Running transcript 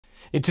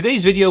In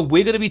today's video,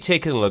 we're going to be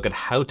taking a look at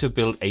how to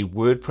build a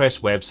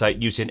WordPress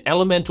website using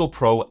Elementor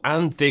Pro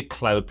and the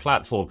cloud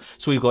platform.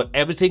 So we've got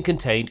everything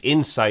contained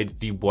inside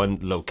the one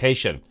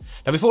location.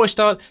 Now, before I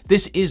start,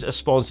 this is a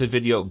sponsored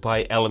video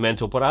by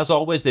Elementor, but as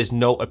always, there's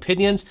no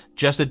opinions,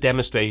 just a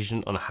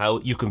demonstration on how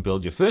you can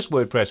build your first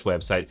WordPress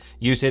website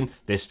using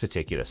this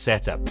particular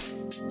setup.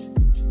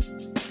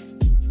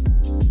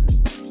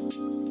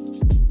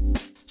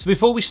 So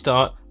before we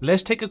start,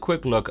 let's take a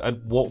quick look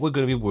at what we're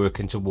going to be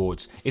working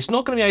towards. It's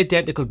not going to be an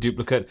identical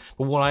duplicate,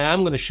 but what I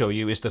am going to show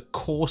you is the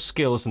core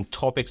skills and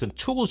topics and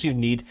tools you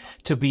need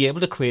to be able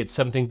to create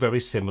something very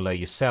similar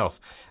yourself.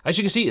 As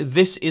you can see,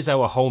 this is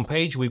our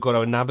homepage. We've got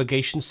our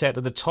navigation set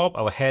at the top,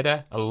 our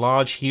header, a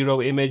large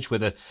hero image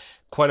with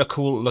quite a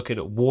cool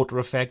looking water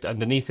effect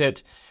underneath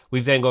it.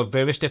 We've then got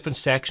various different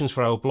sections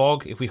for our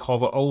blog. If we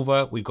hover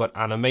over, we've got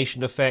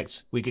animation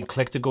effects. We can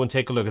click to go and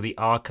take a look at the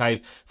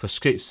archive for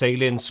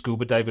sailing,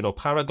 scuba diving, or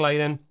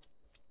paragliding.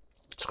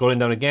 Scrolling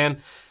down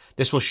again,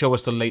 this will show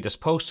us the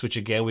latest posts, which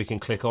again, we can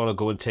click on and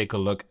go and take a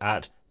look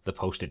at the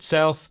post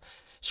itself.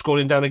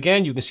 Scrolling down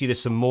again, you can see there's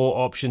some more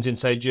options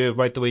inside here,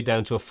 right the way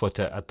down to a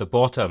footer at the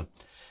bottom.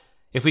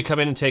 If we come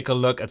in and take a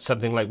look at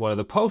something like one of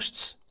the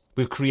posts,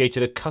 we've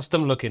created a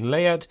custom looking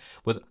layout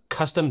with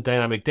custom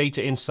dynamic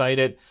data inside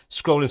it.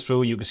 Scrolling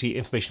through, you can see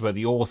information about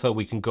the author.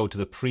 We can go to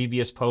the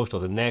previous post or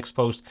the next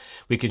post.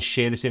 We can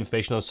share this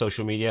information on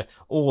social media,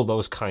 all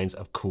those kinds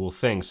of cool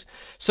things.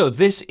 So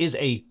this is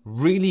a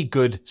really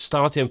good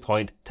starting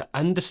point to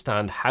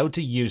understand how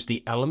to use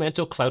the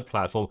Elementor Cloud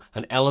platform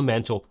and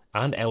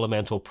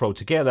Elementor Pro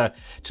together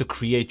to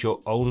create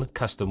your own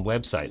custom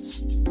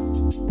websites.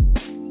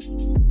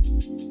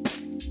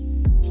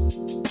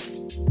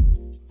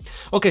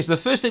 Okay, so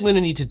the first thing we're going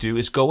to need to do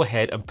is go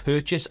ahead and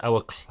purchase our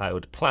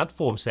cloud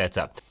platform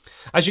setup.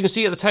 As you can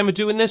see, at the time of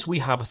doing this, we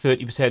have a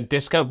 30%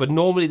 discount, but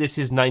normally this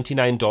is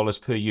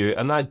 $99 per year,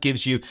 and that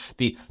gives you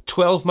the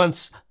 12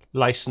 months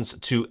license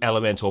to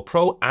Elementor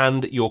Pro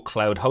and your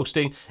cloud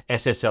hosting,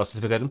 SSL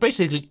certificate, and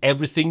basically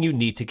everything you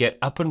need to get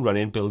up and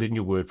running building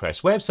your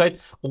WordPress website,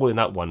 all in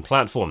that one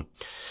platform.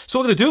 So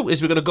what we're going to do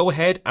is we're going to go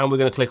ahead and we're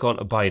going to click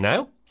on Buy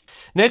Now.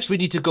 Next, we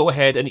need to go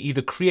ahead and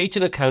either create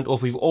an account, or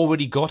if we've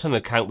already got an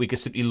account, we can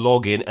simply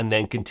log in and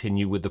then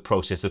continue with the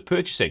process of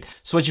purchasing.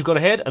 So once you've gone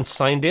ahead and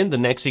signed in, the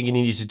next thing you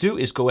need to do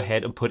is go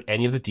ahead and put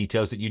any of the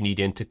details that you need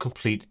in to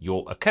complete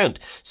your account.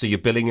 So your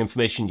billing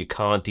information, your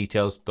card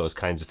details, those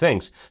kinds of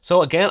things.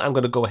 So again, I'm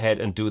going to go ahead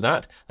and do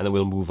that, and then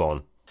we'll move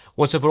on.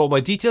 Once I've put all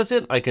my details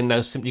in, I can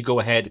now simply go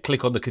ahead,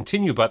 click on the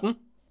continue button,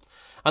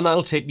 and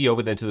that'll take me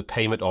over then to the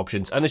payment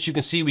options. And as you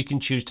can see, we can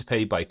choose to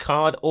pay by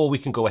card, or we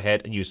can go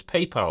ahead and use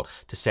PayPal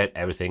to set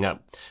everything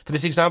up. For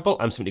this example,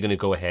 I'm simply going to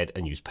go ahead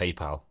and use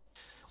PayPal.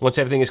 Once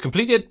everything is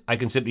completed, I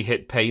can simply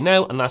hit Pay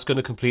Now, and that's going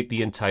to complete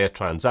the entire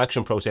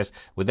transaction process.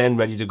 We're then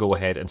ready to go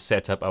ahead and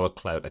set up our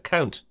cloud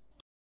account.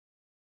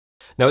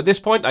 Now at this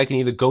point, I can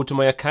either go to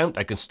my account,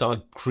 I can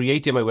start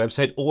creating my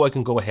website, or I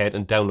can go ahead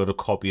and download a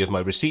copy of my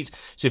receipt.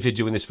 So if you're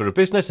doing this for a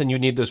business and you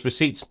need those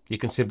receipts, you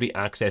can simply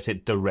access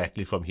it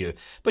directly from here,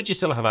 but you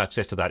still have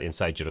access to that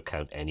inside your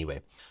account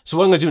anyway. So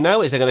what I'm going to do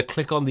now is I'm going to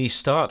click on the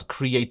Start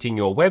Creating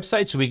Your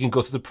Website so we can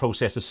go through the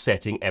process of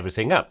setting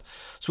everything up.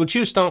 So we'll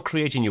choose Start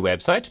Creating Your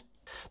Website.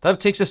 That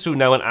takes us through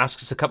now and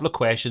asks us a couple of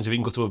questions. We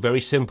can go through a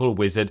very simple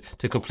wizard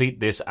to complete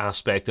this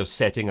aspect of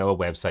setting our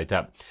website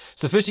up.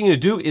 So the first thing you're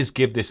going to do is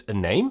give this a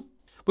name.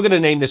 We're going to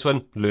name this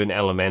one Learn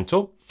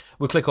Elementor.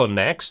 We'll click on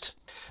Next.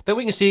 Then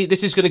we can see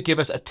this is going to give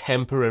us a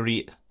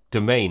temporary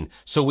domain.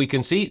 So we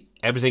can see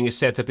everything is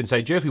set up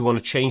inside here. If we want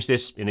to change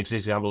this, in this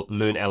example,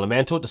 Learn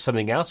Elementor to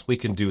something else, we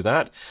can do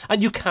that.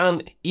 And you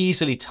can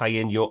easily tie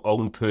in your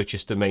own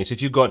purchase domain. So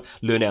if you've got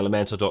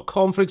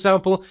learnelementor.com, for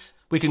example,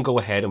 we can go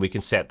ahead and we can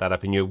set that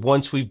up in here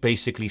once we've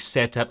basically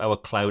set up our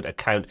cloud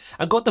account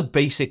and got the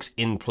basics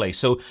in place.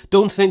 So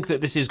don't think that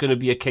this is going to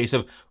be a case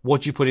of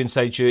what you put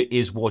inside here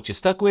is what you're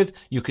stuck with.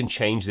 You can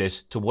change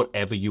this to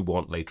whatever you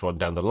want later on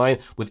down the line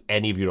with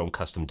any of your own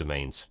custom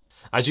domains.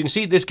 As you can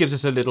see, this gives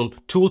us a little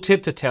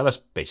tooltip to tell us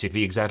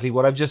basically exactly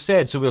what I've just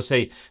said. So we'll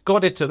say,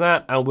 got it to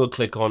that, and we'll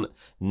click on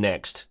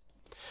Next.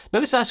 Now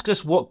this asks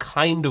us what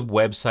kind of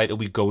website are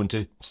we going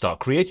to start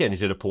creating.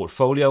 Is it a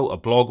portfolio, a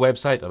blog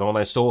website, an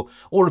online store,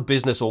 or a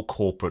business or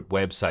corporate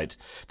website?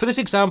 For this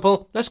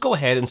example, let's go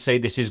ahead and say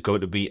this is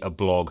going to be a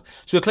blog.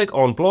 So we'll click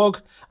on Blog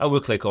and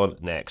we'll click on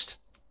Next.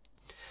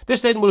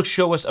 This then will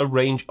show us a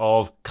range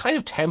of kind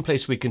of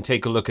templates we can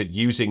take a look at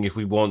using if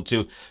we want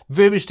to.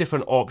 Various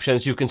different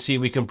options. You can see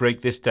we can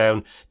break this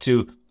down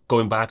to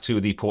going back to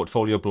the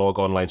portfolio, blog,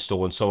 online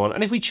store, and so on.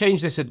 And if we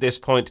change this at this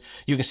point,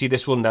 you can see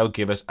this will now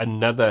give us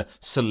another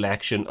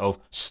selection of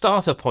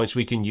starter points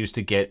we can use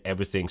to get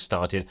everything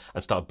started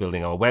and start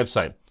building our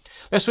website.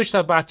 Let's switch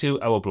that back to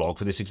our blog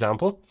for this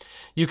example.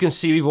 You can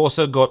see we've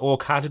also got all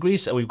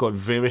categories, and we've got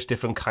various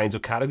different kinds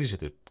of categories,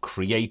 with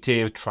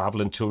creative,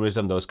 travel and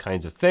tourism, those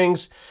kinds of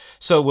things.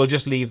 So we'll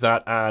just leave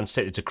that and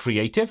set it to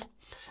creative.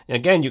 And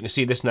again, you can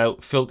see this now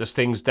filters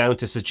things down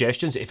to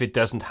suggestions if it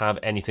doesn't have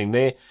anything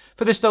there.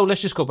 For this though,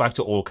 let's just go back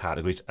to all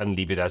categories and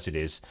leave it as it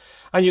is.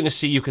 And you can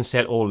see you can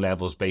set all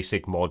levels,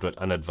 basic, moderate,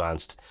 and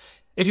advanced.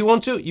 If you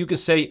want to, you can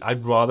say,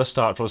 I'd rather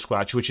start from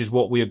scratch, which is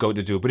what we are going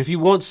to do. But if you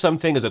want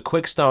something as a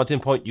quick starting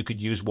point, you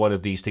could use one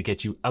of these to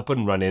get you up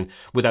and running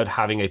without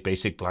having a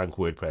basic blank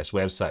WordPress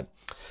website.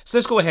 So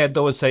let's go ahead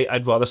though and say,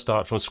 I'd rather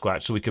start from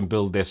scratch so we can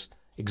build this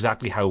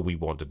exactly how we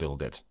want to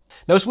build it.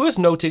 Now it's worth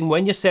noting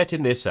when you're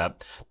setting this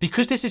up,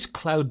 because this is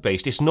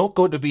cloud-based, it's not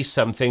going to be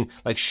something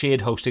like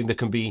shared hosting that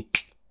can be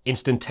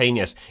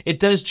instantaneous. It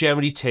does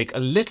generally take a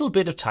little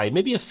bit of time,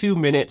 maybe a few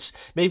minutes,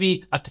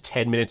 maybe up to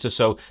 10 minutes or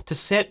so, to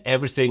set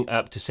everything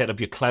up, to set up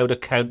your cloud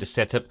account, to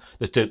set up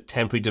the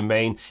temporary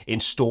domain,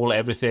 install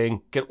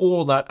everything, get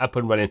all that up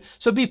and running.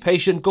 So be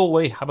patient, go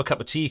away, have a cup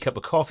of tea, cup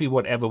of coffee,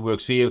 whatever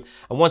works for you.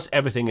 And once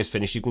everything is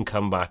finished, you can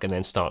come back and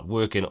then start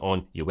working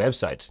on your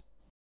website.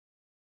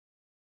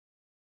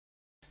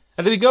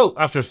 And there we go.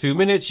 After a few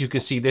minutes, you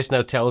can see this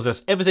now tells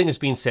us everything has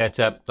been set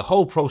up. The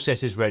whole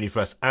process is ready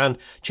for us, and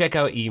check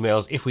our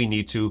emails if we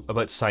need to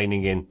about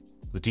signing in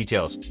the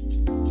details.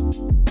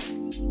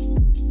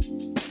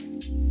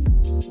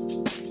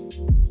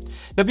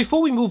 Now,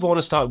 before we move on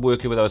and start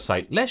working with our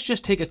site, let's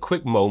just take a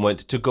quick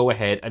moment to go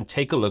ahead and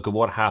take a look at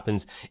what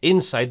happens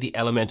inside the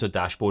Elementor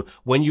dashboard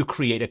when you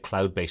create a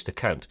cloud-based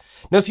account.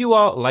 Now, if you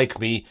are like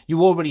me,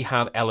 you already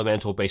have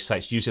Elementor-based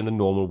sites using the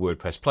normal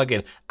WordPress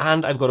plugin,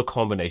 and I've got a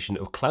combination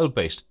of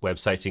cloud-based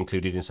websites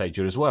included inside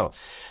here as well.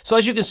 So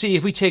as you can see,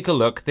 if we take a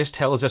look, this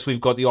tells us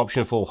we've got the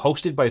option for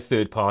hosted by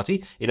third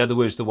party, in other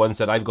words, the ones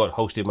that I've got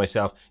hosted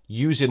myself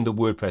using the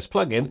WordPress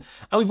plugin,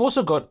 and we've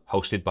also got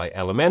hosted by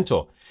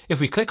Elementor. If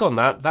we click on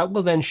that, that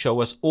will then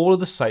show us all of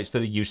the sites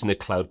that are using the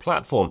cloud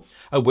platform,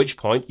 at which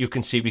point you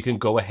can see we can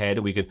go ahead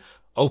and we can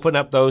open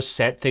up those,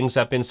 set things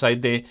up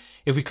inside there.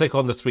 If we click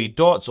on the three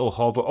dots or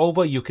hover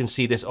over, you can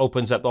see this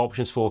opens up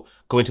options for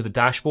going to the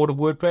dashboard of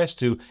WordPress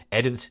to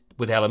edit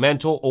with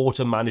Elementor or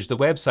to manage the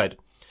website.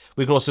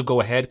 We can also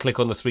go ahead, click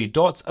on the three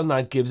dots, and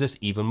that gives us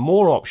even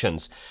more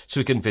options. So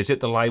we can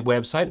visit the live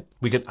website,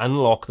 we can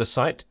unlock the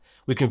site,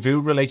 we can view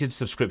related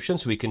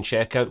subscriptions, so we can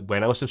check out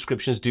when our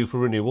subscriptions due for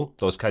renewal,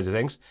 those kinds of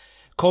things.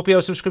 Copy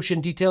our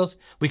subscription details.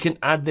 We can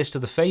add this to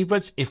the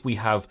favorites if we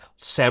have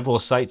several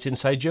sites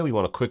inside here. We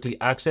want to quickly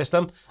access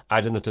them.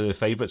 Adding them to the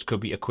favorites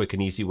could be a quick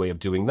and easy way of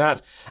doing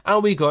that.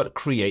 And we got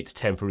create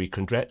temporary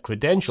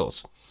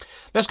credentials.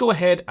 Let's go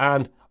ahead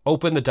and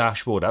open the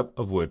dashboard up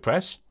of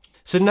WordPress.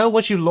 So now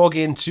once you log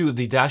into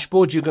the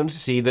dashboard, you're going to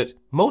see that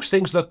most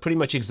things look pretty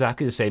much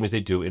exactly the same as they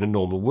do in a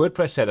normal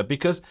WordPress setup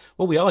because,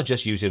 well, we are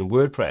just using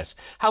WordPress.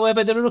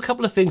 However, there are a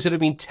couple of things that have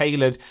been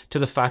tailored to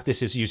the fact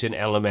this is using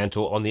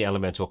Elementor on the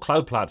Elementor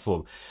Cloud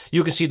platform.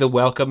 You can see the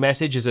welcome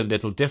message is a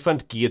little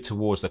different, geared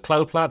towards the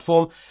cloud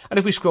platform. And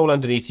if we scroll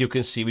underneath, you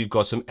can see we've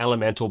got some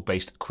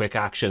Elementor-based quick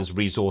actions,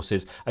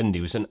 resources, and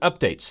news and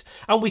updates.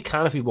 And we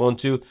can, if we want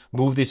to,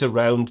 move these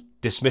around,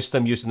 dismiss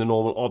them using the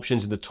normal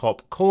options in the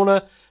top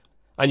corner.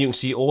 And you can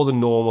see all the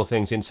normal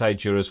things inside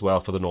here as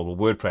well for the normal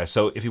WordPress.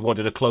 So if you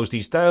wanted to close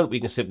these down, we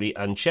can simply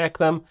uncheck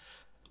them.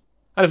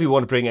 And if we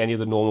want to bring any of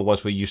the normal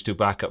ones we're used to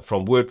back up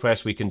from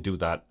WordPress, we can do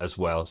that as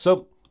well.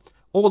 So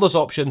all those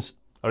options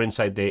are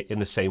inside there in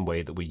the same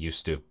way that we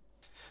used to.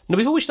 Now,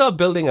 before we start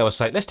building our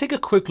site, let's take a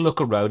quick look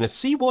around and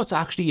see what's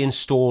actually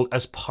installed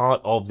as part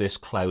of this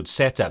cloud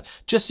setup,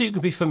 just so you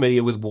can be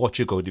familiar with what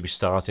you're going to be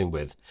starting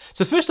with.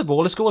 So first of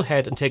all, let's go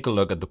ahead and take a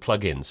look at the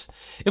plugins.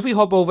 If we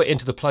hop over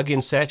into the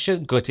plugins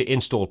section, go to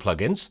install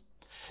plugins,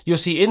 you'll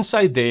see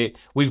inside there,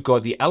 we've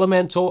got the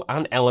Elementor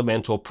and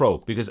Elementor Pro,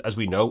 because as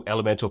we know,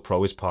 Elementor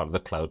Pro is part of the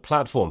cloud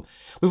platform.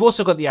 We've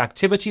also got the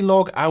activity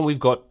log, and we've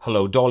got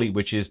Hello Dolly,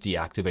 which is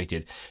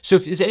deactivated. So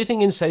if there's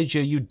anything inside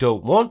here you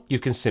don't want, you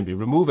can simply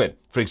remove it.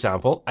 For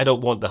example, I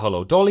don't want the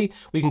Hello Dolly.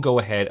 We can go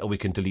ahead and we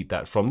can delete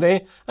that from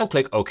there and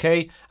click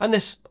OK. And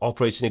this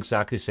operates in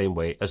exactly the same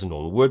way as a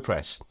normal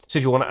WordPress. So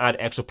if you want to add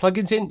extra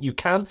plugins in, you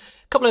can.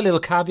 A couple of little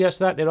caveats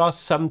to that. There are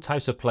some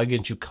types of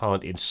plugins you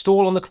can't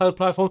install on the cloud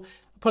platform.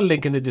 Put a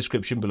link in the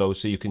description below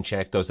so you can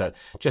check those out,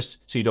 just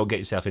so you don't get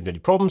yourself into any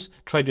problems.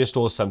 Try to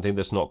install something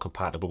that's not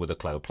compatible with the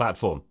cloud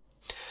platform.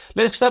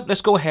 Next up,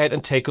 let's go ahead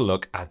and take a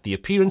look at the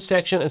appearance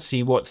section and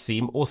see what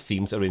theme or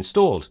themes are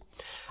installed.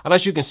 And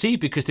as you can see,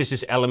 because this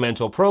is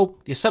Elementor Pro,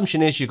 the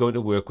assumption is you're going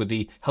to work with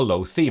the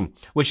Hello theme,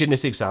 which in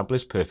this example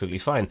is perfectly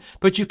fine.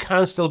 But you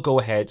can still go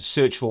ahead,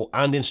 search for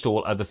and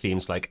install other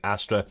themes like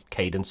Astra,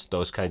 Cadence,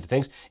 those kinds of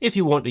things, if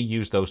you want to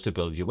use those to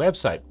build your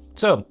website.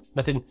 So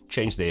nothing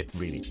changed there,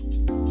 really.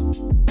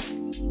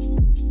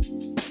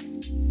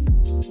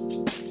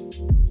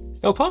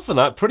 Now, apart from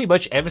that, pretty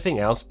much everything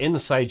else in the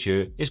site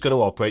here is going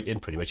to operate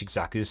in pretty much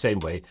exactly the same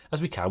way as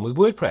we can with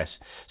WordPress.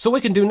 So what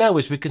we can do now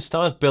is we can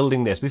start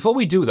building this. Before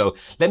we do though,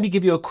 let me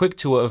give you a quick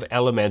tour of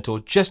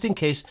Elementor just in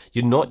case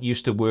you're not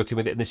used to working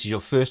with it and this is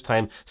your first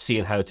time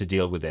seeing how to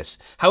deal with this.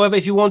 However,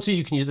 if you want to,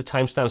 you can use the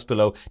timestamps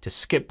below to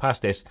skip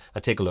past this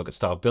and take a look at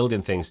start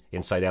building things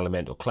inside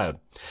Elementor Cloud.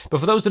 But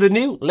for those that are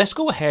new, let's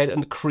go ahead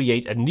and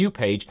create a new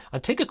page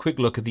and take a quick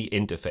look at the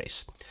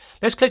interface.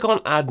 Let's click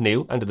on Add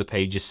New under the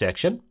Pages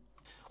section.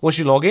 Once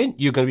you log in,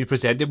 you're going to be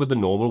presented with the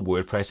normal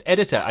WordPress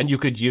editor, and you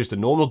could use the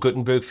normal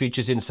Gutenberg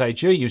features inside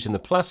here using the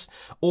plus.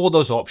 All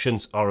those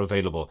options are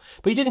available.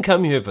 But you didn't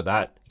come here for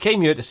that. You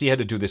came here to see how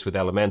to do this with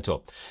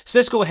Elementor. So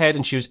let's go ahead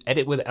and choose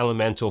Edit with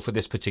Elementor for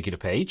this particular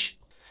page.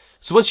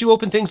 So once you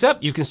open things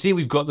up, you can see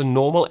we've got the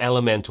normal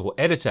Elementor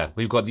editor.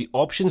 We've got the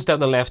options down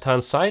the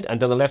left-hand side, and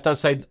down the left-hand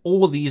side,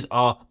 all these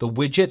are the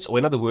widgets, or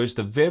in other words,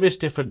 the various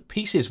different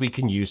pieces we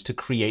can use to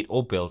create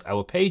or build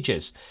our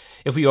pages.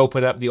 If we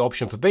open up the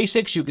option for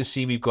basics, you can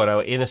see we've got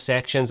our inner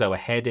sections, our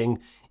heading,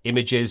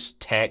 images,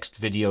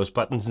 text, videos,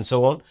 buttons, and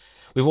so on.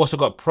 We've also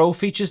got Pro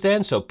features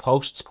then, so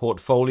posts,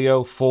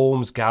 portfolio,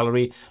 forms,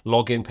 gallery,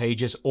 login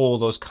pages, all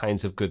those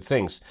kinds of good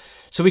things.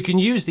 So we can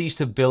use these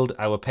to build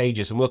our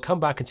pages, and we'll come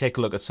back and take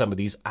a look at some of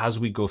these as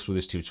we go through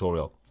this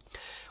tutorial.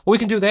 What we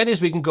can do then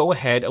is we can go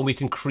ahead and we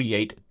can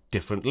create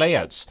different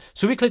layouts.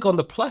 So we click on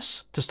the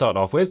plus to start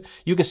off with.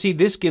 You can see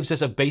this gives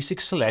us a basic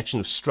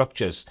selection of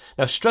structures.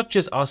 Now,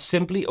 structures are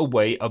simply a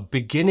way of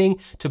beginning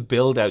to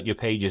build out your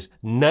pages.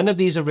 None of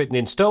these are written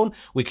in stone.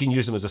 We can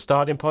use them as a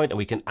starting point, and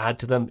we can add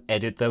to them,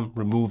 edit them,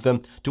 remove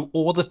them, do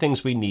all the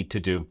things we need to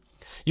do.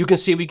 You can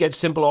see we get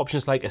simple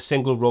options like a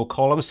single row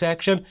column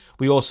section.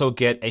 We also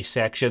get a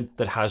section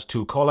that has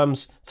 2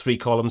 columns, 3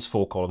 columns,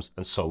 4 columns,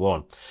 and so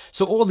on.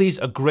 So all these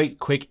are great,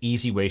 quick,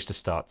 easy ways to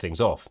start things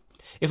off.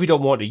 If we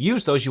don't want to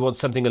use those, you want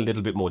something a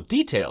little bit more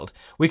detailed,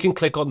 we can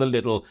click on the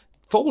little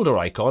folder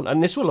icon,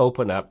 and this will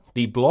open up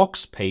the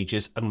blocks,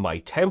 pages, and my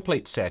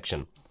template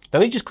section.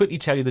 Let me just quickly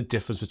tell you the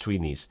difference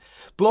between these.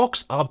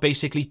 Blocks are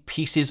basically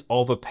pieces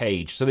of a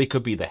page. So they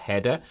could be the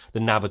header, the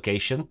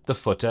navigation, the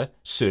footer,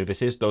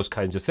 services, those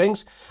kinds of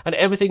things. And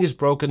everything is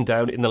broken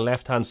down in the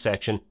left-hand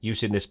section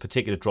using this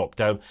particular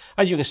drop-down.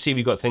 And you can see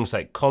we've got things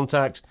like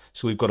contact.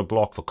 So we've got a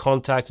block for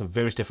contact and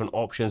various different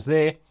options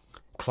there.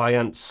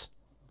 Clients,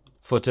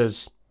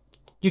 footers,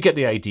 you get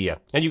the idea.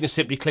 And you can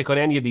simply click on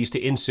any of these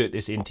to insert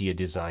this into your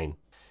design.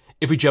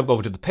 If we jump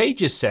over to the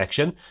pages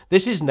section,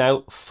 this is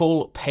now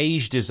full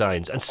page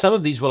designs, and some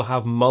of these will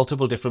have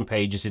multiple different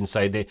pages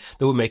inside there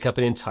that will make up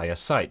an entire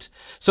site.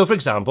 So for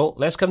example,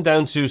 let's come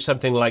down to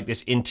something like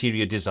this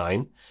interior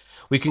design.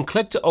 We can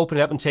click to open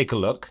it up and take a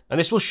look, and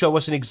this will show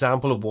us an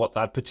example of what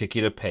that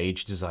particular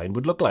page design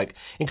would look like,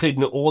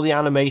 including all the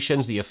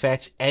animations, the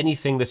effects,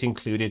 anything that's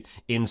included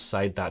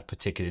inside that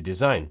particular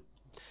design.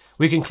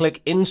 We can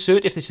click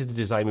insert if this is the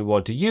design we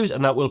want to use,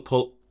 and that will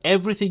pull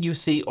everything you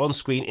see on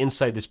screen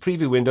inside this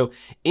preview window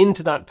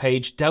into that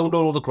page, download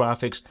all the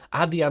graphics,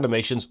 add the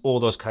animations, all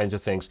those kinds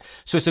of things.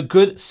 So it's a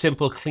good,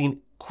 simple,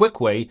 clean,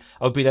 quick way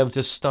of being able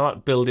to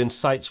start building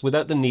sites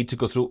without the need to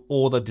go through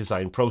all the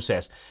design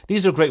process.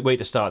 These are a great way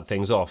to start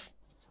things off.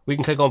 We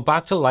can click on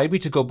back to library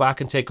to go back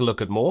and take a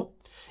look at more.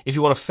 If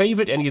you want to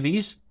favorite any of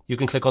these, you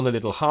can click on the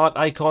little heart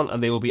icon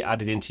and they will be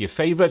added into your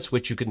favorites,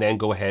 which you can then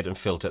go ahead and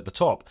filter at the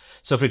top.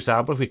 So for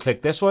example, if we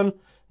click this one,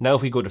 now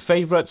if we go to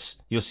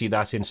favorites, you'll see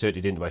that's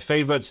inserted into my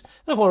favorites.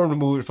 And if I want to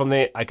remove it from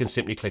there, I can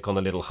simply click on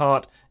the little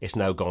heart. It's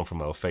now gone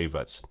from our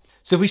favorites.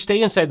 So if we stay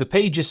inside the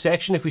pages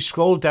section, if we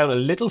scroll down a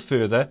little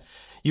further,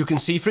 you can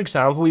see, for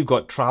example, we've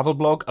got travel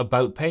blog,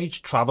 about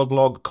page, travel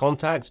blog,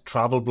 contact,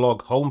 travel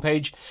blog,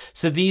 homepage.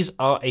 So these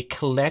are a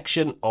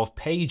collection of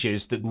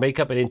pages that make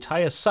up an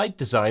entire site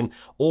design,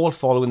 all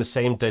following the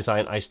same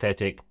design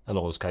aesthetic and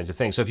all those kinds of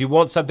things. So if you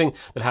want something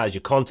that has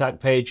your contact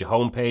page, your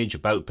homepage,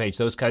 about page,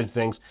 those kinds of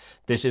things,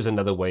 this is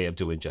another way of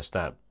doing just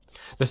that.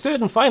 The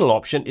third and final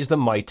option is the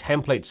My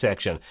Template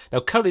section.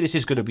 Now currently this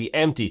is going to be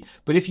empty,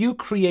 but if you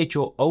create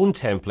your own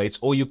templates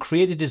or you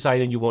create a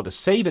design and you want to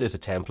save it as a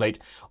template,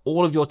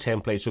 all of your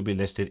templates will be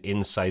listed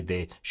inside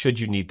there should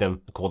you need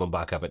them, call them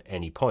back up at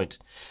any point.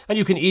 And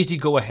you can easily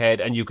go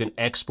ahead and you can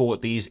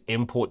export these,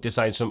 import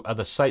designs from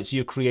other sites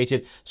you've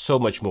created, so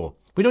much more.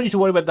 We don't need to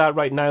worry about that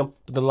right now,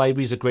 but the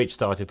library is a great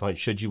starting point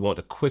should you want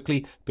to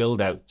quickly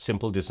build out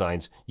simple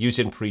designs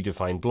using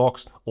predefined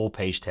blocks or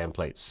page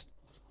templates.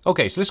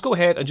 Okay, so let's go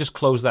ahead and just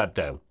close that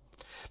down.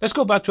 Let's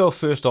go back to our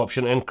first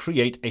option and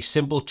create a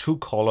simple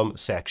 2-column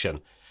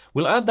section.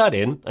 We'll add that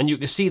in, and you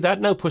can see that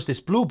now puts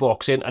this blue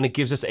box in, and it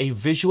gives us a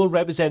visual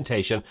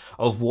representation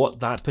of what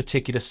that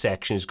particular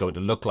section is going to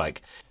look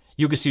like.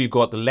 You can see we've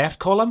got the left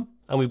column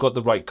and we've got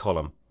the right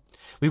column.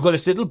 We've got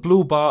this little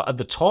blue bar at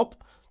the top.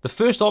 The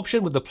first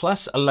option with the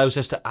plus allows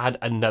us to add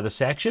another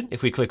section.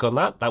 If we click on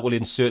that, that will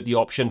insert the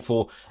option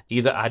for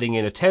either adding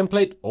in a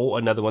template or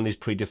another one of these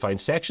predefined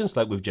sections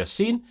like we've just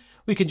seen.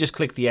 We can just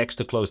click the X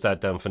to close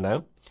that down for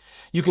now.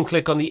 You can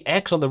click on the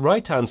X on the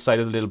right-hand side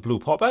of the little blue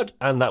pop-out,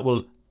 and that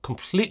will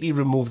completely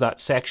remove that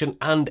section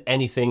and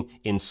anything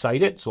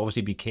inside it. So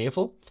obviously be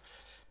careful.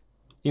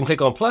 You can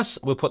click on plus.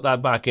 We'll put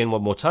that back in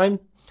one more time.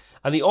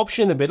 And the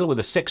option in the middle with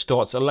the 6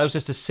 dots allows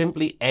us to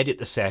simply edit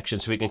the section.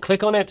 So we can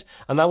click on it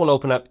and that will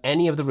open up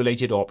any of the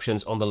related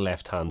options on the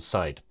left-hand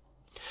side.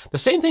 The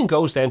same thing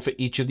goes then for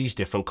each of these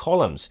different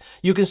columns.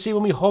 You can see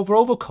when we hover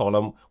over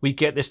column, we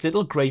get this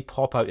little grey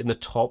pop out in the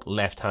top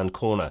left-hand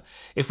corner.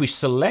 If we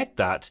select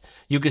that,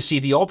 you can see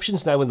the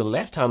options now in the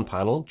left-hand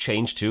panel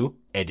change to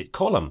edit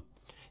column.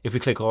 If we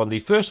click on the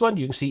first one,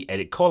 you can see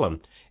edit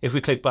column. If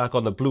we click back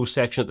on the blue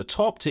section at the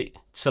top to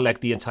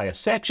select the entire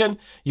section,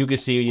 you can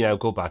see you now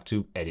go back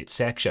to edit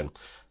section.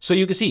 So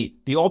you can see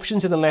the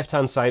options in the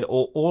left-hand side are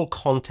all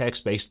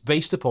context-based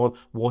based upon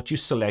what you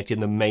select in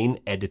the main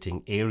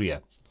editing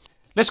area.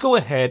 Let's go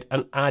ahead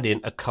and add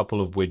in a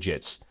couple of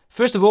widgets.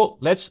 First of all,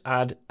 let's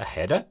add a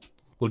header.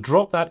 We'll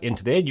drop that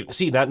into there. You can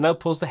see that now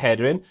pulls the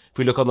header in. If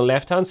we look on the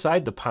left-hand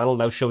side, the panel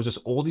now shows us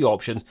all the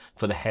options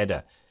for the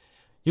header.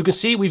 You can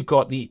see we've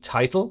got the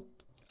title,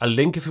 a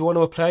link if we want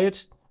to apply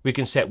it. We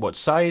can set what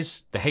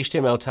size, the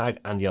HTML tag,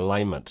 and the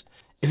alignment.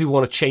 If we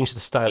want to change the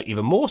style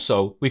even more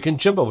so, we can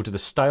jump over to the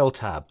Style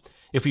tab.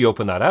 If we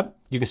open that up,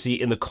 you can see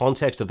in the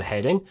context of the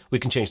heading, we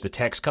can change the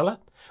text color,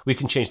 we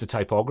can change the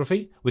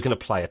typography, we can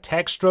apply a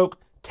text stroke,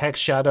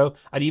 text shadow,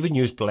 and even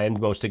use blend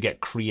modes to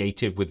get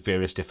creative with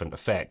various different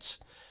effects.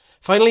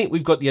 Finally,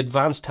 we've got the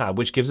Advanced tab,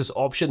 which gives us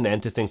option then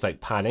to things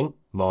like padding,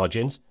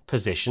 margins,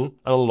 position,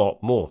 and a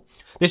lot more.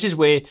 This is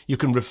where you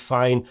can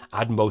refine,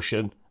 add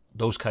motion,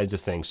 those kinds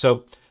of things.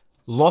 So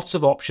lots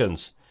of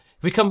options.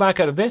 If we come back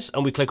out of this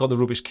and we click on the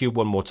Rubik's Cube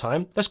one more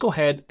time, let's go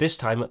ahead this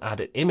time and add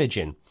an image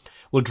in.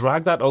 We'll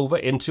drag that over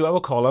into our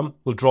column,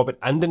 we'll drop it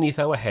underneath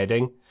our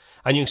heading,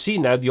 and you can see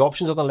now the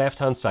options on the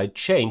left-hand side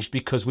changed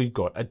because we've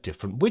got a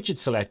different widget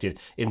selected.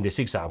 In this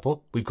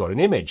example, we've got an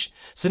image.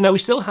 So now we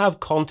still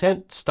have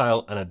content,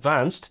 style, and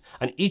advanced,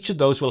 and each of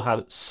those will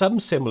have some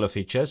similar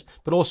features,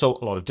 but also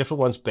a lot of different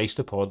ones based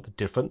upon the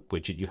different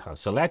widget you have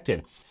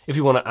selected. If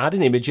you want to add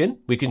an image in,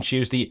 we can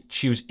choose the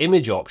Choose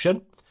Image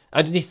option.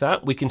 Underneath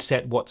that, we can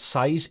set what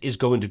size is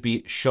going to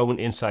be shown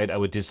inside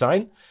our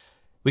design.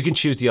 We can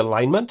choose the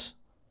alignment,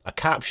 a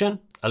caption,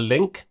 a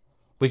link.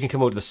 We can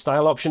come over to the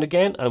style option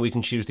again, and we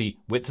can choose the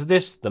width of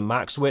this, the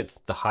max width,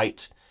 the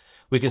height.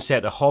 We can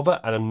set a hover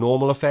and a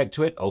normal effect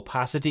to it,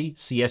 opacity,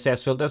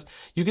 CSS filters.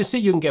 You can see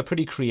you can get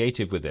pretty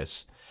creative with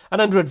this.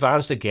 And under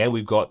advanced, again,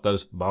 we've got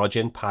those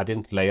margin,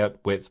 padding, layout,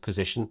 width,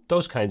 position,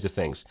 those kinds of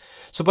things.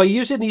 So by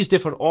using these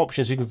different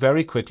options, we can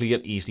very quickly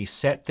and easily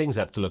set things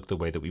up to look the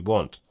way that we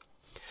want.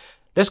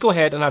 Let's go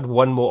ahead and add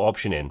one more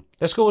option in.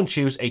 Let's go and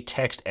choose a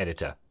text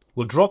editor.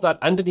 We'll drop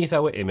that underneath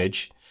our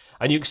image,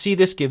 and you can see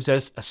this gives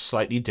us a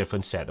slightly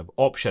different set of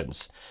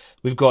options.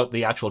 We've got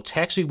the actual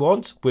text we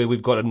want, where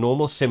we've got a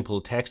normal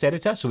simple text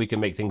editor, so we can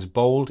make things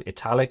bold,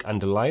 italic,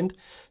 underlined.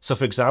 So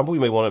for example, we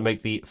may want to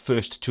make the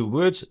first two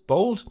words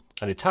bold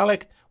and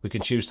italic. We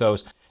can choose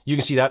those. You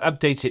can see that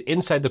updates it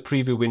inside the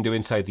preview window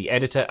inside the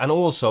editor and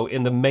also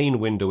in the main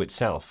window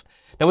itself.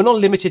 Now we're not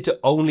limited to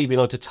only being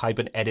able to type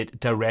and edit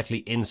directly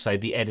inside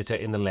the editor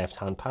in the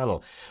left-hand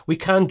panel. We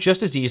can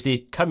just as easily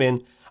come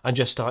in and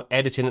just start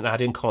editing and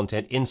adding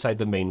content inside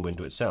the main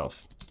window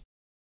itself.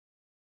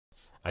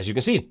 As you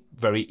can see,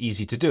 very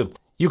easy to do.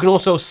 You can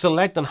also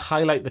select and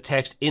highlight the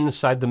text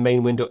inside the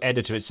main window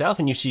editor itself,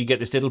 and you see you get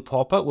this little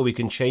pop-up where we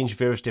can change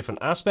various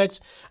different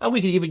aspects, and we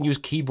can even use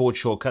keyboard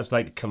shortcuts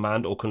like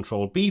Command or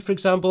Control B, for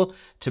example,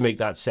 to make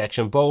that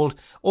section bold,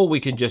 or we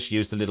can just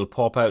use the little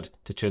pop-out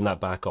to turn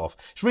that back off.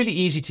 It's really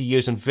easy to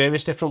use in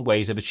various different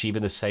ways of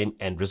achieving the same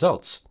end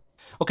results.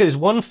 Okay, there's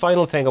one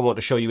final thing I want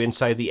to show you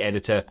inside the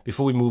editor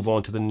before we move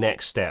on to the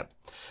next step.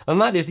 And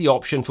that is the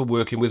option for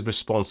working with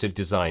responsive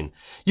design.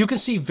 You can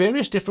see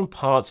various different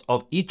parts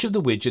of each of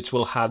the widgets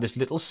will have this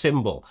little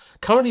symbol.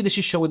 Currently, this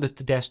is showing the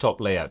desktop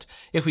layout.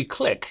 If we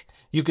click,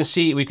 we can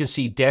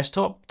see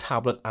desktop,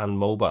 tablet, and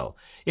mobile.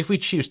 If we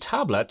choose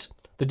tablet,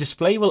 the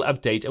display will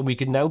update and we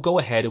can now go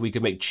ahead and we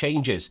can make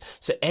changes.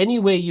 So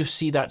anywhere you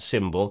see that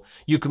symbol,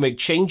 you can make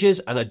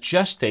changes and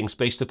adjust things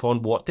based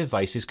upon what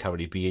device is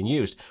currently being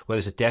used, whether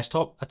it's a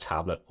desktop, a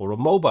tablet, or a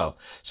mobile.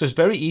 So it's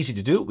very easy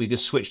to do. We can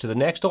switch to the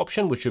next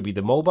option, which would be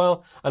the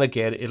mobile. And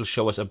again, it'll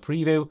show us a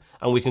preview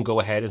and we can go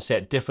ahead and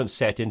set different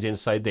settings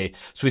inside there.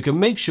 So we can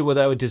make sure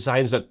that our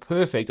designs look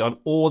perfect on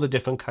all the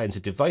different kinds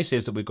of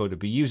devices that we're going to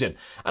be using.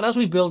 And as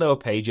we build our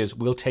pages,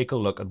 we'll take a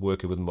look at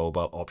working with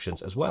mobile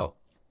options as well.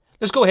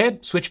 Let's go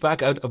ahead, switch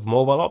back out of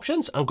mobile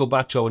options and go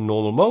back to our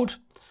normal mode.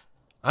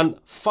 And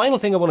final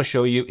thing I want to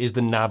show you is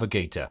the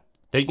navigator.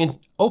 Now you can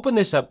open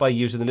this up by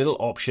using the little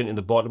option in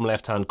the bottom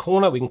left-hand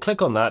corner. We can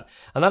click on that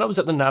and that opens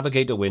up the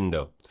navigator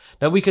window.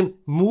 Now we can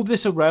move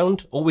this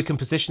around or we can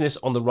position this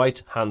on the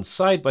right-hand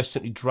side by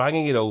simply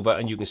dragging it over,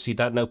 and you can see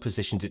that now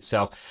positions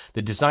itself.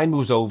 The design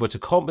moves over to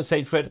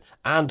compensate for it,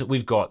 and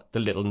we've got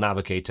the little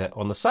navigator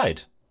on the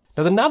side.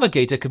 Now, the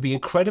navigator can be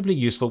incredibly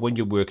useful when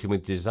you're working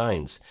with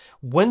designs.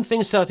 When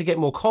things start to get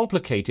more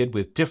complicated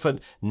with different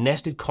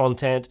nested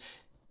content,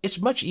 it's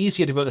much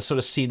easier to be able to sort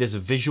of see this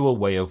visual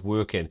way of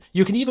working.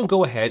 You can even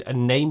go ahead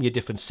and name your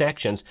different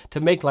sections to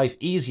make life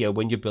easier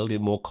when you're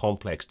building more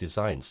complex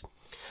designs.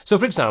 So,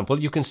 for example,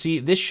 you can see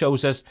this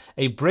shows us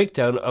a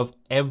breakdown of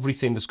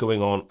everything that's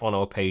going on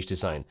our page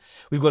design.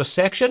 We've got a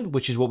section,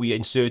 which is what we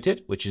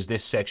inserted, which is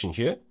this section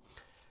here.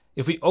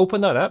 If we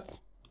open that up,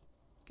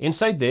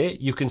 Inside there,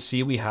 you can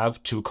see we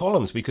have 2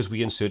 columns because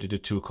we inserted a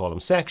 2-column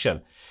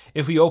section.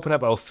 If we open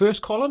up our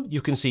first column,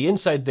 you can see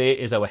inside there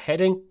is our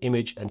heading,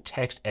 image, and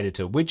text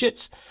editor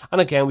widgets. And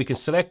again, we can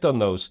select on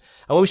those.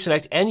 And when we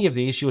select any of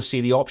these, you'll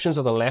see the options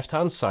on the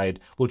left-hand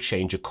side will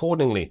change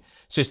accordingly.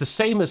 So it's the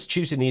same as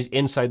choosing these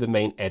inside the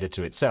main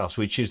editor itself.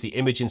 So we choose the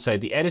image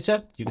inside the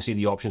editor. You can see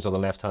the options on the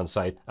left-hand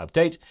side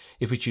update.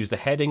 If we choose the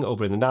heading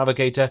over in the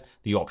navigator,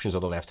 the options on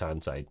the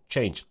left-hand side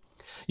change.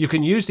 You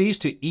can use these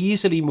to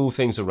easily move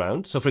things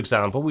around. So for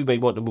example, we may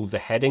want to move the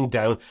heading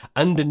down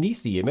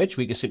underneath the image.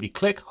 We can simply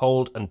click,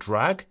 hold, and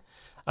drag,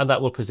 and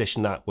that will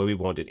position that where we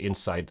want it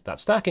inside that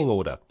stacking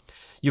order.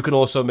 You can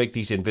also make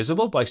these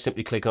invisible by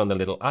simply clicking on the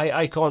little eye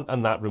icon,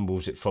 and that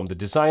removes it from the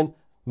design.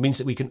 It means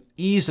that we can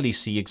easily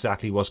see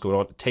exactly what's going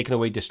on, taking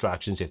away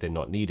distractions if they're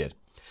not needed.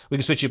 We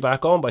can switch it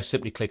back on by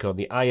simply clicking on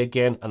the eye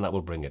again, and that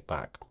will bring it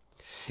back.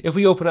 If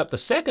we open up the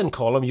second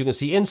column, you can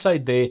see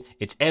inside there,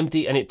 it's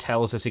empty, and it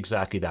tells us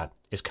exactly that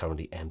it's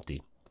currently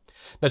empty.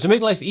 Now, to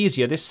make life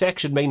easier, this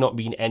section may not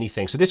mean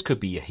anything. So this could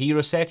be a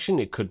hero section,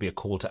 it could be a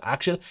call to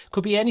action, it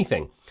could be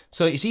anything.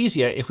 So it's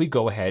easier if we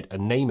go ahead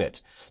and name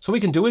it. So what we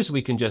can do is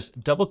we can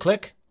just double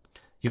click.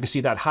 You can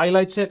see that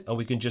highlights it, and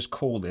we can just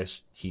call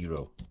this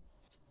hero.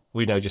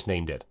 We now just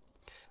named it.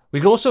 We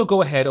can also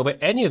go ahead over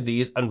any of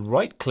these and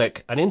right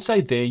click, and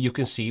inside there you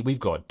can see we've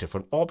got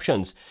different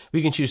options.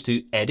 We can choose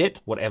to edit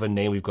whatever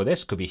name we've got.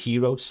 This could be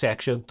hero,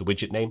 section, the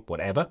widget name,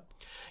 whatever.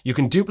 You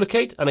can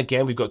duplicate, and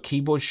again we've got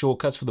keyboard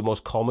shortcuts for the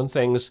most common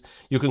things.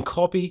 You can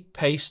copy,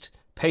 paste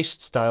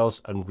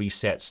styles, and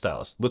reset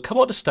styles. We'll come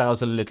on to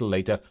styles a little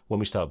later when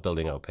we start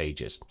building our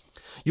pages.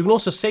 You can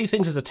also save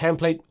things as a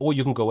template, or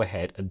you can go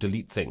ahead and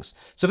delete things.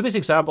 So for this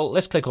example,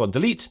 let's click on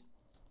delete.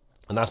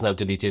 And that's now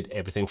deleted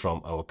everything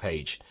from our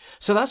page.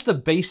 So that's the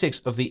basics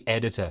of the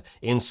editor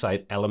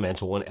inside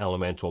Elementor and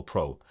Elementor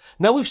Pro.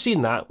 Now we've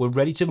seen that, we're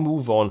ready to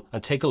move on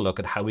and take a look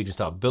at how we can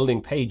start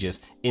building pages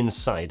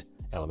inside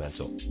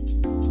Elementor.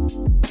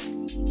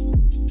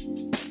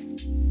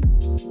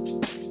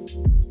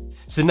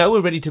 So now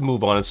we're ready to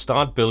move on and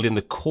start building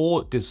the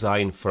core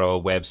design for our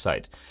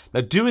website.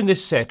 Now during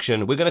this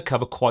section, we're going to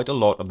cover quite a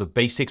lot of the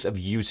basics of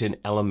using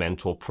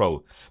Elementor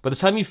Pro. By the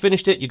time you've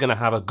finished it, you're going to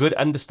have a good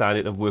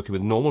understanding of working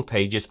with normal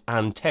pages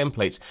and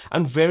templates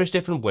and various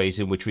different ways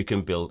in which we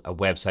can build a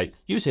website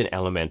using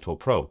Elementor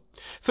Pro.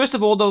 First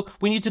of all though,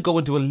 we need to go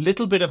and do a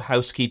little bit of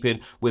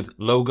housekeeping with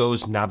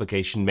logos,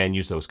 navigation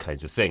menus, those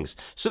kinds of things.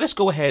 So let's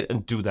go ahead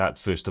and do that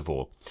first of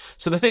all.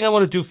 So the thing I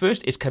want to do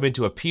first is come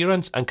into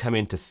Appearance and come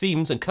into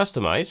Themes and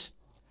Customize.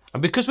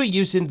 And because we're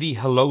using the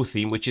Hello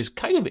theme, which is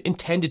kind of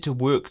intended to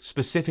work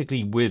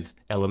specifically with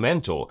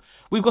Elementor,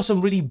 we've got some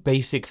really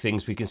basic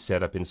things we can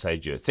set up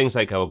inside here. Things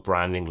like our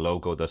branding,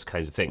 logo, those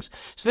kinds of things.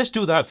 So let's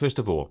do that first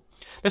of all.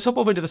 Let's hop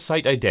over to the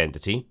site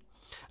identity.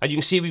 And you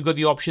can see we've got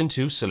the option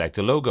to select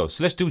a logo.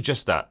 So let's do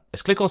just that.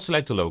 Let's click on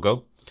select a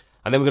logo.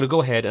 And then we're going to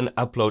go ahead and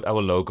upload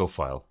our logo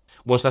file.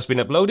 Once that's been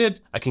uploaded,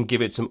 I can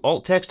give it some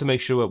alt text to make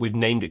sure we've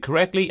named it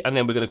correctly. And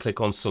then we're going to click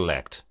on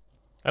select.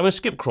 I'm going to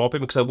skip cropping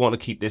because I want to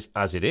keep this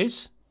as it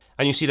is.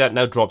 And you see that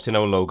now drops in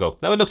our logo.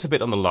 Now it looks a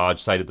bit on the large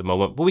side at the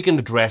moment, but we can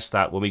address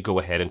that when we go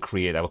ahead and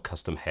create our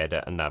custom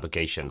header and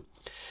navigation.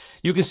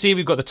 You can see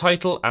we've got the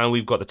title and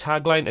we've got the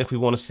tagline. If we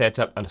want to set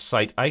up a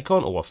site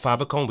icon or a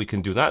favicon, we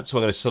can do that. So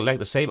I'm going to select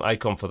the same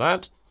icon for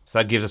that. So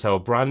that gives us our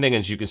branding.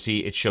 As you can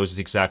see, it shows us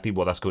exactly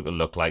what that's going to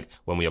look like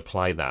when we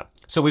apply that.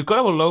 So we've got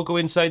our logo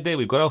inside there.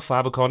 We've got our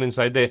favicon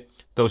inside there.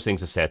 Those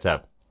things are set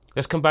up.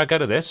 Let's come back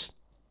out of this.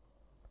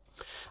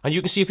 And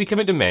you can see if we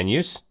come into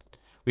menus,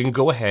 we can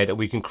go ahead and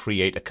we can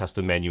create a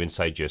custom menu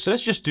inside here. So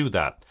let's just do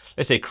that.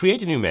 Let's say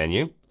create a new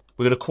menu.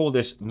 We're going to call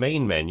this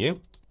main menu.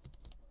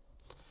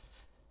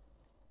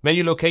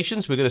 Menu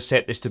locations, we're going to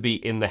set this to be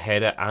in the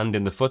header and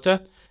in the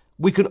footer.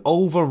 We can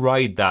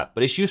override that,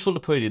 but it's useful to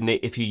put it in there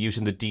if you're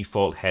using the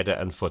default header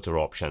and footer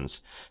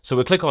options. So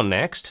we'll click on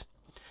next.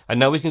 And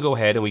now we can go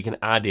ahead and we can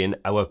add in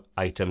our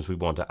items we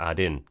want to add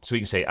in. So we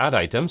can say add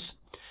items.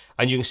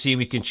 And you can see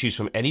we can choose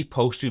from any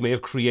post we may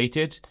have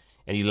created,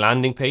 any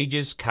landing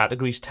pages,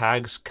 categories,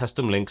 tags,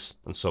 custom links,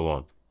 and so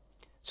on.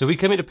 So if we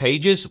come into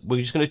pages, we're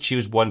just going to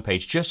choose one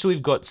page, just so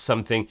we've got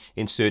something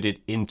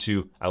inserted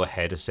into our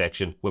header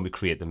section when we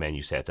create the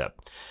menu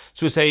setup.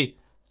 So we'll say,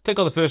 click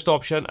on the first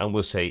option, and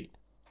we'll say,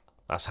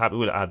 that's happy,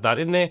 we'll add that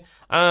in there,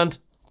 and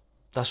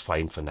that's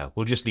fine for now.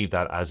 We'll just leave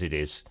that as it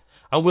is.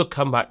 And we'll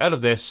come back out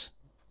of this,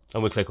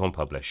 and we'll click on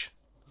publish.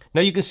 Now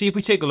you can see if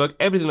we take a look,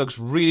 everything looks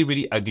really,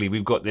 really ugly.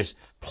 We've got this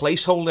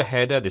placeholder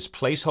header, this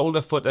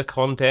placeholder footer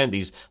content,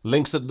 these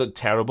links that look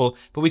terrible,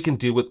 but we can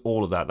deal with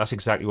all of that. That's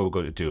exactly what we're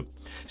going to do.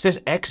 So let's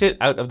exit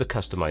out of the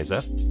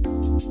customizer.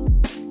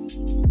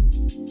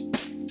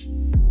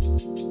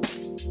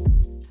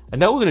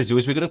 And now what we're going to do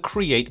is we're going to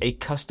create a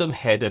custom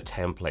header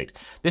template.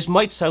 This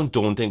might sound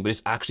daunting, but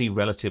it's actually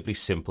relatively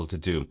simple to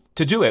do.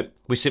 To do it,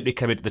 we simply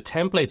come into the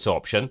templates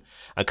option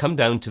and come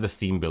down to the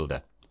theme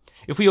builder.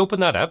 If we open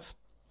that up,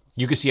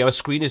 you can see our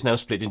screen is now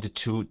split into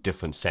two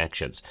different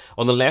sections.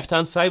 On the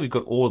left-hand side, we've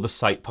got all the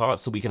site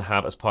parts that we can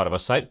have as part of our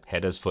site: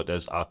 headers,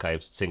 footers,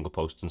 archives, single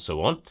posts, and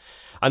so on.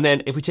 And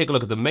then if we take a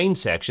look at the main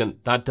section,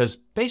 that does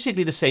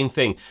basically the same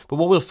thing. But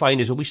what we'll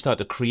find is when we start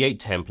to create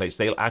templates,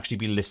 they'll actually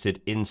be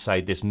listed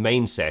inside this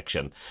main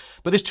section.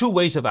 But there's two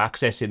ways of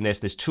accessing this.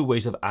 There's two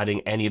ways of adding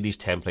any of these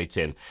templates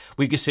in.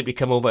 We can simply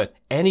come over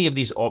any of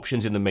these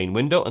options in the main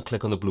window and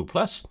click on the blue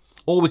plus.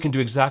 Or we can do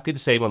exactly the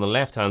same on the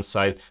left-hand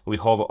side. When we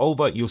hover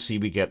over, you'll see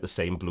we get the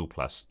same blue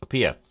plus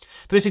appear.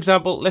 For this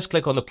example, let's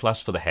click on the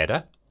plus for the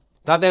header.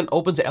 That then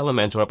opens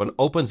Elementor up and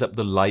opens up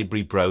the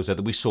library browser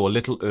that we saw a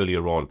little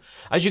earlier on.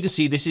 As you can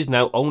see, this is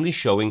now only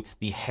showing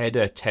the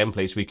header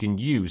templates we can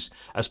use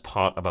as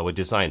part of our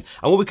design.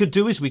 And what we could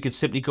do is we could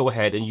simply go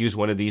ahead and use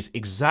one of these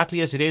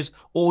exactly as it is,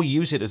 or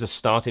use it as a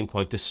starting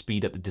point to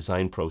speed up the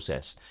design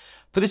process.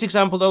 For this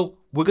example though,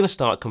 we're going to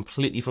start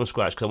completely from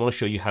scratch because I want to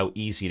show you how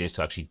easy it is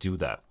to actually do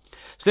that.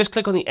 So let's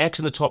click on the X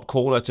in the top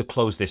corner to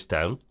close this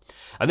down.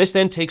 And this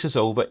then takes us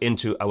over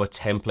into our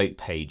template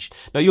page.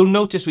 Now you'll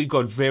notice we've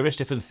got various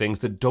different things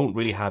that don't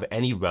really have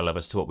any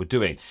relevance to what we're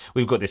doing.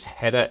 We've got this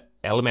header,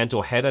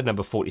 Elementor header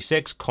number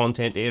 46,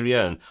 content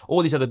area, and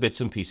all these other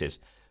bits and pieces.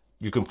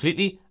 You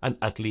completely and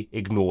utterly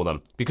ignore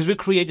them. Because we're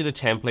creating a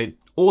template,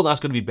 all that's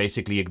going to be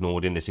basically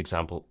ignored in this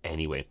example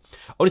anyway.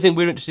 Only thing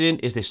we're interested in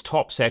is this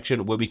top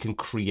section where we can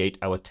create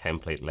our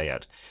template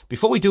layout.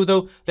 Before we do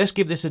though, let's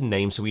give this a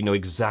name so we know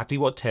exactly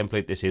what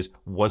template this is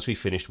once we've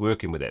finished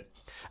working with it.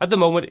 At the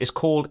moment, it's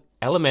called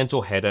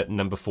Elementor header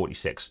number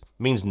 46.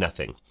 Means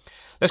nothing.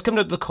 Let's come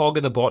down to the cog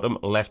in the bottom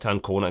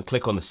left-hand corner and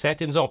click on the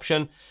settings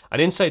option.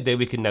 And inside there,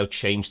 we can now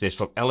change this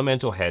from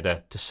Elementor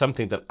header to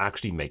something that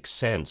actually makes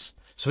sense.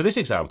 So for this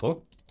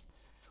example,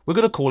 we're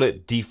going to call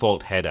it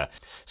default header.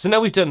 So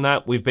now we've done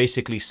that, we've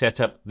basically set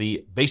up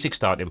the basic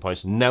starting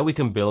points. Now we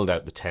can build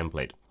out the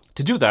template.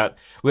 To do that,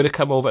 we're going to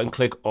come over and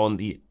click on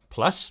the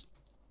plus,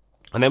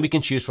 and then we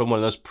can choose from one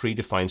of those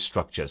predefined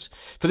structures.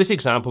 For this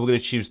example, we're going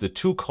to choose the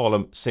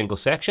 2-column single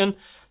section,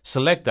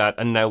 select that,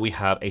 and now we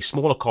have a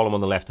smaller column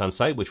on the left-hand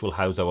side, which will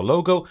house our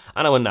logo,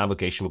 and our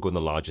navigation will go in the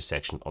larger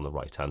section on the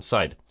right-hand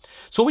side.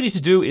 So what we need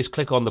to do is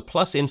click on the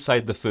plus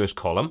inside the first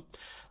column.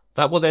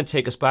 That will then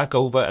take us back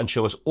over and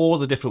show us all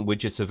the different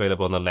widgets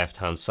available on the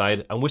left-hand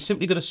side, and we're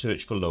simply going to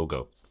search for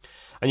logo.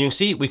 And you can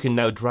see we can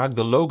now drag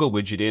the logo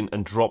widget in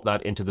and drop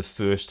that into the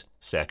first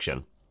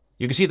section.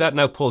 You can see that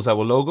now pulls our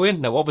logo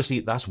in. Now obviously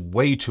that's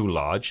way too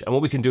large, and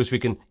what we can do is we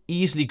can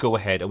easily go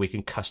ahead and we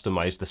can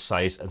customize the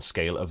size and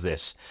scale of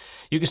this.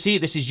 You can see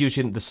this is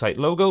using the site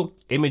logo.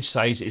 Image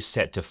size is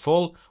set to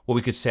full, or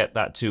we could set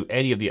that to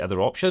any of the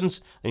other options,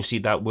 and you see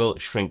that will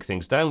shrink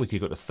things down. We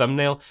could go to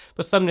thumbnail,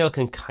 but thumbnail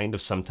can kind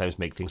of sometimes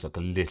make things look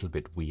a little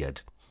bit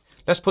weird.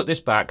 Let's put this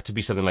back to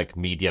be something like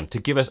medium to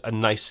give us a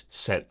nice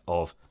set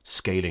of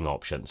scaling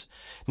options.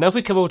 Now if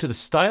we come over to the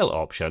style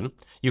option,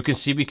 you can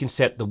see we can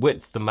set the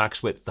width, the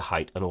max width, the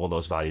height, and all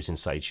those values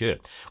inside here.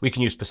 We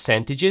can use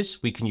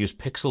percentages, we can use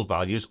pixel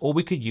values, or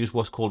we could use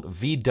what's called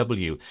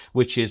VW,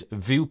 which is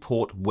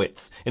viewport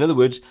width. In other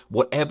words,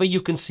 whatever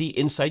you can see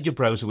inside your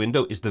browser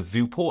window is the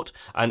viewport,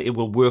 and it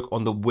will work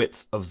on the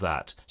width of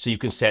that. So you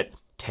can set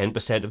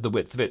 10% of the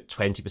width of it,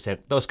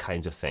 20%, those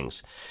kinds of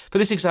things. For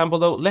this example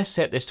though, let's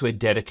set this to a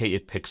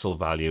dedicated pixel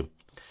value.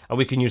 And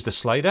we can use the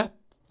slider.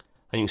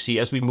 And you can see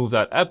as we move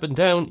that up and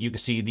down, you can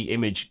see the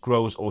image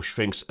grows or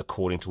shrinks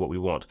according to what we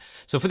want.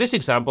 So for this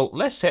example,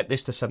 let's set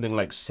this to something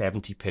like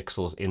 70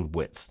 pixels in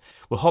width.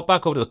 We'll hop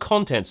back over to the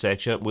content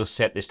section. We'll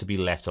set this to be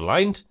left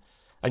aligned.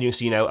 And you can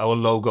see now our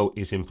logo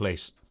is in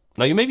place.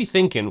 Now you may be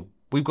thinking,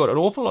 we've got an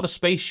awful lot of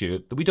space here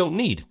that we don't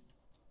need.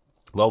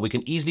 Well, we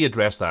can easily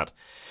address that.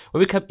 When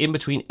we come in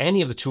between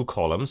any of the two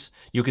columns,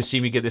 you can see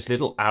we get this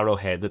little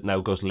arrowhead that now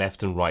goes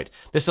left and right.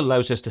 This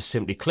allows us to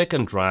simply click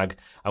and drag,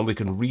 and we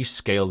can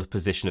rescale the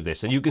position of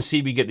this. And you can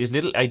see we get these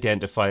little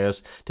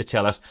identifiers to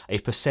tell us a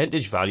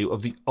percentage value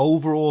of the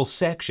overall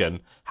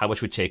section, how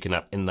much we're taking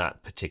up in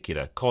that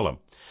particular column.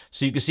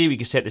 So you can see we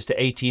can set this to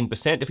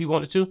 18% if we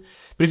wanted to.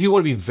 But if you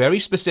want to be very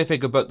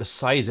specific about the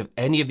size of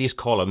any of these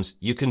columns,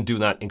 you can do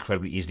that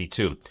incredibly easily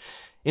too.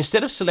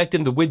 Instead of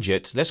selecting the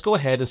widget, let's go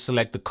ahead and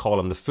select the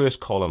column, the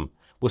first column.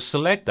 We'll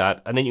select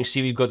that, and then you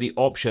see we've got the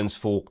options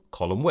for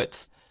column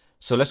width.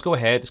 So let's go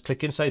ahead,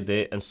 click inside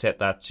there and set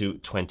that to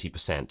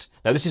 20%.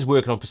 Now this is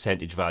working on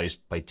percentage values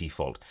by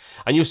default.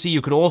 And you'll see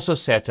you can also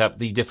set up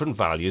the different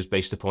values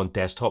based upon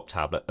desktop,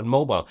 tablet, and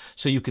mobile.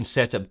 So you can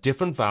set up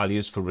different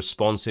values for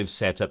responsive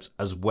setups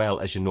as well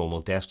as your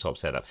normal desktop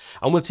setup.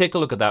 And we'll take a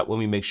look at that when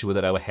we make sure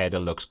that our header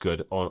looks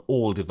good on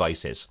all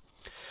devices.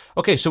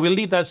 Okay, so we'll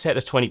leave that set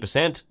as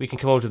 20%. We can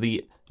come over to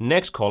the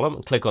next column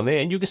and click on there,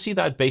 and you can see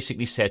that it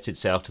basically sets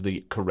itself to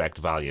the correct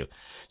value.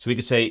 So we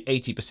could say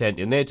 80%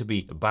 in there to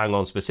be bang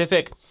on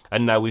specific,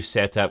 and now we've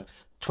set up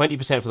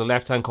 20% for the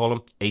left-hand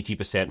column,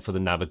 80% for the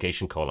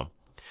navigation column.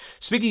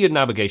 Speaking of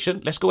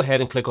navigation, let's go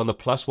ahead and click on the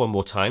plus one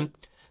more time.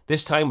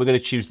 This time we're going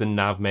to choose the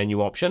nav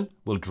menu option.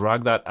 We'll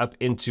drag that up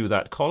into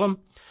that column,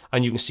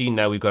 And you can see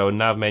now we've got our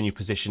nav menu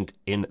positioned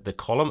in the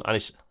column, and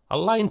it's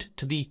aligned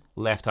to the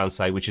left-hand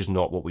side, which is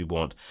not what we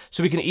want.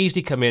 So we can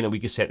easily come in and we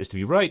can set this to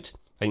be right,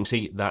 and you can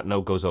see that now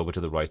goes over to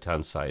the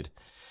right-hand side.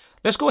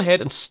 Let's go ahead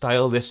and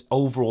style this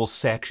overall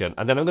section,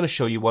 and then I'm going to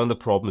show you one of the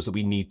problems that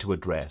we need to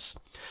address.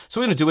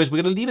 So what we're going to do is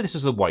we're going to leave this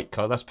as a white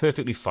color. That's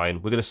perfectly fine.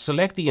 We're going to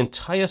select the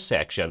entire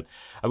section,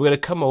 and we're going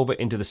to come over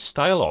into the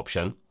style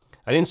option,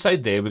 and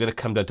inside there we're going to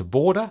come down to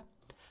border,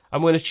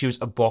 and we're going to choose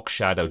a box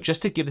shadow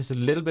just to give this a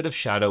little bit of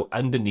shadow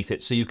underneath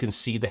it so you can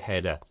see the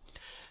header.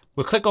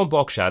 We'll click on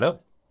box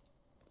shadow,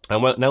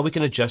 and now we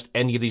can adjust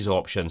any of these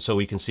options. So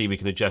we can see we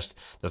can adjust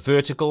the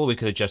vertical, we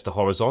can adjust the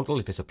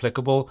horizontal if it's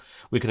applicable,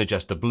 we can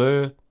adjust the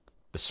blur,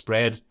 the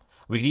spread.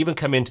 We can even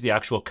come into the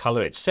actual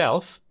color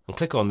itself and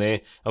click on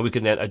there, and we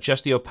can then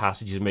adjust the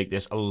opacity to make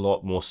this a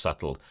lot more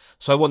subtle.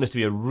 So I want this to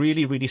be a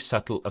really, really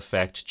subtle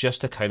effect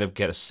just to kind of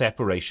get a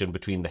separation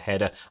between the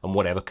header and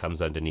whatever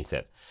comes underneath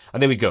it.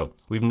 And there we go.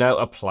 We've now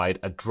applied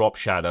a drop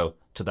shadow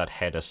to that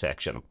header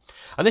section.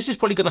 And this is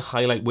probably going to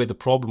highlight where the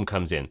problem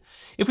comes in.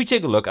 If we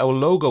take a look, our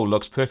logo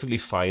looks perfectly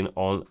fine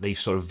on the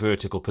sort of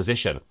vertical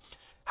position.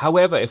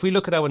 However, if we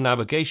look at our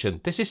navigation,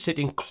 this is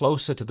sitting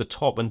closer to the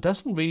top and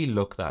doesn't really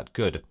look that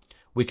good.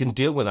 We can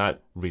deal with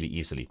that really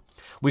easily.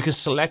 We can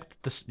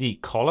select the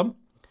column,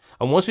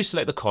 and once we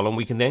select the column,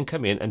 we can then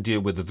come in and deal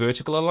with the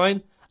vertical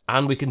align,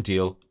 and we can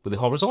deal with the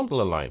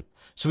horizontal align.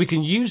 So we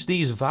can use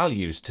these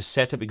values to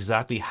set up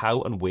exactly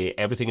how and where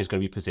everything is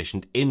going to be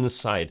positioned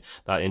inside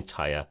that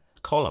entire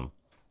column.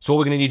 So what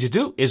we're going to need to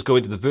do is go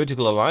into the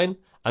vertical align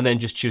and then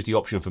just choose the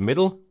option for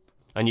middle.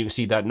 And you can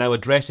see that now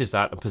addresses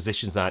that and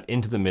positions that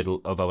into the middle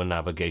of our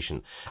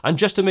navigation. And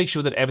just to make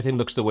sure that everything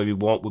looks the way we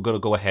want, we're going to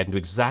go ahead and do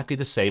exactly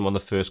the same on the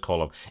first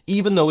column,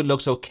 even though it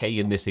looks okay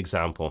in this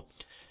example.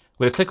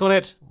 We're going to click on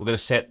it. We're going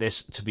to set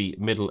this to be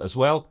middle as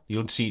well.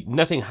 You'll see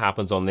nothing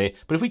happens on there.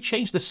 But if we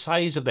change the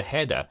size of the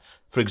header,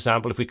 for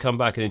example, if we come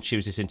back in and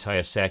choose this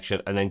entire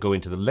section and then go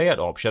into the layout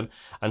option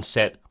and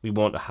set we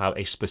want to have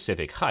a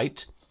specific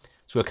height.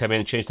 So we'll come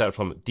in and change that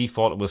from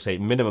default and we'll say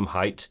minimum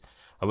height.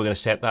 And we're going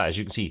to set that, as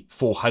you can see,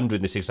 400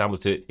 in this example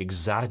to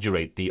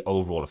exaggerate the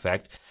overall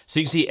effect. So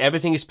you can see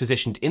everything is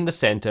positioned in the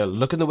center,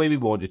 looking the way we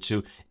want it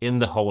to in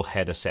the whole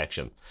header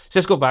section. So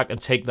let's go back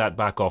and take that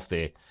back off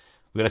there.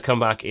 We're going to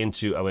come back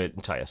into our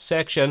entire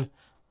section,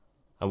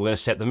 and we're going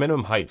to set the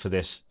minimum height for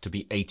this to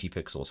be 80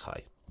 pixels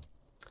high.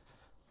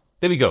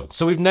 There we go.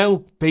 So we've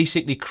now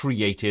basically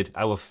created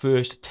our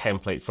first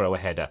template for our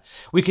header.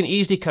 We can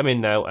easily come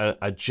in now and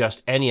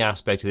adjust any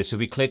aspect of this. So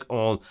if we click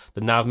on the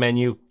nav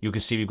menu, you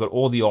can see we've got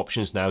all the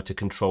options now to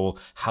control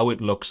how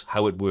it looks,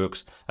 how it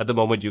works. At the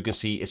moment, you can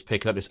see it's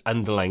picking up this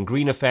underlying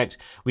green effect.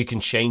 We can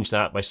change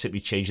that by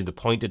simply changing the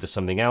pointer to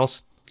something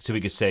else. So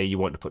we could say you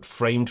want to put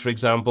framed, for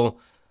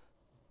example.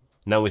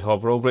 Now we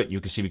hover over it,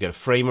 you can see we get a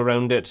frame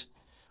around it.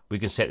 We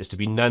can set this to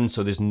be none,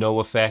 so there's no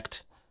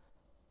effect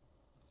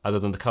other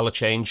than the color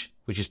change,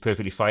 which is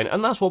perfectly fine.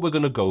 And that's what we're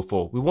going to go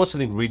for. We want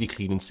something really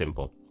clean and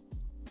simple.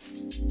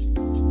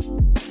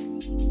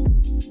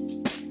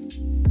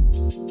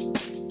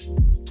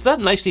 So that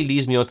nicely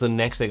leads me on to the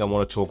next thing I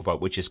want to talk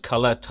about, which is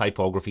color,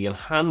 typography, and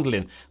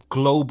handling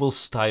global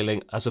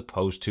styling as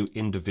opposed to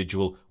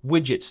individual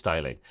widget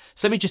styling.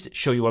 So let me just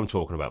show you what I'm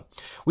talking about.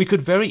 We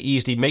could very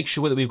easily make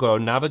sure that we've got our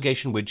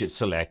navigation widget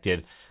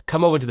selected,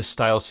 come over to the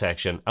style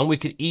section, and we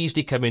could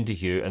easily come into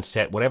here and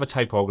set whatever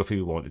typography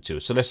we wanted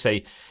to. So let's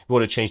say we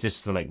want to change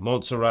this to like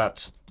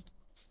Montserrat.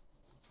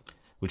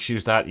 We'll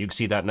choose that. You can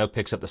see that now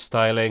picks up the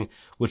styling.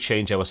 We'll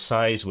change our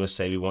size. We'll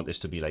say we want this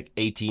to be like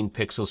 18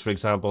 pixels, for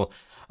example.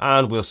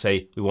 And we'll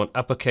say we want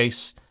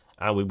uppercase,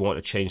 and we want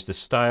to change the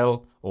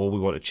style, or we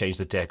want to change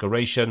the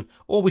decoration,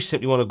 or we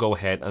simply want to go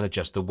ahead and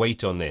adjust the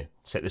weight on there.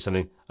 Set this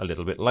something a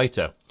little bit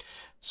lighter.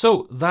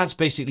 So that's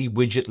basically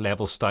widget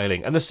level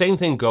styling. And the same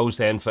thing goes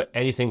then for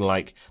anything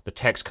like the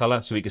text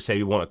color. So we can say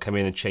we want to come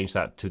in and change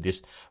that to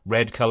this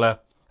red color.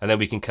 And then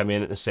we can come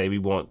in and say we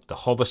want the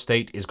hover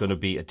state is going to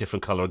be a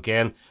different color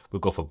again. We'll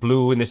go for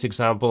blue in this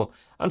example.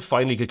 And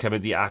finally, you could come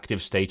in the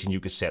active state and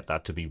you could set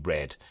that to be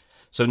red.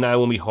 So now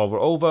when we hover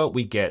over,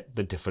 we get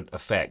the different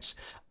effects.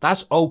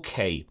 That's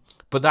okay,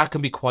 but that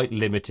can be quite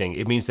limiting.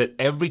 It means that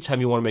every time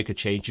you want to make a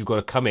change, you've got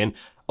to come in,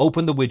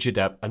 open the widget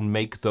up and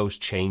make those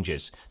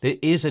changes. There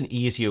is an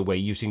easier way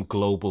using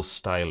global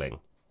styling.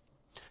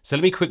 So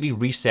let me quickly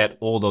reset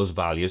all those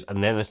values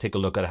and then let's take a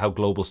look at how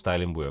global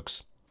styling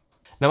works.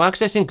 Now,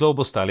 accessing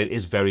global styling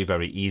is very,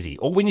 very easy.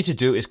 All we need to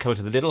do is come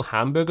to the little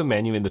hamburger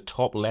menu in the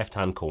top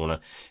left-hand corner,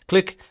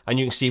 click, and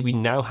you can see we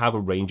now have a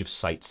range of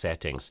site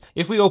settings.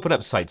 If we open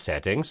up site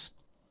settings,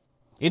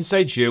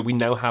 inside here, we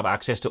now have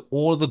access to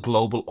all of the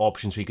global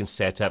options we can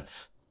set up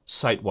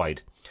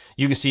site-wide.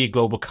 You can see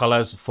global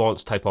colors,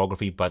 fonts,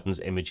 typography, buttons,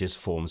 images,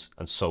 forms,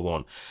 and so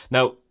on.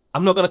 Now,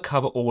 I'm not going to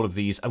cover all of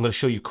these. I'm going to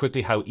show you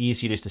quickly how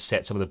easy it is to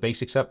set some of the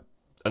basics up,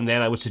 and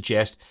then I would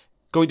suggest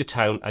going to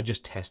town and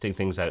just testing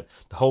things out.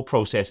 The whole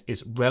process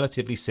is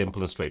relatively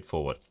simple and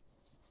straightforward.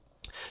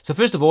 So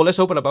first of all, let's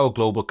open up our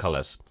global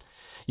colors.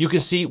 You can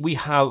see we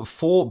have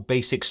 4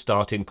 basic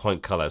starting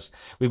point colors.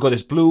 We've got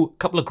this blue,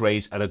 couple of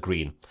grays, and a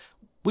green.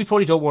 We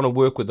probably don't want to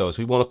work with those.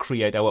 We want to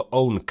create our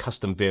own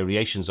custom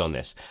variations on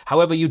this.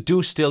 However, you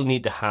do still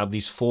need to have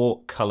these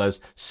 4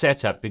 colors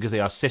set up because they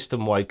are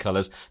system-wide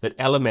colors that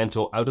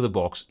Elementor out of the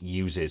box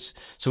uses.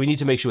 So we need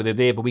to make sure they're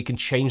there, but we can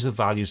change the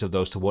values of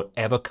those to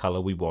whatever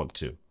color we want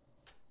to.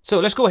 So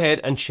let's go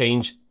ahead and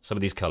change some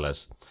of these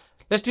colors.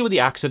 Let's deal with the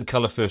accent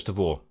color first of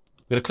all.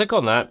 We're going to click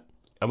on that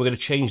and we're going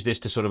to change this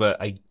to sort of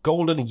a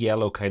golden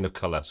yellow kind of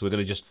color. So we're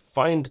going to just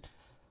find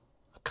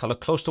a color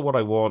close to what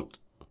I want.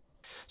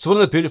 So one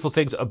of the beautiful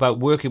things about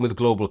working with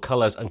global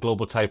colors and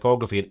global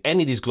typography and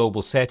any of these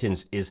global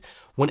settings is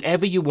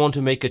whenever you want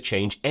to make a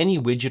change, any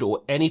widget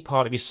or any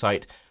part of your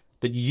site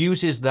that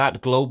uses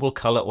that global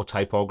color or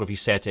typography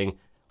setting,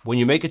 when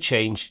you make a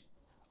change,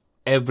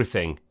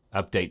 everything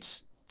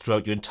updates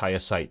throughout your entire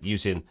site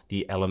using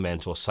the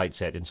Elementor site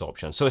settings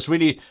option. So it's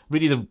really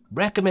the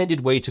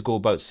recommended way to go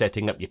about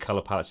setting up your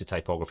color palettes, your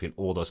typography and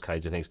all those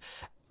kinds of things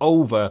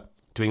over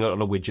doing it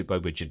on a widget by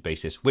widget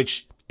basis,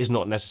 which is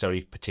not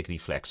necessarily particularly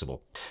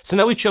flexible. So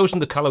now we've chosen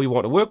the color we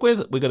want to work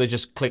with, we're going to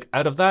just click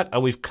out of that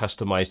and we've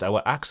customized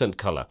our accent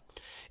color.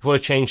 If we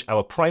want to change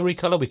our primary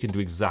color, we can do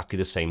exactly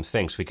the same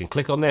thing. So we can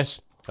click on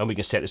this and we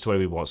can set this to where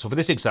we want. So for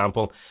this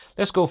example,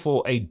 let's go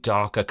for a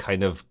darker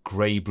kind of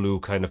gray blue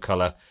kind of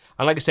color.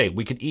 And like I say,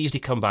 we could easily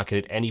come back in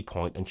at any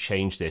point and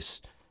change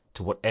this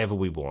to whatever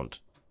we want.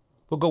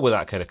 We'll go with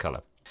that kind of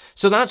color.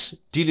 So that's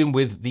dealing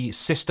with the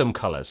system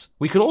colors.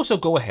 We can also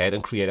go ahead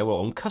and create our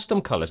own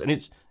custom colors, and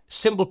it's a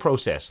simple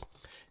process.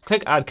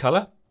 Click add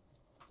color.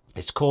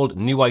 It's called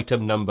new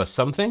item number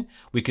something.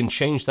 We can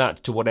change that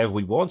to whatever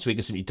we want. So we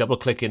can simply double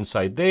click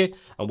inside there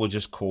and we'll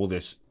just call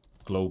this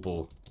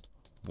global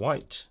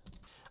white.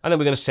 And then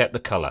we're going to set the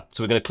color.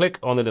 So we're going to click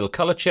on the little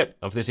color chip.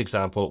 And for this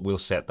example, we'll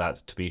set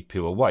that to be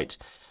pure white.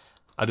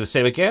 I'll do the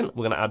same again.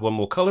 We're going to add one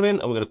more color in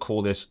and we're going to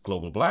call this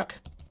global black.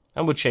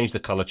 And we'll change the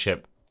color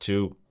chip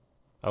to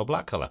our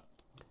black color.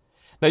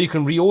 Now you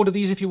can reorder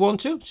these if you want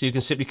to. So you can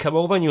simply come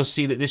over and you'll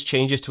see that this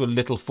changes to a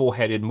little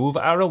 4-headed move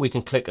arrow. We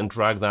can click and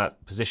drag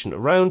that position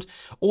around,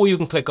 or you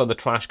can click on the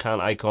trash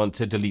can icon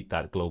to delete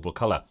that global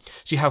color.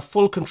 So you have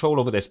full control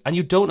over this, and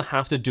you don't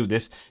have to do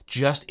this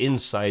just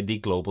inside the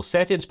global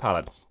settings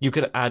palette. You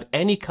can add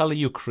any color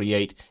you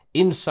create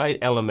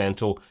inside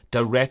Elementor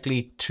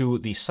directly to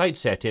the site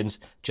settings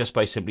just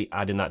by simply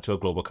adding that to a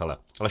global color.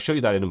 And I'll show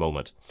you that in a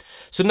moment.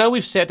 So now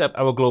we've set up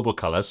our global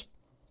colors.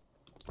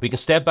 We can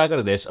step back out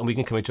of this and we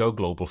can come into our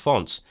global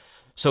fonts.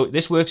 So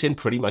this works in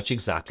pretty much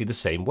exactly the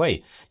same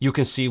way. You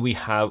can see we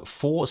have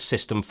 4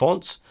 system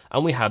fonts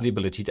and we have the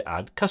ability to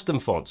add custom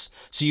fonts.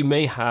 So you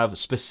may have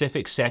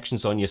specific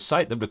sections on your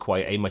site that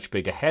require a much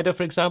bigger header,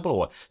 for example,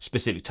 or a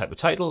specific type of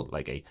title,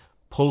 like a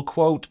pull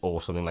quote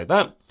or something like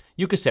that.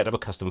 You can set up a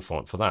custom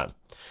font for that.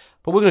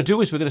 But what we're going to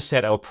do is we're going to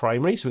set our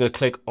primary. So we're going to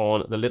click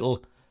on the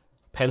little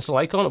pencil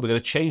icon and we're going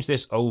to change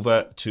this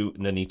over to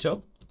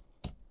Nanito.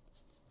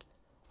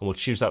 And we'll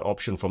choose that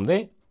option from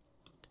there.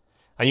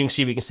 And you can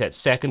see we can set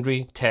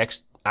secondary,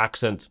 text,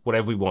 accent,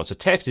 whatever we want. So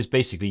text is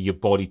basically your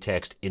body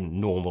text in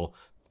normal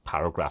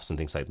paragraphs and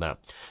things like that.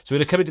 So we're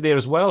going to come into there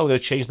as well. And we're going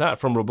to change that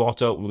from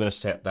Roboto. We're going to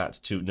set that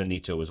to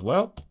Nanito as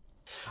well.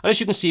 And as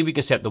you can see, we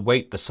can set the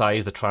weight, the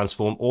size, the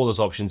transform, all those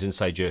options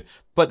inside here.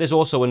 But there's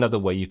also another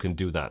way you can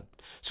do that.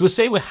 So we'll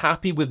say we're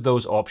happy with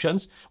those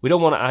options. We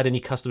don't want to add any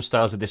custom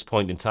styles at this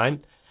point in time.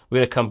 We're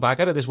going to come back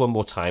out of this one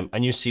more time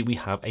and you see we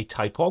have a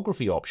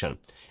typography option.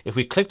 If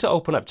we click to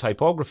open up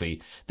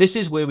typography, this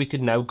is where we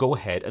can now go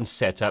ahead and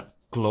set up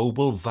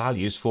global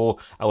values for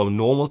our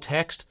normal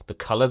text, the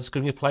color that's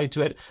going to be applied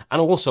to it, and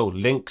also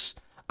links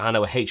and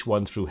our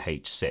H1 through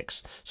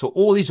H6. So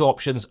all these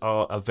options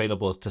are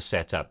available to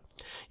set up.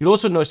 You'll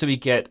also notice that we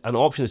get an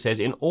option that says,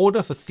 in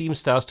order for theme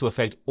styles to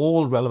affect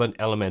all relevant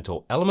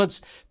Elementor elements,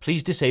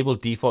 please disable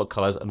default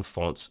colors and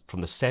fonts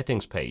from the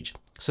settings page.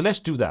 So let's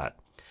do that.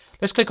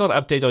 Let's click on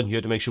update on here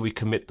to make sure we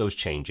commit those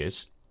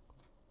changes.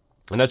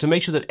 And now to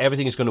make sure that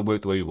everything is going to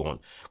work the way we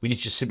want, we need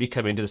to just simply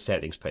come into the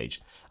settings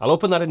page. I'll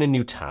open that in a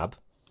new tab.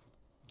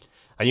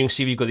 And you can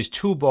see we've got these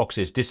 2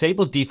 boxes,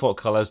 disable default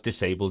colors,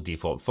 disable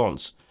default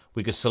fonts.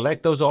 We can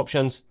select those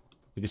options,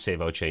 we can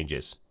save our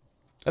changes.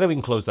 And then we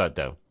can close that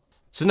down.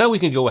 So now we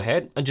can go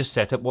ahead and just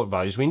set up what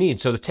values we need.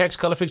 So the text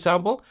color, for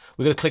example,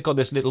 we're going to click on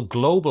this little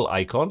global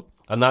icon,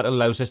 and that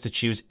allows us to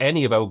choose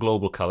any of our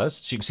global colors.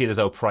 So you can see there's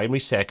our primary,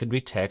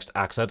 secondary, text,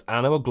 accent,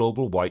 and our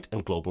global white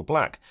and global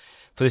black.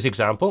 For this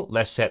example,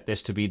 let's set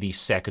this to be the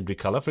secondary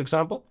color, for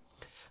example.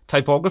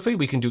 Typography,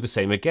 we can do the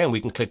same again.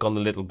 We can click on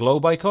the little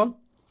globe icon,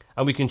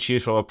 and we can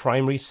choose from our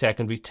primary,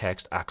 secondary,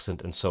 text,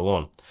 accent, and so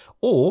on.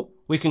 Or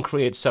we can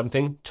create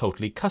something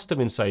totally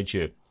custom inside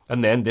here,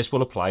 and then this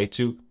will apply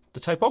to the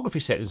typography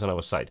settings on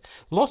our site.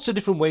 Lots of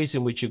different ways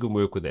in which you can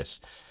work with this.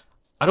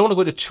 I don't want to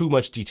go into too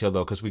much detail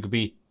though, because we could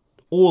be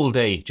all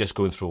day just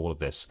going through all of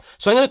this.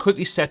 So I'm going to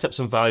quickly set up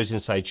some values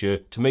inside here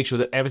to make sure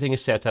that everything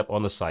is set up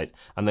on the site,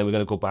 and then we're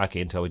going to go back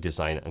into our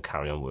design and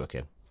carry on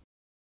working.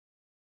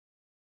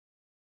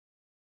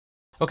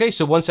 Okay,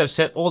 so once I've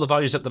set all the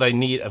values up that I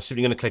need, I'm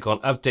simply going to click on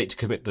Update to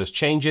commit those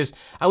changes,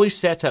 and we've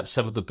set up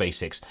some of the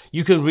basics.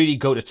 You can really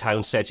go to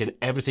town setting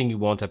everything you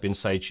want up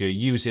inside here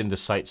using the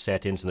site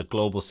settings and the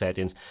global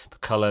settings for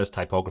colors,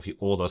 typography,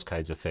 all those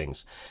kinds of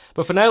things.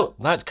 But for now,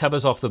 that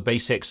covers off the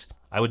basics.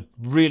 I would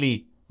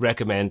really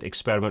recommend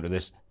experiment with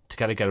this to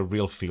kind of get a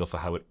real feel for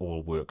how it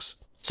all works.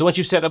 So once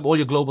you've set up all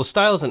your global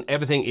styles and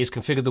everything is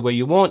configured the way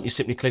you want, you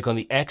simply click on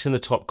the X in the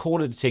top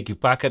corner to take you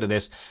back out of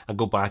this and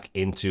go back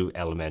into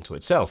Elementor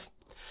itself.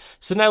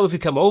 So now if we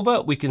come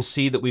over, we can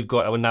see that we've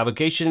got our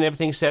navigation and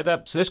everything set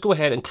up. So let's go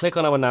ahead and click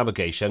on our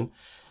navigation.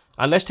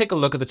 And let's take a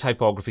look at the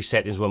typography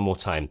settings one more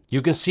time.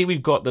 You can see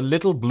we've got the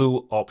little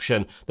blue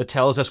option that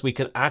tells us we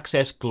can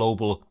access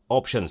global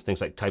options,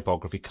 things like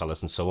typography,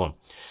 colors, and so on.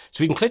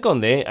 So we can click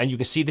on there and you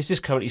can see this is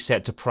currently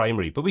set to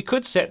primary, but we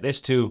could set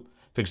this to,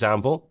 for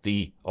example,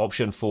 the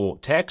option for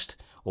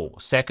text or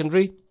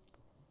secondary.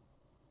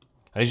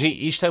 And as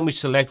each time we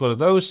select one of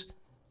those,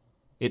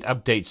 it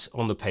updates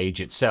on the page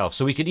itself.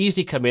 So we can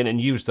easily come in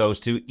and use those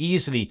to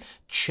easily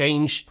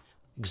change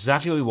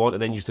exactly what we want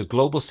and then use the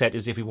global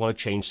settings if we want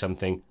to change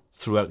something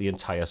throughout the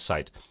entire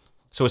site.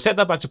 So we'll set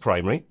that back to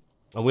primary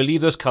and we'll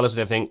leave those colors and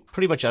everything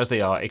pretty much as they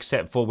are,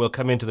 except for we'll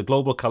come into the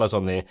global colors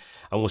on there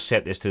and we'll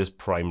set this to this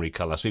primary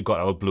color. So we've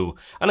got our blue.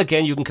 And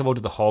again, you can come over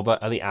to the hover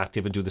and the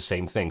active and do the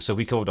same thing. So if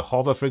we come over to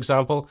hover, for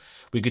example,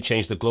 we could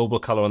change the global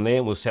color on there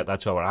and we'll set that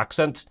to our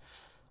accent.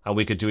 And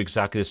we could do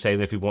exactly the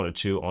same if we wanted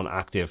to on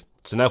active.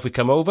 So now if we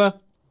come over,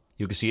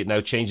 you can see it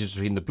now changes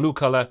between the blue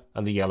color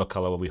and the yellow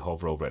color when we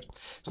hover over it.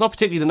 It's not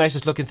particularly the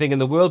nicest looking thing in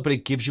the world, but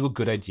it gives you a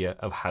good idea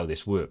of how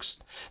this works.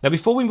 Now,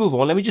 before we move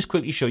on, let me just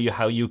quickly show you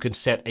how you can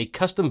set a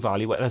custom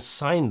value and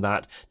assign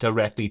that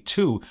directly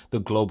to the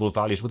global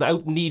values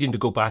without needing to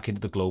go back into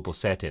the global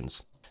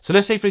settings. So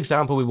let's say, for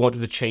example, we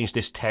wanted to change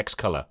this text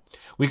color.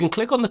 We can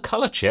click on the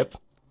color chip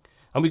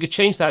and we could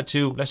change that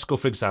to, let's go,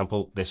 for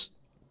example, this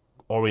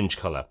orange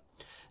color.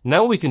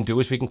 Now what we can do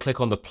is we can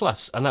click on the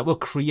plus and that will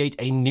create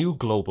a new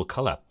global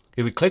color.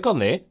 If we click on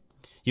there,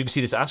 you can see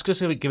this asks us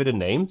to give it a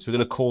name. So we're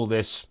going to call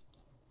this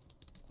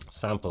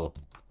sample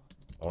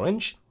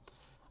orange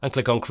and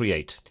click on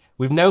create.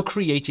 We've now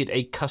created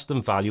a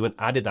custom value and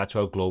added that to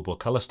our global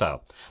color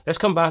style. Let's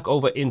come back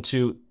over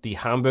into the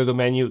hamburger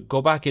menu,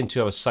 go back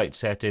into our site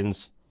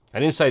settings,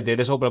 and inside there,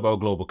 let's open up our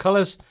global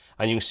colors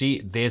and you can see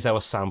there's our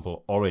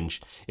sample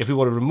orange. If we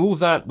want to remove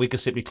that, we can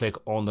simply click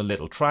on the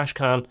little trash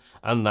can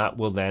and that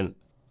will then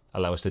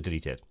allow us to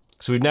delete it.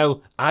 So we've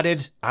now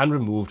added and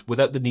removed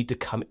without the need to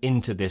come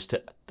into this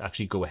to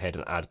actually go ahead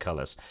and add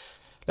colors.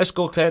 Let's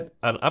go ahead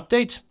and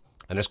update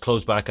and let's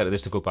close back out of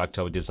this to go back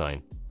to our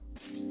design.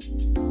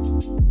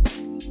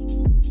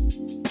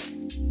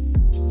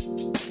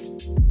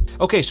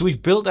 Okay, so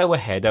we've built our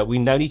header. We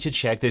now need to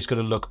check that it's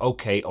going to look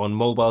okay on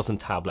mobiles and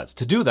tablets.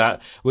 To do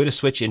that, we're going to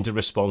switch into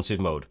responsive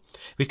mode.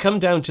 We come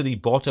down to the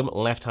bottom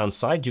left-hand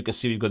side. You can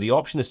see we've got the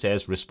option that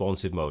says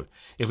responsive mode.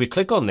 If we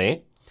click on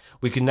there,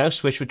 we can now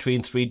switch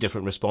between 3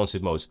 different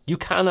responsive modes. You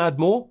can add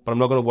more, but I'm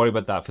not going to worry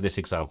about that for this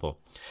example.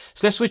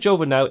 So let's switch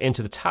over now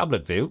into the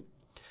tablet view.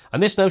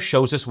 And this now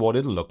shows us what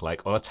it'll look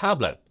like on a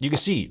tablet. You can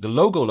see the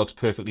logo looks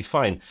perfectly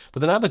fine, but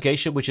the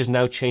navigation, which is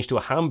now changed to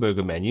a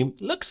hamburger menu,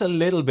 looks a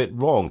little bit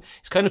wrong.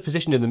 It's kind of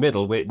positioned in the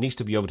middle where it needs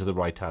to be over to the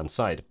right-hand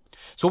side.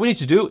 So what we need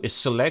to do is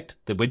select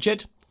the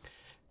widget,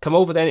 come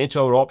over then into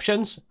our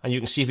options, and you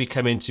can see if we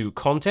come into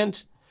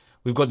content,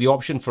 we've got the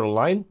option for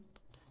align.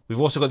 We've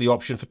also got the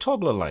option for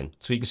toggle align.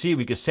 So you can see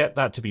we can set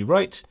that to be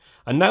right.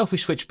 And now if we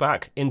switch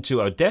back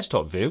into our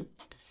desktop view,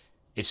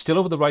 it's still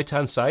over the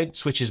right-hand side,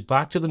 switches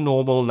back to the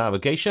normal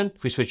navigation.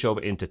 If we switch over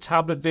into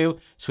tablet view,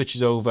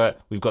 switches over,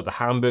 we've got the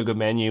hamburger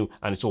menu,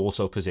 and it's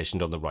also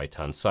positioned on the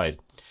right-hand side.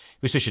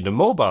 If we switch into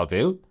mobile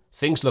view,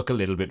 things look a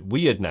little bit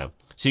weird now.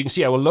 So you can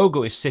see our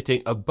logo is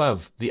sitting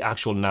above the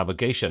actual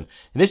navigation.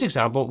 In this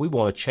example, we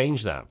want to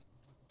change that.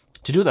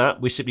 To do that,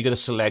 we're simply going to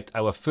select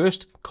our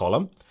first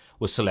column.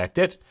 We'll select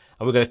it,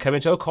 and we're going to come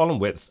into our column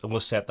width, and we'll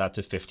set that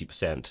to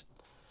 50%.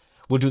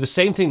 We'll do the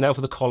same thing now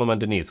for the column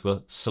underneath.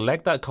 We'll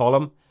select that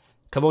column,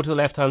 come over to the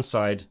left-hand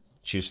side,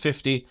 choose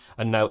 50,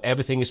 and now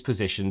everything is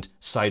positioned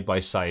side by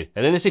side.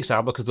 And in this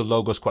example, because the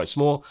logo is quite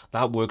small,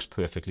 that works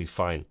perfectly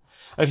fine.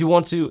 And if you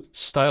want to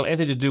style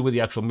anything to do with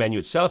the actual menu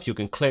itself, you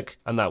can click,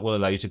 and that will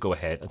allow you to go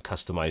ahead and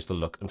customize the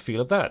look and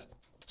feel of that.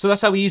 So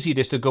that's how easy it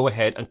is to go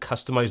ahead and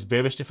customize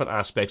various different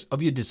aspects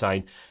of your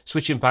design,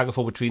 switching back and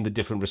forth between the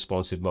different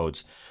responsive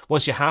modes.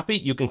 Once you're happy,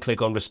 you can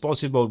click on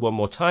responsive mode one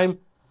more time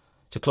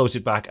to close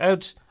it back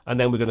out, and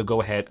then we're going to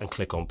go ahead and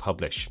click on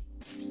publish.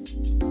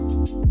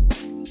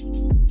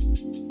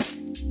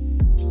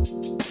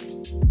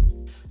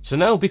 So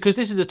now, because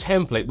this is a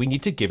template, we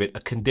need to give it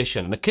a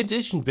condition. And the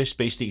condition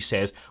basically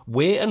says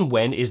where and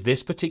when is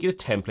this particular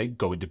template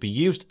going to be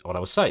used on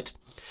our site.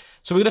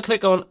 So we're going to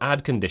click on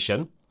add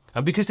condition.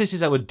 And because this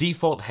is our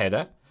default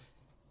header,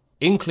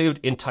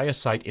 include entire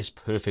site is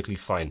perfectly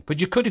fine.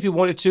 But you could, if you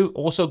wanted to,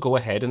 also go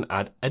ahead and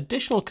add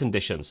additional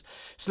conditions.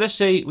 So let's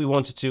say we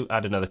wanted to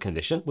add another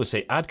condition. We'll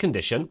say add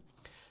condition,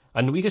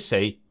 and we could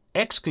say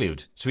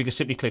exclude. So we can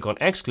simply click on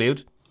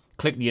exclude,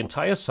 click the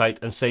entire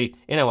site and say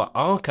in our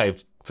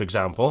archive, for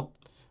example,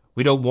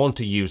 we don't want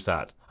to use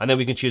that. And then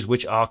we can choose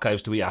which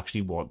archives do we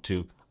actually want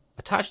to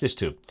attach this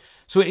to.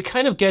 So it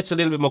kind of gets a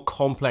little bit more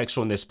complex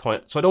from this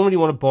point. So I don't really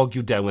want to bog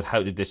you down with how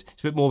to do this.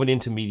 It's a bit more of an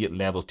intermediate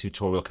level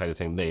tutorial kind of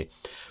thing there.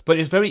 But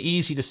it's very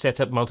easy to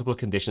set up multiple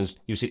conditions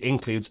using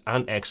includes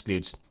and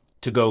excludes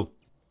to go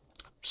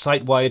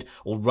site-wide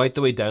or right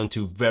the way down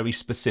to very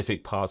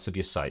specific parts of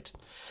your site.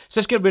 So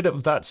let's get rid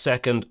of that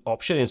second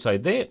option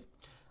inside there.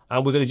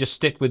 And we're going to just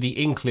stick with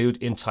the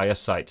include entire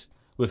site.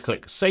 We'll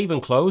click save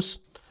and close.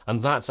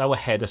 And that's our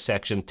header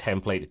section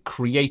template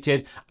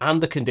created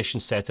and the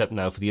conditions set up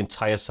now for the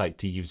entire site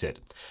to use it.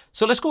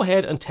 So let's go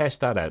ahead and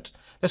test that out.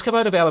 Let's come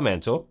out of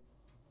Elementor.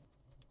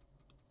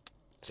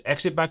 Let's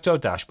exit back to our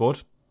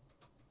dashboard.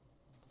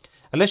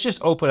 And let's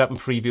just open up and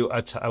preview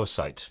our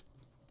site.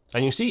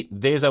 And you see,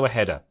 there's our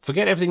header.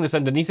 Forget everything that's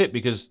underneath it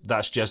because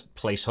that's just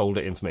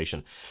placeholder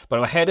information. But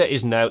our header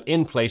is now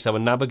in place. Our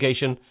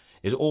navigation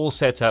is all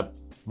set up,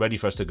 ready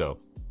for us to go.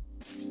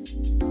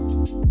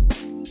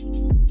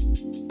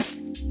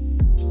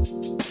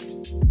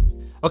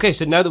 Okay,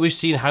 so now that we've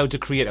seen how to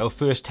create our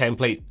first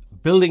template,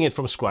 building it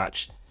from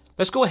scratch,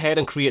 let's go ahead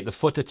and create the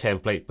footer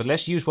template, but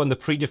let's use one of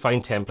the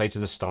predefined templates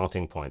as a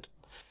starting point.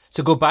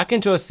 So go back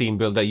into our theme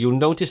builder. You'll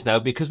notice now,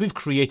 because we've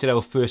created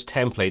our first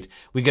template,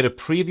 we get a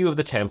preview of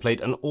the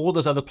template and all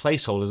those other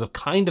placeholders have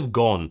kind of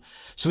gone.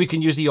 So we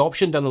can use the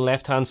option down the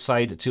left-hand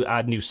side to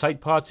add new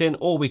site parts in,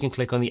 or we can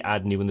click on the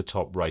add new in the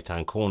top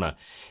right-hand corner.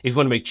 If you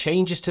want to make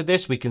changes to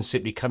this, we can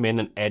simply come in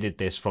and edit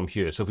this from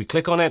here. So if we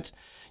click on it,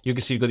 you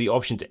can see we've got the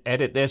option to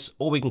edit this,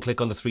 or we can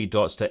click on the three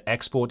dots to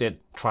export it,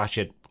 trash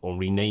it, or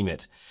rename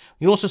it.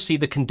 You can also see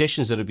the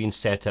conditions that have been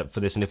set up for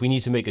this, and if we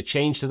need to make a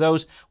change to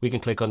those, we can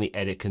click on the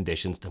edit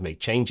conditions to make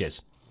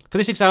changes. For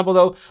this example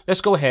though,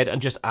 let's go ahead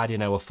and just add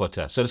in our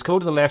footer. So let's go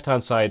to the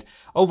left-hand side,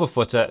 over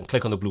footer, and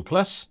click on the blue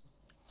plus.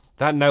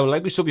 That now,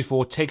 like we saw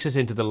before, takes us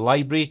into the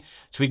library,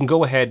 so we can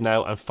go ahead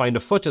now and find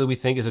a footer that we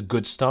think is a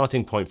good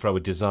starting point for our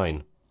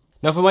design.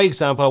 Now for my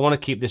example, I want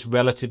to keep this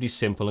relatively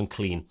simple and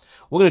clean.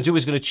 What we're going to do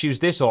is going to choose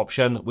this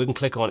option. We can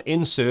click on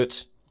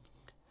Insert,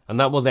 and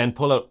that will then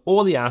pull out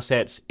all the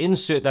assets,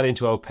 insert that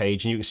into our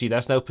page, and you can see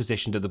that's now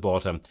positioned at the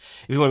bottom.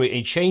 If we want to make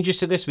any changes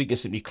to this, we can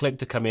simply click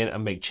to come in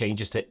and make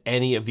changes to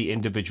any of the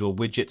individual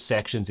widget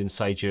sections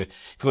inside here.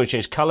 If we want to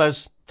change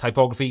colors,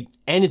 typography,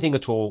 anything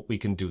at all, we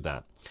can do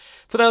that.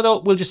 For now though,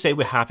 we'll just say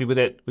we're happy with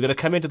it. We're going to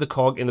come into the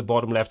cog in the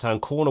bottom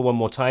left-hand corner one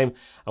more time,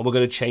 and we're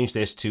going to change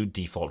this to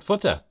default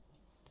footer.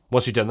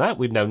 Once we've done that,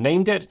 we've now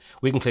named it.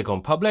 We can click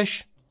on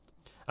Publish,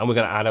 and we're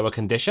going to add our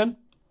condition.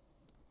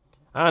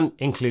 And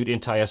include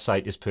entire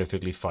site is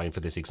perfectly fine for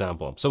this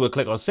example. So we'll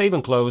click on Save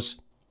and Close,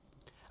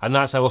 and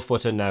that's our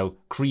footer now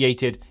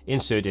created,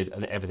 inserted,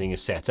 and everything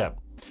is set up.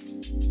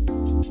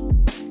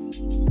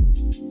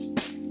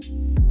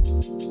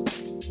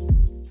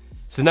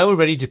 So now we're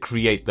ready to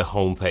create the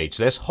home page.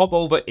 So let's hop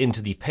over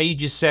into the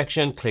Pages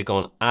section, click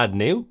on Add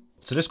New.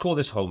 So let's call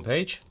this Home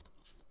Page.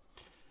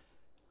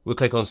 We'll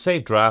click on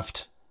Save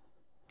Draft,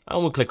 and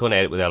we'll click on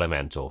Edit with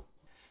Elementor.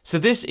 So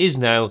this is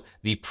now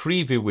the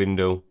preview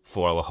window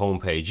for our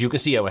homepage. You can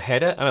see our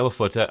header and our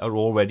footer are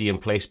already in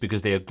place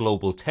because they are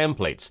global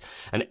templates,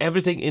 and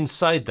everything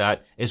inside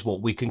that is what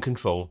we can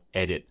control,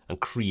 edit, and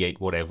create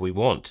whatever we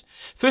want.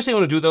 First thing I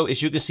want to do though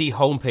is you can see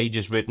homepage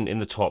is written in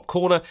the top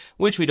corner,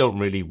 which we don't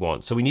really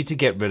want, so we need to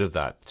get rid of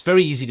that. It's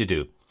very easy to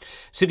do.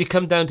 Simply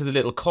come down to the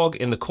little cog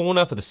in the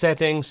corner for the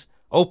settings,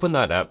 open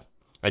that up,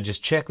 and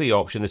just check the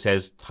option that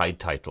says hide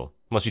title.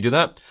 Once you do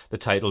that, the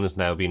title has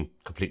now been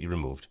completely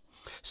removed.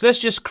 So let's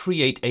just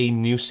create a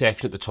new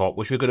section at the top,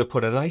 which we're going to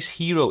put a nice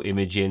hero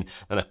image in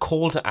and a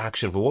call to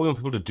action for what we want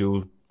people to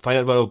do, find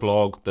out about our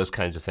blog, those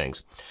kinds of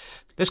things.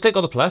 Let's click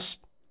on the plus.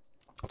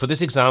 For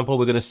this example,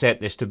 we're going to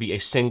set this to be a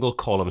single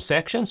column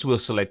section. So we'll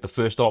select the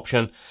first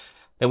option.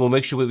 Then we'll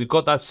make sure that we've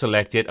got that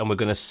selected, and we're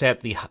going to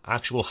set the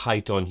actual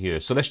height on here.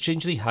 So let's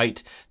change the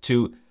height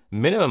to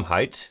minimum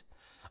height.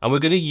 And we're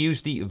going to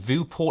use the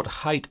viewport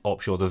height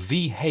option, or the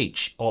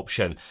VH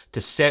option, to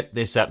set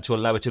this up to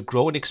allow it to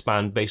grow and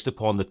expand based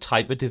upon the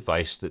type of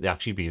device that they're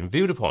actually being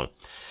viewed upon.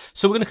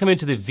 So we're going to come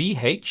into the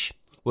VH,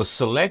 we'll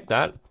select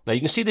that. Now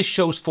you can see this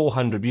shows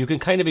 400, but you can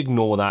kind of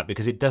ignore that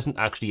because it doesn't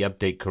actually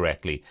update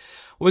correctly.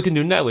 What we can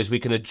do now is we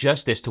can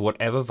adjust this to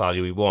whatever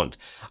value we want.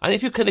 And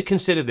if you kind of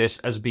consider this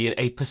as being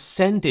a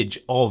percentage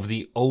of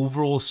the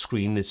overall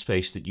screen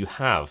space that you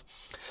have.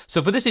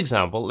 So for this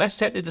example, let's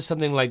set it to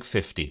something like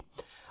 50.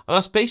 And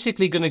that's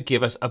basically going to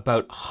give us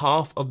about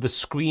half of the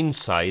screen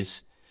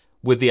size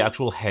with the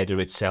actual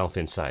header itself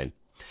inside.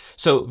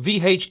 So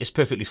VH is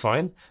perfectly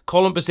fine.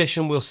 Column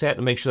position we'll set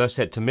and make sure that's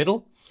set to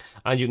middle.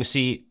 And you can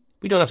see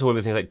we don't have to worry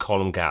with things like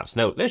column gaps.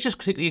 Now let's just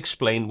quickly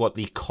explain what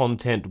the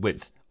content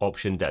width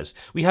option does.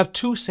 We have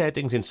two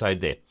settings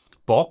inside there,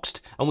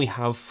 boxed and we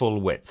have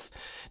full width.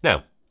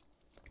 Now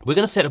we're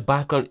going to set a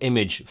background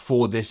image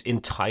for this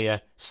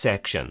entire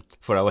section,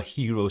 for our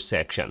hero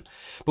section.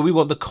 But we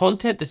want the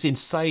content that's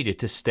inside it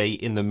to stay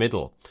in the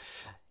middle.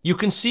 You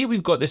can see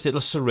we've got this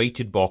little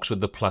serrated box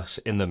with the plus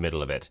in the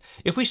middle of it.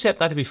 If we set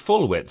that to be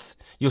full width,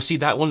 you'll see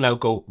that will now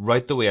go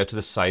right the way out to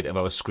the side of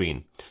our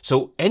screen.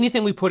 So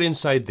anything we put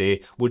inside there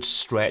would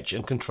stretch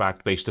and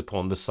contract based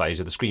upon the size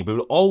of the screen, but it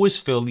will always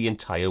fill the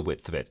entire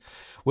width of it.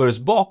 Whereas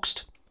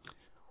boxed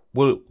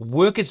will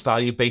work its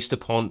value based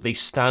upon the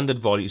standard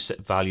value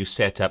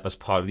set up as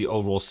part of the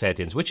overall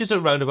settings, which is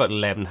around about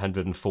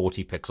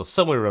 1140 pixels,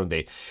 somewhere around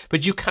there.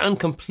 But you can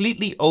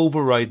completely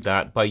override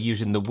that by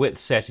using the width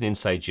setting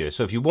inside here.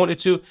 So if you wanted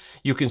to,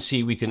 you can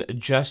see we can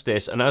adjust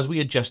this, and as we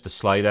adjust the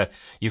slider,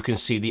 you can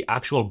see the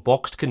actual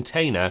boxed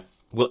container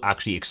will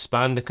actually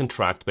expand and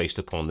contract based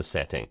upon the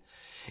setting.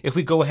 If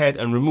we go ahead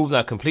and remove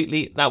that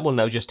completely, that will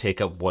now just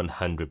take up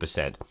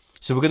 100%.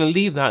 So we're going to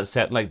leave that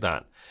set like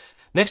that.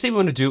 Next thing we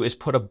want to do is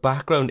put a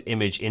background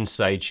image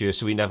inside here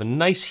so we can have a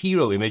nice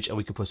hero image and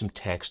we can put some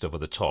text over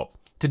the top.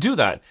 To do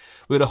that,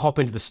 we're going to hop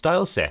into the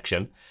style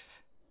section.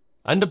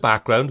 Under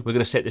background, we're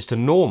going to set this to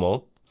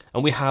normal,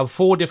 and we have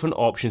 4 different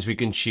options. We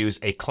can choose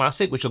a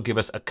classic, which will give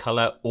us a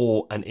color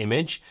or an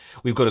image.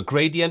 We've got a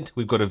gradient,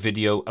 we've got a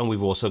video, and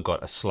we've also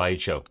got a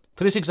slideshow.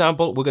 For this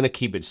example, we're going to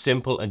keep it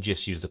simple and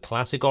just use the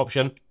classic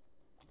option.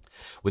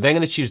 We're then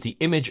going to choose the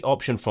image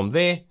option from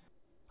there.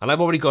 And I've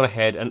already gone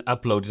ahead and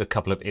uploaded a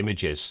couple of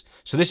images.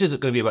 So this is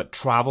going to be about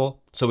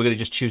travel. So we're going to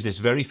just choose this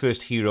very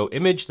first hero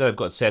image that I've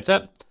got set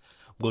up.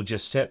 We'll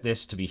just set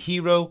this to be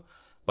hero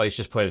by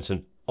just putting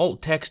some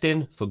alt text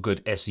in for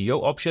good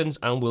SEO options,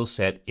 and we'll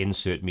set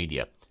insert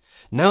media.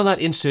 Now that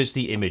inserts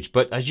the image,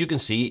 but as you can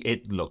see,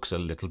 it looks a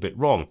little bit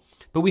wrong.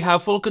 But we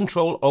have full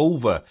control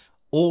over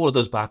all of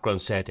those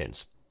background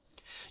settings.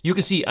 You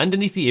can see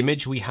underneath the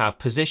image, we have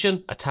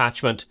position,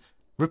 attachment,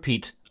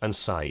 repeat, and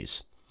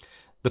size.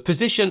 The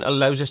position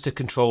allows us to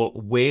control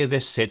where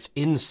this sits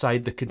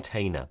inside the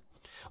container,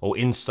 or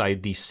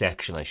inside the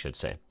section, I should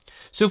say.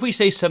 So if we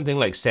say something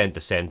like center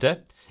to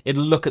center,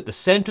 it'll look at the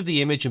center of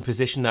the image and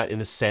position that in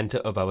the center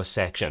of our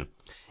section.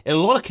 In a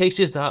lot of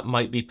cases, that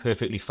might be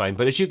perfectly fine,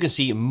 but as you can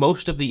see,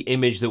 most of the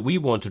image that we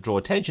want to draw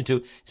attention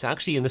to is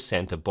actually in the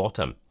center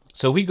bottom.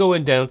 So if we go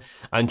in down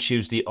and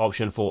choose the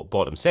option for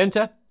bottom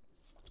center,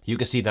 you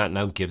can see that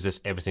now gives us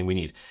everything we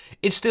need.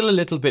 It's still a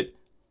little bit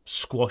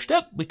squashed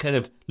up, we're kind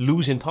of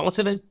losing parts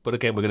of it, but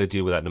again, we're going to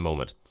deal with that in a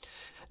moment.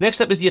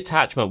 Next up is the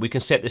attachment. We can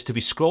set this to be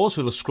scroll,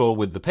 so it'll scroll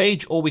with the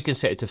page, or we can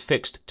set it to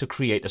fixed to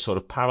create a sort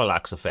of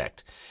parallax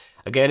effect.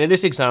 Again, in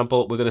this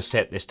example, we're going to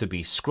set this to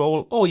be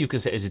scroll, or you can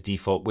set it as a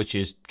default, which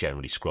is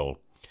generally scroll.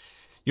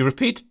 You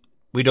repeat,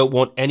 we don't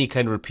want any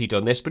kind of repeat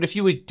on this, but if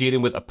you were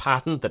dealing with a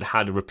pattern that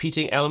had a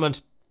repeating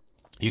element,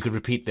 you could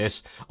repeat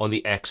this on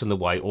the X and the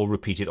Y, or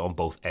repeat it on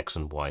both X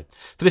and Y.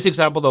 For this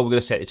example, though, we're going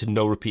to set it to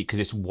no repeat because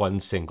it's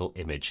one single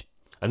image.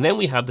 And then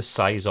we have the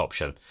size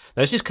option.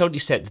 Now, this is currently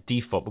set to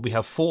default, but we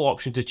have 4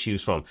 options to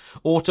choose from: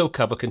 auto,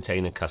 cover,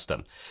 contain, and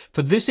custom.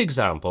 For this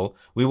example,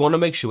 we want to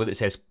make sure that it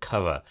says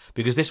cover,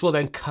 because this will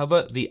then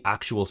cover the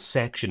actual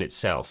section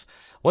itself.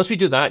 Once we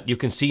do that, you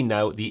can see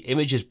now the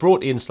image is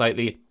brought in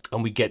slightly,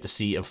 and we get to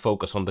see and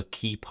focus on the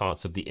key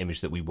parts of the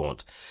image that we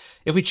want.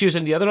 If we choose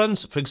any of the other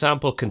ones, for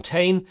example,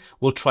 contain,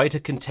 we'll try to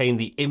contain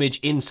the image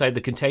inside the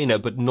container,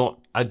 but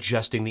not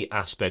adjusting the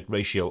aspect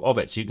ratio of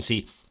it. So you can see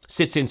it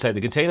sits inside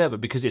the container,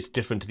 but because it's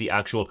different to the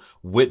actual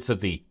width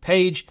of the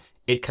page,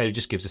 it kind of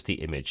just gives us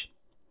the image.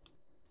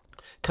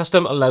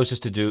 Custom allows us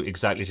to do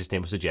exactly as its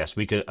name suggests.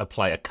 We can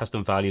apply a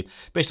custom value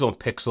based on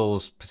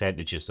pixels,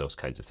 percentages, those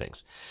kinds of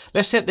things.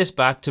 Let's set this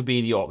back to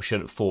be the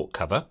option for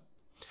cover,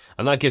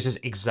 and that gives us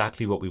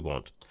exactly what we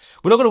want.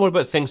 We're not going to worry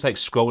about things like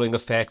scrolling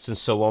effects and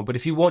so on, but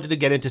if you wanted to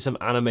get into some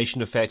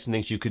animation effects and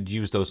things, you could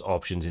use those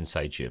options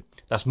inside here.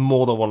 That's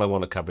more than what I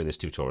want to cover in this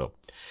tutorial.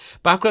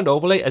 Background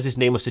overlay, as its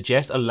name will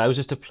suggest, allows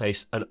us to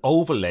place an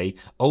overlay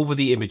over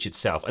the image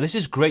itself. And this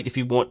is great if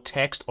you want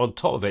text on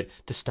top of it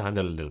to stand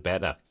out a little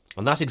better.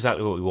 And that's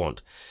exactly what we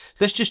want.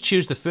 So let's just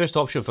choose the first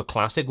option for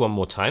classic one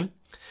more time.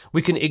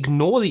 We can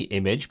ignore the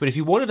image, but if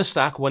you wanted to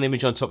stack one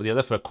image on top of the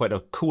other for quite a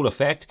cool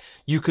effect,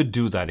 you could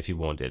do that if you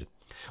wanted.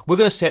 We're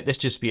going to set this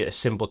just to be a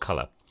simple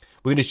color.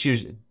 We're going to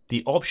choose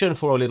the option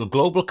for our little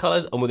global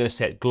colors, and we're going to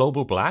set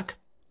global black.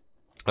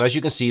 And as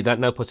you can see, that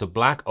now puts a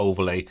black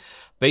overlay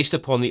based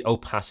upon the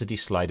opacity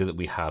slider that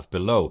we have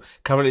below.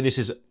 Currently, this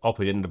is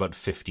operating at about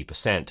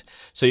 50%.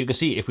 So you can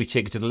see if we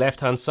take it to the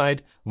left-hand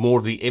side, more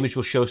of the image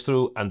will show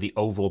through and the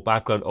overall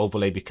background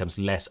overlay becomes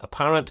less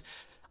apparent.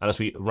 And as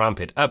we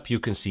ramp it up, you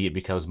can see it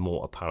becomes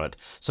more apparent.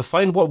 So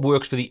find what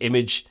works for the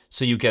image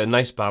so you get a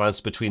nice balance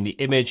between the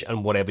image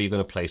and whatever you're going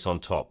to place on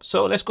top.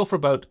 So let's go for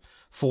about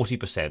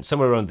 40%,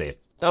 somewhere around there.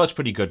 That looks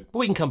pretty good, but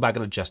we can come back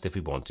and adjust if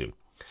we want to.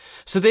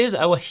 So there's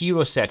our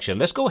hero section.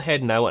 Let's go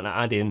ahead now and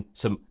add in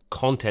some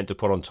content to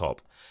put on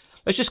top.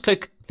 Let's just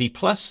click the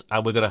plus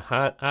and we're going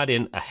to add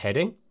in a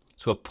heading.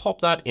 So we'll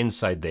pop that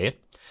inside there.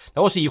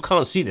 Now obviously you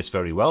can't see this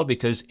very well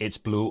because it's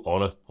blue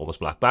on an almost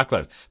black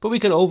background, but we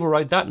can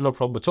override that, no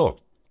problem at all.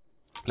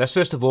 Let's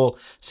first of all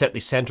set the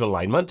center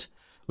alignment.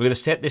 We're going to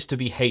set this to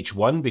be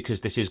H1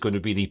 because this is going to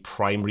be the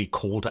primary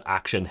call to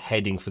action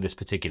heading for this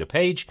particular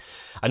page.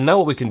 And now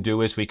what we can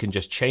do is we can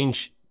just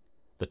change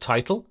the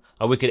title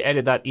And we can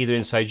edit that either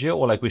inside here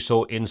or like we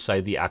saw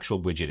inside the actual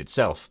widget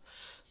itself.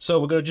 So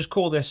we're going to just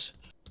call this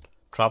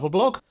travel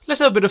blog.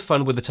 Let's have a bit of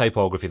fun with the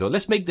typography though.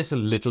 Let's make this a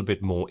little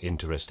bit more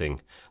interesting.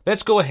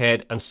 Let's go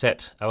ahead and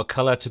set our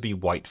color to be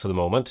white for the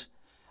moment.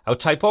 Our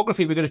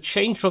typography, we're going to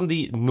change from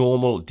the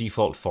normal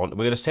default font, and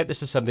we're going to set this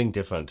to something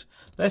different.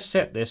 Let's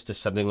set this to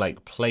something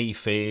like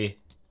Playfair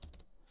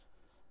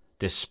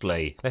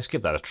Display. Let's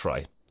give that a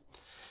try.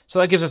 So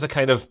that gives us a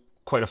kind of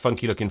quite a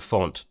funky looking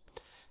font.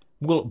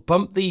 We'll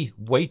bump the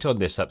weight on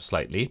this up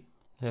slightly.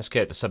 Let's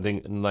get to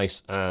something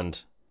nice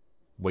and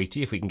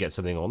weighty if we can get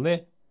something on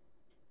there.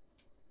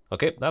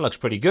 Okay, that looks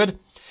pretty good.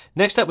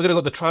 Next up, we're going to go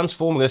to the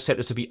transform. We're going to set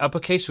this to be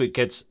uppercase so it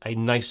gets a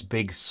nice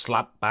big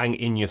slap bang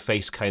in your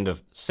face kind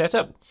of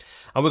setup.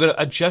 And we're going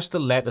to adjust the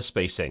letter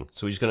spacing.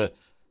 So we're just going to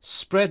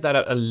spread that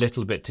out a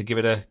little bit to give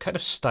it a kind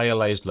of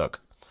stylized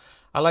look.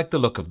 I like the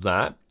look of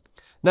that.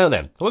 Now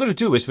then, what we're going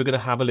to do is we're going to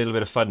have a little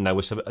bit of fun now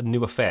with some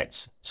new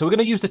effects. So we're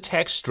going to use the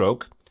text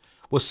stroke.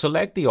 We'll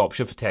select the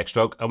option for text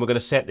stroke and we're going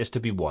to set this to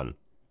be 1.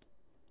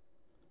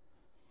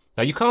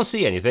 Now you can't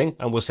see anything,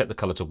 and we'll set the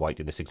color to white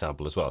in this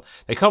example as well.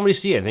 Now you can't really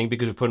see anything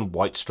because we're putting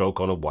white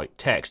stroke on a white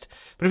text.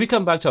 But if we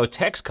come back to our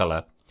text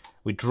color,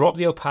 we drop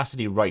the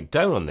opacity right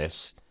down on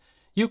this,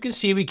 you can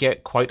see we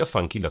get quite a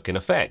funky looking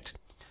effect.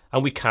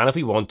 And we can, if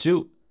we want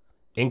to,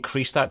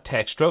 increase that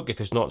text stroke if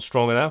it's not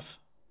strong enough.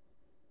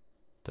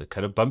 To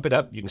kind of bump it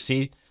up, you can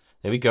see,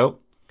 there we go.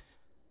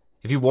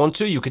 If you want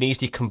to, you can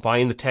easily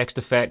combine the text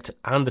effect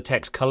and the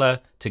text color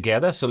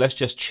together. So let's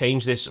just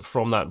change this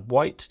from that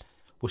white.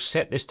 We'll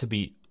set this to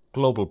be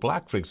global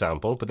black, for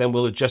example, but then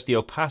we'll adjust the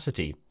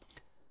opacity.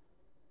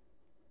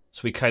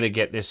 So we kind of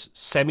get this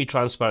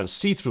semi-transparent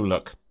see-through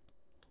look,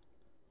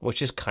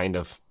 which is kind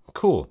of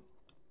cool.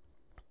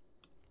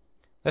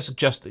 Let's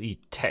adjust the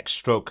text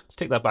stroke. Let's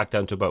take that back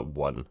down to about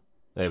 1.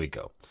 There we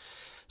go.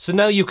 So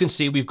now you can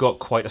see we've got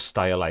quite a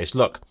stylized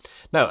look.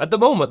 Now, at the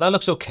moment, that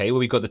looks okay, where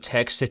we've got the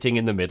text sitting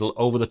in the middle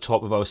over the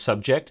top of our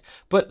subject.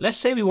 But let's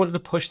say we wanted to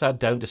push that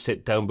down to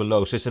sit down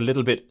below, so it's a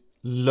little bit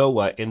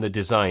lower in the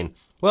design.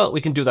 Well,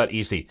 we can do that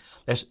easily.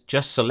 Let's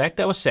just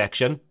select our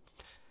section,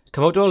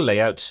 come out to our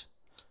layout,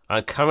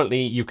 and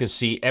currently you can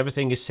see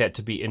everything is set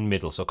to be in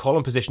middle. So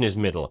column position is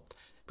middle.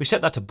 If we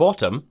set that to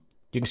bottom,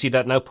 you can see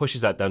that now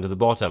pushes that down to the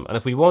bottom. And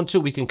if we want to,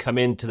 we can come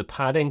into the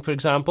padding, for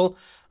example,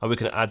 and we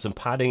can add some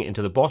padding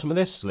into the bottom of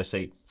this. So let's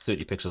say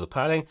 30 pixels of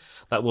padding.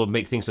 That will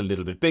make things a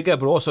little bit bigger,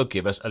 but also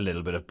give us a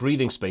little bit of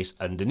breathing space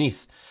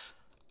underneath.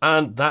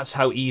 And that's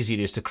how easy it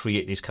is to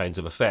create these kinds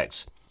of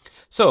effects.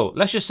 So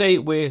let's just say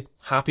we're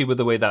happy with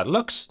the way that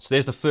looks. So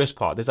there's the first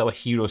part. There's our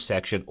hero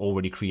section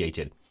already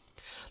created.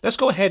 Let's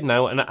go ahead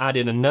now and add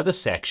in another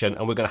section,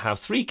 and we're going to have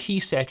 3 key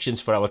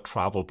sections for our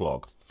travel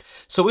blog.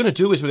 So what we're going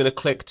to do is we're going to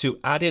click to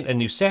add in a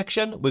new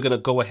section. We're going to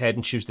go ahead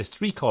and choose the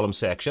 3-column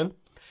section.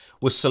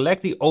 We'll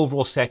select the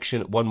overall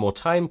section one more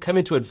time, come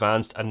into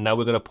advanced, and now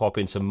we're going to pop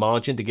in some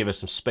margin to give us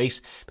some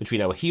space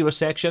between our hero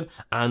section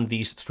and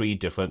these 3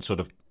 different sort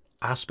of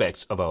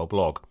aspects of our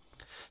blog.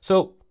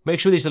 So make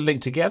sure these are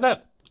linked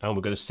together. And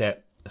we're going to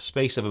set a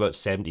space of about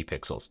 70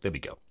 pixels. There we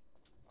go.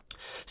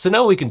 So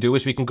now what we can do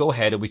is we can go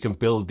ahead and we can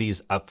build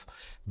these up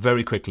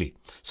very quickly.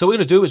 So what we're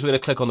going to do is we're going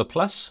to click on the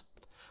plus.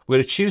 We're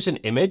going to choose an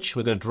image.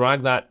 We're going to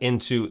drag that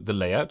into the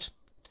layout.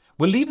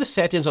 We'll leave the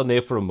settings on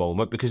there for a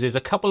moment because there's a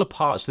couple of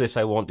parts to this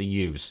I want to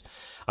use.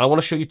 And I want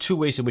to show you 2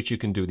 ways in which you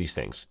can do these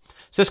things.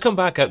 So let's come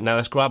back out now.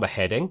 Let's grab a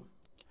heading.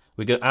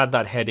 We're going to add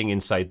that heading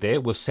inside there.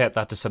 We'll set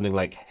that to something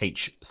like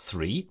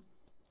H3.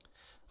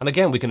 And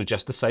again, we can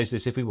adjust the size of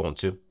this if we want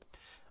to.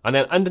 And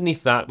then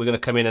underneath that, we're going to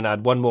come in and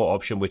add one more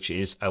option, which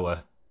is our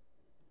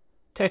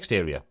text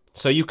area.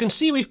 So you can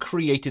see we've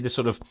created this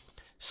sort of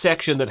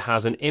section that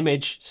has an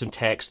image, some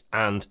text,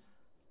 and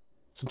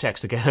some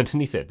text again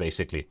underneath it,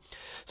 basically.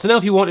 So now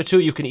if you wanted to,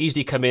 you can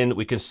easily come in.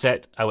 We can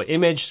set our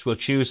image. We'll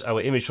choose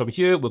our image from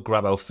here. We'll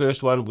grab our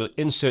first one. We'll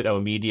insert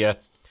our media.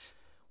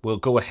 We'll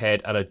go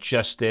ahead and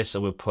adjust this,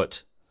 and we'll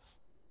put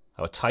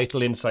our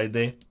title inside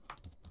there.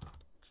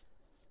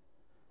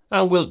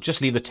 And we'll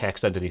just leave the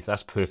text underneath.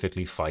 That's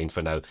perfectly fine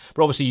for now.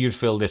 But obviously you'd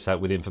fill this out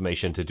with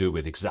information to do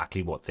with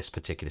exactly what this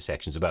particular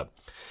section is about.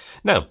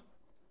 Now,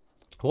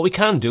 what we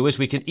can do is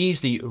we can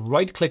easily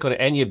right click on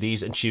any of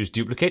these and choose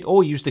duplicate,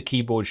 or use the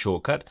keyboard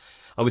shortcut.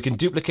 And we can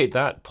duplicate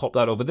that, pop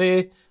that over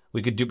there.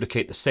 We could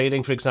duplicate the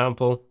sailing, for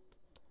example.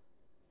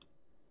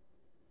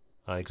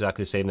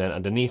 Exactly the same then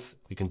underneath.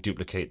 We can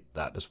duplicate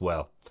that as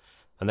well.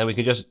 And then we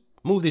can just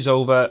move these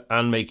over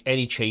and make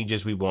any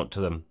changes we want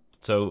to them.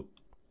 So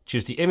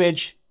choose the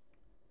image.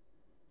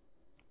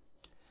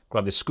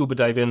 Grab this scuba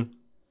diving,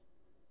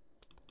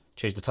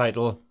 change the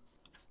title.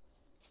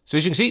 So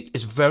as you can see,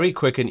 it's very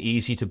quick and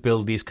easy to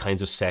build these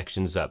kinds of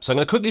sections up. So I'm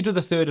going to quickly do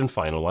the 3rd and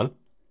final one.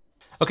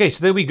 Okay,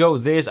 so there we go.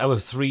 There's our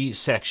 3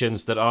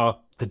 sections that are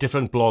the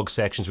different blog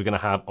sections we're going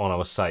to have on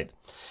our site.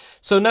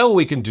 So now what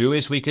we can do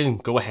is we can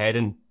go ahead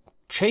and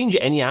change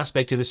any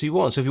aspect of this we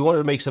want. So if you wanted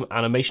to make some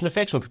animation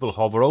effects when people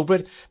hover over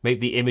it,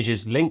 make the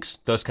images links,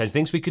 those kinds of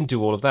things, we can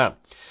do all of that.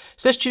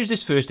 So let's choose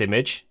this first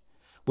image.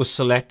 We'll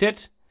select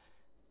it.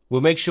 We'll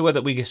make sure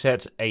that we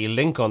set a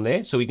link on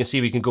there so we can see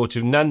we can go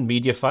to none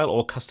media file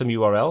or custom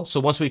URL.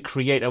 So once we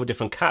create our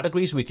different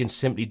categories, we can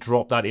simply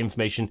drop that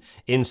information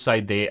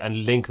inside there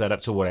and link that up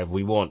to wherever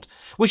we want,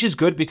 which is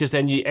good because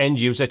then the end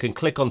user can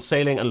click on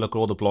sailing and look at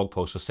all the blog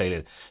posts for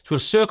sailing. So we'll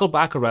circle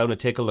back around and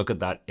take a look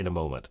at that in a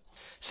moment.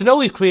 So now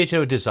we've created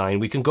our design,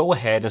 we can go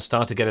ahead and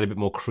start to get a little bit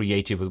more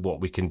creative with what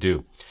we can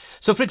do.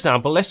 So for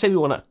example, let's say we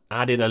want to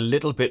add in a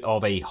little bit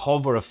of a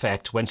hover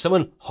effect. When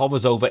someone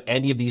hovers over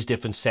any of these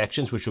different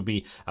sections, which will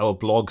be our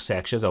blog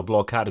sections, our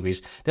blog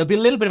categories, there'll be a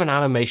little bit of an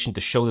animation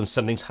to show them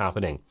something's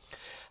happening.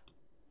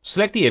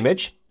 Select the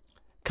image,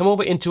 come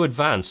over into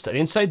advanced, and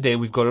inside there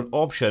we've got an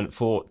option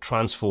for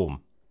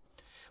transform.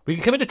 We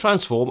can come into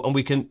transform and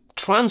we can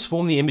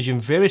transform the image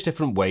in various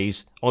different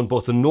ways on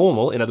both the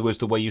normal, in other words,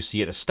 the way you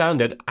see it as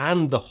standard,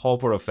 and the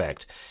hover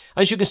effect.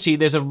 As you can see,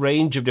 there's a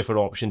range of different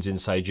options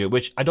inside here,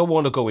 which I don't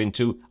want to go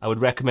into. I would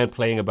recommend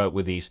playing about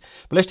with these.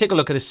 But let's take a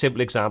look at a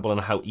simple example on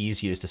how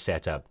easy it is to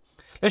set up.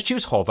 Let's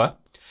choose hover.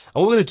 And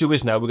what we're going to do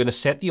is now we're going to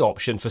set the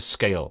option for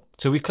scale.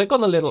 So we click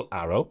on the little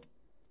arrow,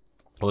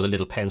 or the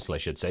little pencil, I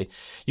should say.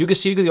 You can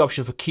see you get the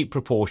option for keep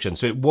proportion,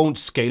 so it won't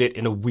scale it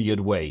in a weird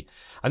way.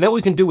 And then what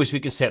we can do is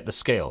we can set the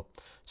scale.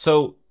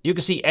 So you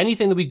can see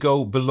anything that we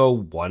go below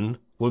 1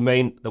 will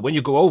mean that when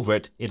you go over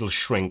it, it'll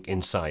shrink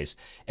in size.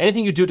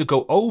 Anything you do to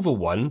go over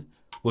 1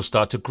 will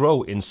start to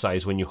grow in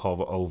size when you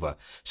hover over.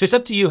 So it's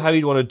up to you how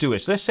you want to do it.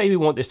 So let's say we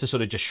want this to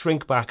sort of just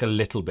shrink back a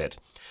little bit.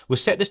 We'll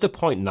set this to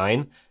 0.9.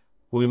 When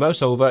we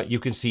mouse over, you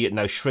can see it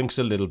now shrinks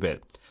a little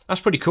bit. That's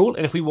pretty cool,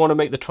 and if we want to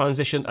make the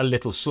transition a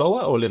little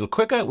slower or a little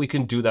quicker, we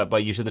can do that by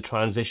using the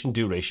transition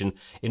duration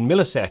in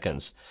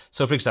milliseconds.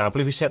 So for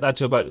example, if we set that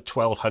to about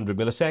 1200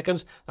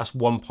 milliseconds, that's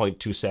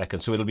 1.2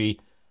 seconds, so it'll be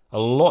a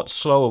lot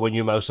slower when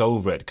you mouse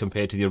over it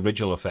compared to the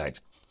original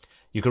effect.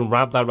 You can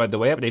ramp that right the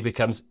way up and it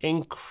becomes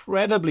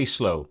incredibly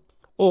slow.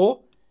 Or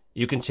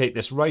you can take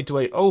this right the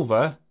way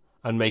over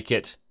and make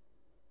it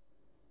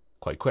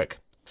quite quick.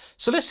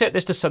 So let's set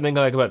this to something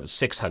like about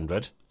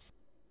 600.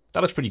 That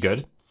looks pretty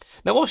good.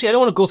 Now, obviously, I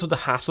don't want to go through the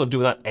hassle of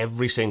doing that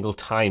every single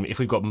time if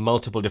we've got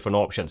multiple different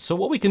options. So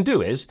what we can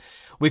do is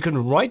we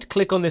can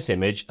right-click on this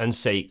image and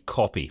say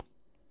copy.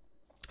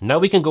 Now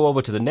we can go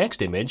over to the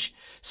next image,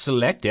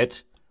 select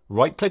it,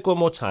 right-click one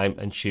more time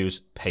and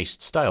choose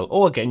paste style.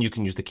 Or again, you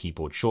can use the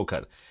keyboard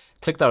shortcut.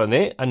 Click that on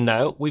there, and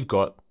now we've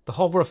got the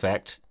hover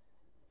effect.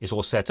 It's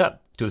all set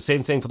up. Do the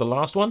same thing for the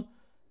last one,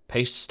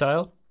 paste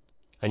style,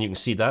 and you can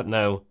see that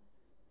now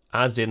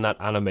adds in that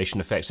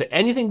animation effect. So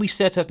anything we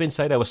set up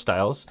inside our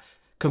styles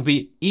can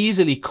be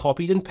easily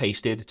copied and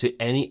pasted to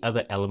any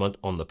other element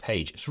on the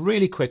page. It's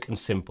really quick and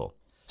simple.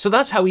 So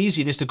that's how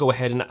easy it is to go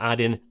ahead and add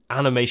in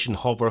animation,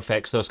 hover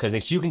effects, those kinds of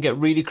things. You can get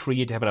really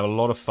creative and have a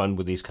lot of fun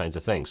with these kinds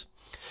of things.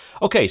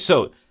 Okay,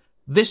 so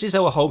this is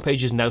our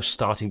homepage is now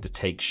starting to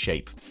take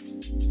shape.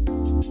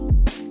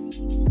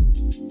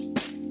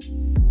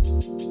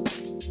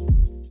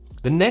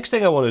 The next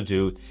thing I want to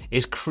do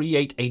is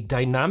create a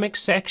dynamic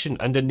section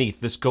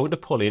underneath that's going to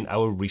pull in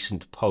our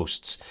recent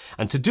posts.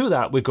 And to do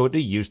that, we're going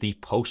to use the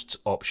posts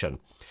option.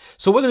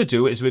 So what we're going to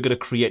do is we're going to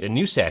create a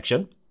new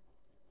section.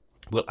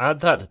 We'll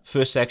add that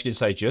first section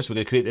inside here. So we're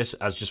going to create this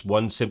as just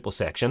one simple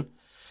section.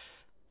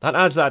 That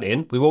adds that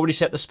in. We've already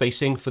set the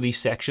spacing for the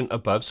section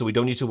above, so we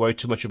don't need to worry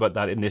too much about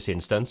that in this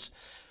instance.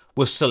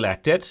 We'll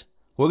select it.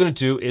 What we're going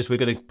to do is we're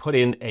going to put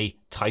in a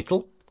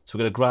title. So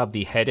we're going to grab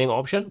the heading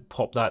option,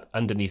 pop that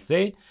underneath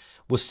there.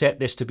 We'll set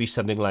this to be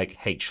something like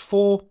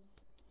H4.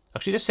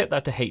 Actually, let's set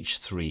that to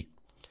H3.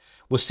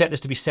 We'll set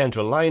this to be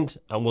center aligned,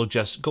 and we'll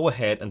just go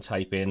ahead and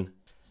type in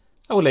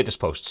our latest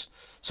posts.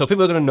 So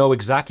people are going to know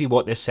exactly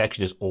what this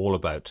section is all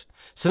about.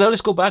 So now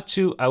let's go back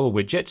to our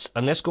widgets,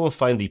 and let's go and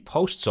find the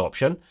posts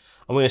option.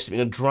 And we're going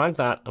to drag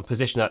that and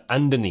position that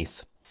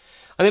underneath.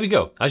 And there we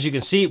go. As you can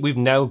see, we've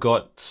now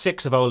got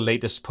 6 of our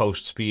latest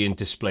posts being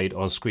displayed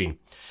on screen.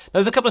 Now,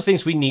 there's a couple of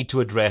things we need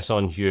to address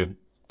on here.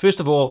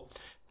 First of all,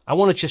 I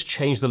want to just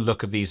change the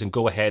look of these and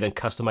go ahead and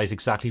customize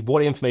exactly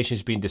what information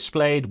is being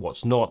displayed,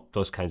 what's not,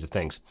 those kinds of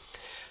things.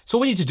 So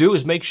what we need to do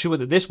is make sure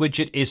that this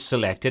widget is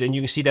selected, and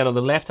you can see down on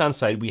the left-hand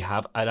side, we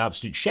have an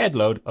absolute shed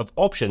load of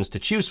options to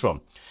choose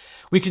from.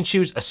 We can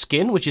choose a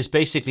skin, which is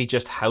basically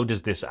just how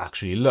does this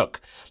actually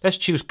look. Let's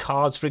choose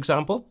cards, for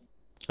example.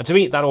 And to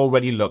me, that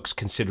already looks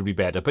considerably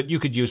better, but you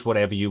could use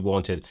whatever you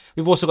wanted.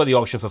 We've also got the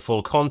option for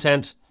full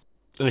content.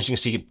 And as you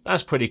can see,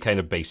 that's pretty kind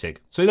of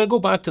basic. So we're going to go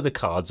back to the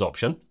cards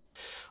option.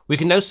 We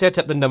can now set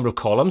up the number of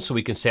columns, so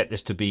we can set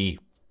this to be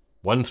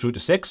 1 through to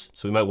 6.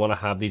 So we might want to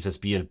have these as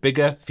being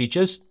bigger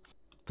features.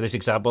 For this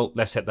example,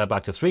 let's set that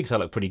back to 3 because that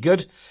looked pretty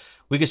good.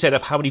 We can set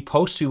up how many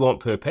posts we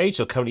want per page.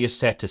 So currently it's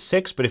set to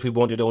 6, but if we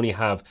wanted to only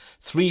have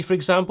 3, for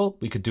example,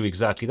 we could do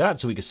exactly that.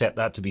 So we could set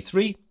that to be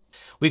 3.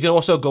 We can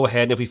also go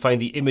ahead, and if we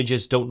find the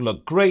images don't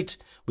look great,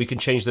 we can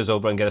change those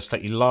over and get a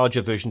slightly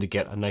larger version to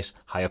get a nice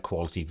higher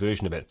quality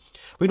version of it.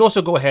 We can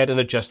also go ahead and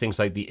adjust things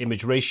like the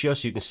image ratio,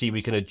 so you can see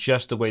we can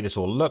adjust the way this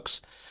all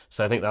looks.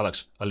 So I think that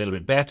looks a little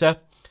bit better.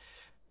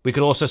 We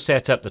can also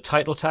set up the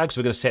title tag, so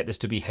we're going to set this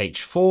to be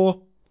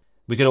H4.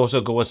 We can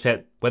also go and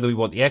set whether we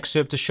want the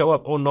excerpt to show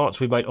up or not.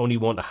 So we might only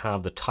want to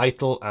have the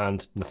title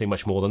and nothing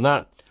much more than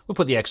that. We'll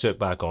put the excerpt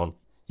back on.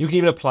 You can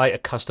even apply a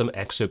custom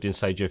excerpt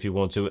inside here if you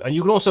want to. And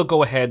you can also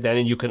go ahead then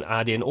and you can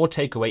add in or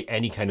take away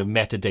any kind of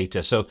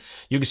metadata. So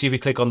you can see if we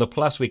click on the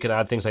plus, we can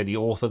add things like the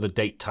author, the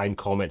date, time,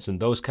 comments,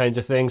 and those kinds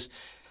of things.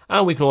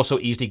 And we can also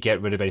easily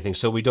get rid of anything.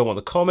 So we don't want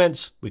the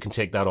comments, we can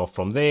take that off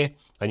from there.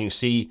 And you can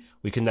see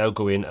we can now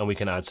go in and we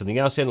can add something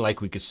else in,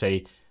 like we could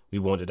say we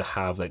wanted to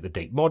have like the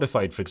date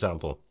modified, for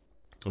example.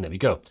 And there we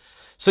go.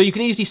 So you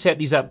can easily set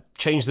these up,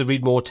 change the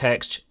read more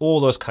text, all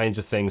those kinds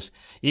of things.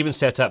 Even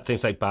set up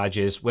things like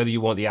badges, whether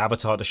you want the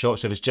avatar to show up.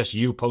 So if it's just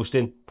you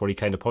posting, probably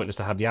kind of pointless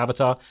to have the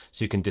avatar,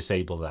 so you can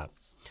disable that.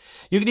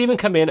 You can even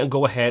come in and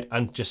go ahead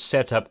and just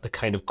set up the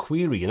kind of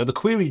query. You know, the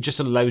query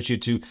just allows you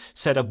to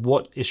set up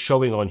what is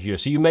showing on here.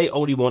 So you may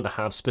only want to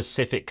have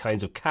specific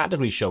kinds of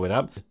categories showing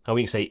up. And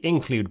we can say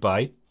include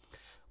by.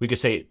 We could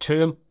say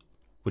term,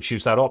 we'll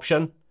choose that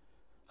option.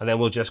 And then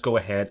we'll just go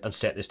ahead and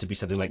set this to be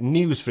something like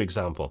news, for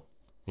example.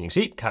 You can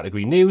see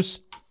category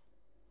news,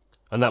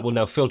 and that will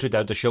now filter it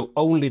down to show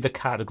only the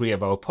category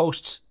of our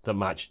posts that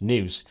match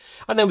news.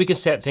 And then we can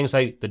set things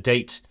like the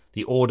date,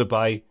 the order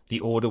by, the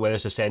order, whether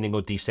it's ascending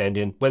or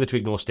descending, whether to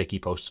ignore sticky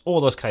posts, all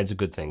those kinds of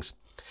good things.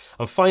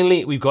 And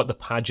finally, we've got the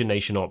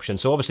pagination option.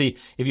 So obviously,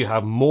 if you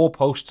have more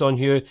posts on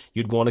here,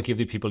 you'd want to give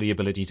the people the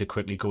ability to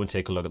quickly go and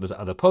take a look at those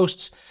other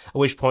posts, at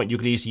which point you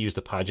could easily use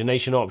the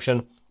pagination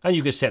option, and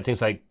you could set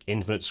things like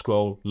infinite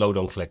scroll, load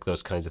on click,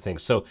 those kinds of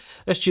things. So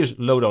let's choose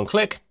load on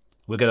click.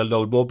 We'll get a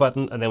load more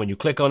button, and then when you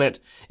click on it,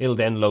 it'll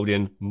then load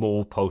in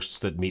more posts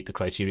that meet the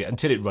criteria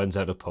until it runs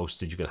out of posts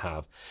that you can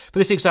have. For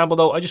this example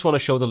though, I just want to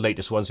show the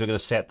latest ones. We're going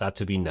to set that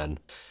to be none.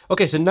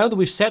 Okay, so now that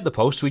we've set the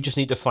posts, we just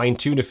need to fine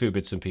tune a few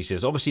bits and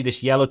pieces. Obviously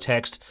this yellow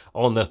text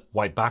on the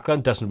white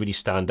background doesn't really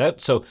stand out,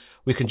 so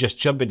we can just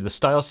jump into the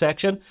style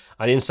section,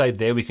 and inside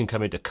there we can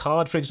come into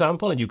card, for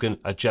example, and you can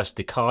adjust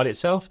the card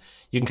itself.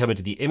 You can come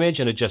into the image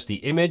and adjust the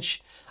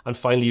image, and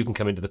finally you can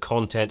come into the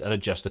content and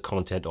adjust the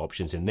content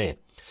options in there.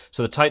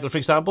 So the title, for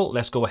example,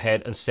 let's go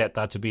ahead and set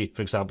that to be,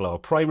 for example, our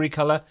primary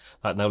color.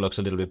 That now looks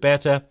a little bit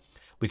better.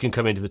 We can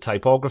come into the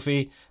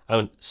typography,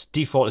 and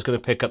default is going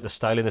to pick up the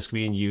styling that's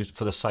being used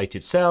for the site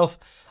itself.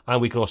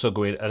 And we can also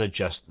go in and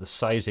adjust the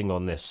sizing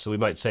on this. So we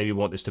might say we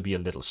want this to be a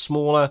little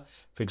smaller.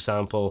 For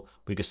example,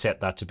 we could set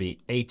that to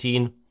be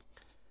 18.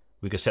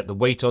 We could set the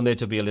weight on there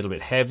to be a little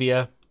bit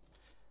heavier.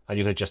 And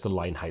you can adjust the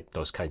line height,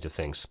 those kinds of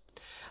things.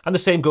 And the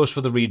same goes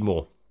for the read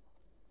more.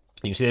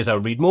 You can see there's our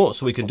read more.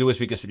 So we can do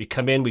is we can simply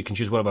come in, we can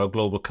choose one of our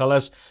global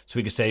colors. So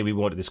we can say we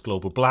wanted this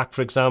global black,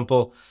 for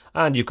example,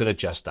 and you can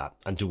adjust that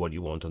and do what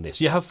you want on this.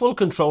 You have full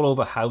control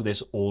over how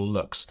this all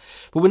looks.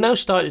 But we're now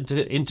starting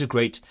to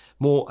integrate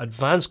more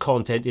advanced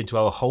content into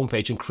our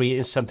homepage and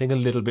creating something a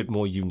little bit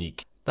more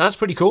unique. That's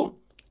pretty cool.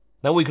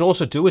 Now what we can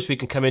also do is we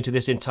can come into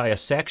this entire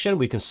section.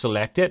 We can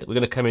select it. We're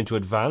going to come into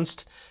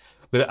advanced.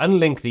 We're going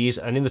to unlink these,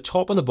 and in the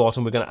top and the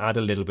bottom, we're going to add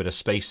a little bit of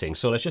spacing.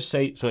 So let's just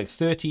say something like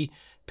 30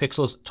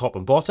 pixels top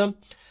and bottom.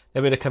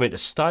 Then we're going to come into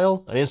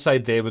style, and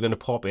inside there, we're going to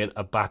pop in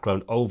a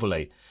background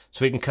overlay.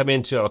 So we can come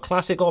into our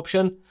classic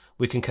option.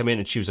 We can come in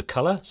and choose a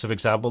color. So for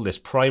example, this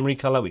primary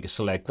color, we can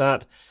select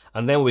that.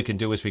 And then what we can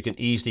do is we can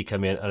easily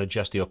come in and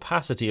adjust the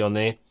opacity on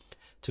there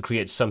to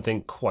create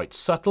something quite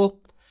subtle.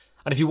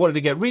 And if you wanted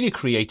to get really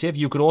creative,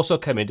 you can also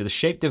come into the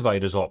shape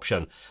dividers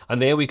option.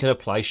 And there we can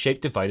apply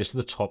shape dividers to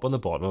the top and the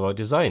bottom of our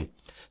design.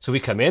 So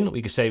we come in,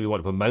 we can say we want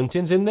to put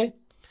mountains in there.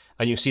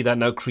 And you see that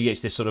now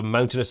creates this sort of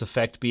mountainous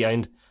effect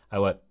behind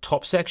our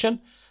top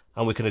section.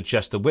 And we can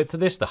adjust the width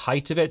of this, the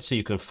height of it, so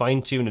you can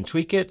fine tune and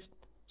tweak it.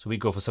 So we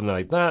go for something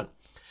like that.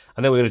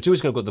 And then what we're going to do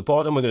is going to go to the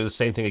bottom. We're going to do the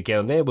same thing again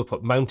on there. We'll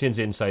put mountains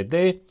inside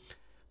there.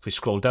 If we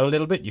scroll down a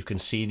little bit, you can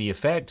see the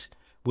effect.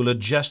 We'll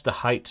adjust the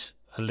height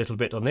a little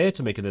bit on there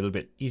to make it a little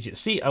bit easier to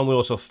see, and we'll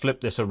also flip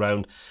this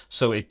around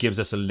so it gives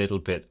us a little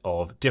bit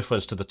of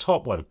difference to the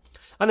top one.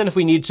 And then if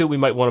we need to, we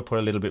might want to put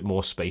a little bit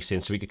more space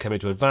in, so we could come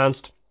into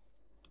advanced,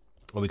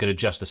 or we could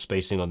adjust the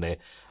spacing on there,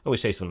 and we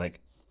say something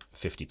like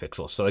 50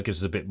 pixels, so that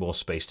gives us a bit more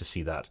space to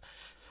see that.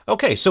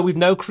 Okay, so we've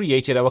now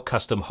created our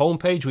custom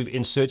homepage. We've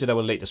inserted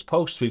our latest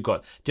posts. We've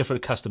got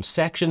different custom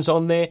sections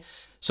on there,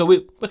 so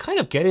we're kind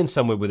of getting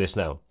somewhere with this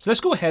now. So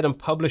let's go ahead and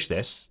publish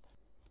this.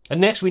 And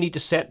next we need to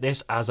set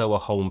this as our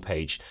home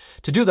page.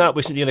 To do that,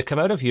 we're simply going to come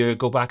out of here,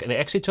 go back and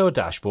exit to our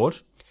dashboard,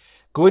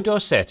 go into our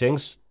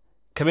settings,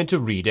 come into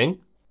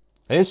reading,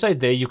 and inside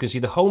there you can see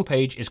the home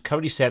page is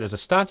currently set as a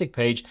static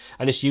page,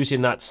 and it's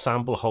using that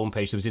sample home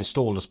page that was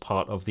installed as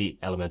part of the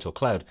Elementor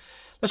Cloud.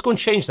 Let's go and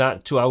change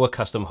that to our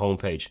custom home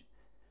page.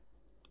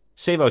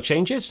 Save our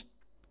changes,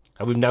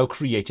 and we've now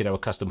created our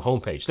custom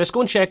home page. Let's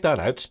go and check that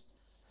out.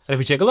 And if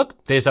we take a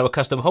look, there's our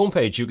custom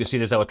homepage. You can see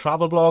there's our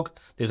travel blog,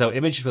 there's our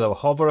images with our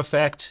hover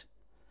effect,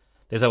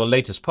 there's our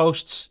latest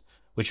posts,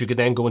 which we can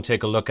then go and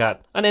take a look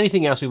at, and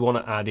anything else we want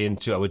to add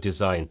into our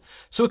design.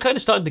 So we're kind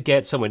of starting to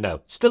get somewhere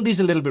now. Still needs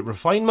a little bit of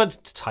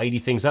refinement to tidy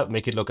things up,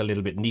 make it look a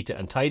little bit neater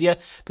and tidier,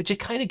 but you're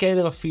kind of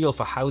getting a feel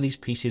for how these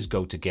pieces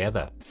go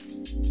together.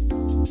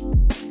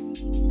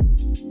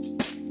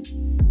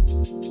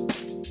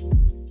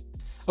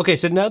 Okay,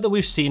 so now that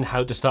we've seen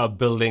how to start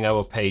building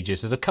our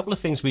pages, there's a couple of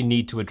things we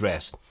need to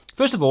address.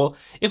 First of all,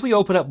 if we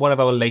open up one of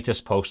our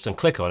latest posts and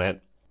click on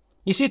it,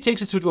 you see it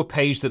takes us through to a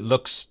page that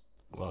looks,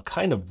 well,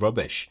 kind of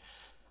rubbish.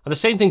 And the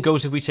same thing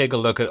goes if we take a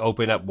look at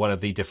opening up one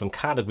of the different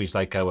categories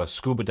like our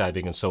scuba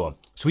diving and so on.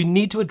 So we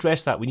need to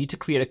address that. We need to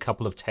create a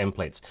couple of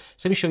templates.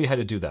 So let me show you how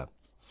to do that.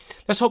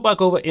 Let's hop back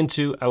over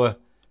into our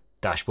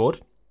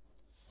dashboard.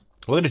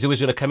 What we're going to do is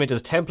we're going to come into the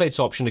templates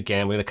option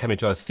again. We're going to come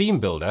into our theme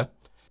builder.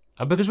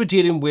 And because we're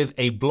dealing with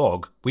a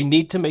blog, we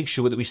need to make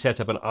sure that we set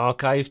up an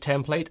archive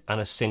template and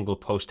a single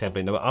post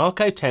template. Now, an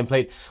archive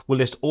template will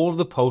list all of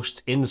the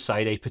posts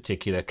inside a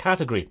particular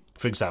category.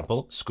 For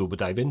example, scuba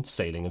diving,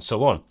 sailing, and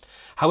so on.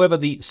 However,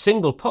 the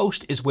single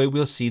post is where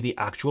we'll see the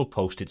actual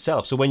post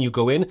itself. So when you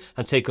go in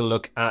and take a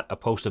look at a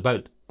post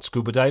about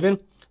scuba diving,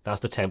 that's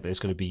the template that's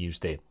going to be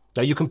used there.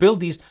 Now, you can build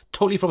these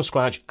totally from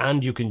scratch,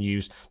 and you can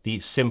use the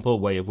simple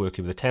way of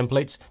working with the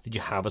templates that you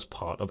have as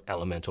part of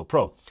Elementor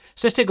Pro.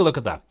 So let's take a look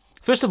at that.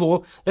 First of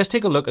all, let's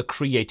take a look at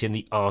creating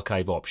the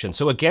archive option.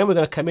 So again, we're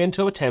going to come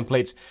into our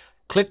templates,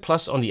 click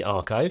plus on the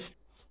archive.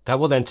 That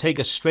will then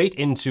take us straight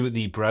into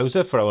the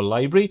browser for our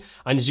library.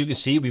 And as you can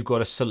see, we've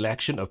got a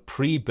selection of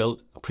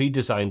pre-built,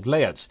 pre-designed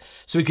layouts.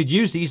 So we could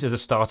use these as a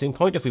starting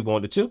point if we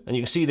wanted to. And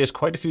you can see there's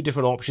quite a few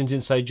different options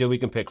inside here we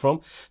can pick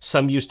from.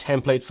 Some use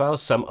template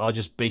files, some are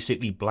just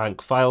basically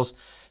blank files.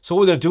 So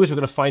what we're going to do is we're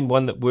going to find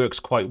one that works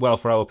quite well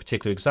for our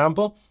particular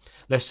example.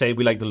 Let's say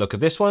we like the look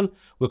of this one.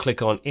 We'll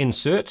click on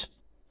Insert.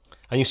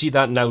 And you see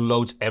that now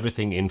loads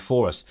everything in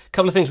for us. A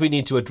couple of things we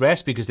need to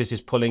address, because this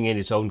is pulling in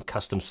its own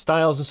custom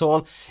styles and so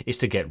on, is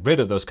to get rid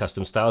of those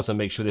custom styles and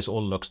make sure this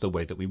all looks the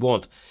way that we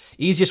want.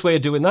 Easiest way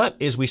of doing that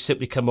is we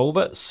simply come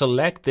over,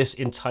 select this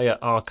entire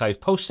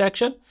archive post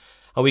section,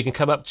 and we can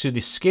come up to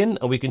the skin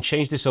and we can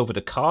change this over to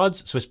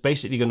cards. So it's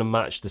basically going to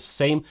match the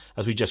same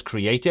as we just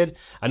created.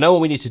 And now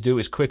what we need to do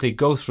is quickly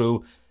go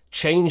through,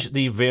 change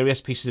the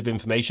various pieces of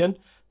information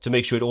to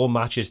make sure it all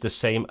matches the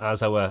same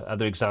as our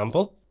other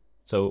example.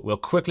 So we'll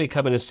quickly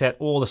come in and set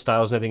all the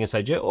styles and everything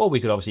inside here, or we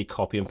could obviously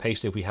copy and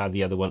paste if we had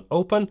the other one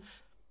open.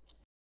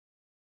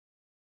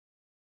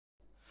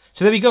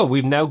 So there we go.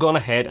 We've now gone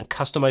ahead and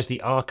customized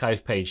the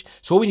archive page.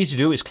 So what we need to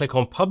do is click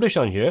on Publish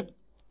on here.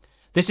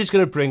 This is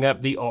going to bring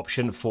up the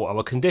option for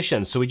our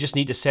conditions. So we just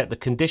need to set the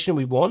condition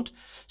we want.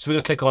 So we're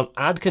going to click on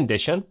Add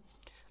Condition,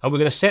 and we're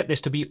going to set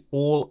this to be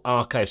all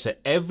archives. So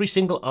every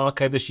single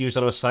archive that's used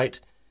on our site,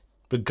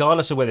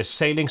 regardless of whether it's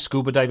sailing,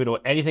 scuba diving, or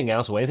anything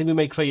else, or anything we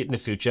may create in the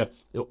future,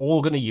 they're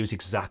all going to use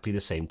exactly the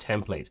same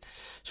template.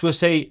 So we'll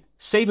say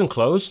Save and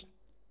Close,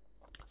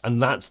 and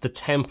that's the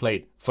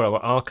template for our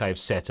archive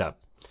setup.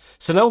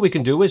 So now what we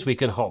can do is we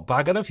can hop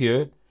back out of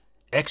here,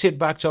 exit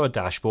back to our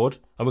dashboard,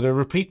 and we're going to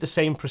repeat the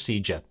same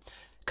procedure.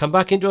 Come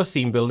back into our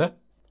theme builder.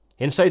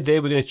 Inside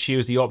there, we're going to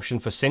choose the option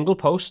for single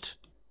post.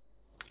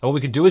 And what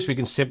we can do is we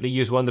can simply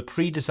use one of the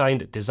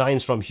pre-designed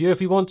designs from here if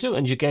we want to.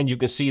 And again, you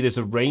can see there's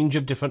a range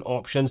of different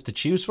options to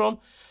choose from.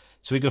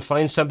 So we can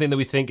find something that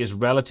we think is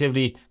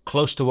relatively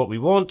close to what we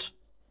want.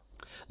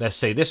 Let's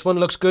say this one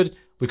looks good.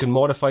 We can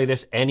modify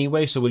this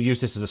anyway. So we'll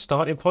use this as a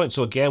starting point.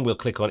 So again, we'll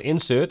click on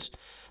Insert.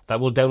 That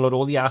will download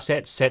all the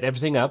assets, set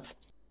everything up.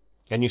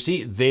 And you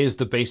see, there's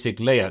the basic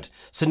layout.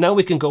 So now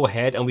we can go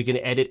ahead and we can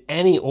edit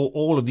any or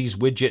all of these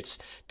widgets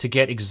to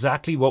get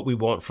exactly what we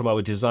want from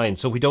our design.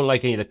 So if we don't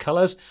like any of the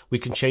colors, we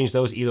can change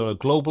those either on a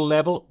global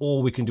level,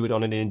 or we can do it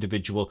on an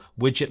individual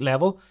widget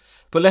level.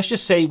 But let's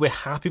just say we're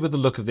happy with the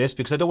look of this,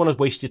 because I don't want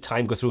to waste your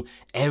time go through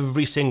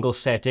every single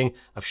setting.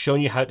 I've shown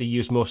you how to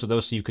use most of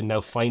those, so you can now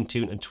fine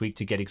tune and tweak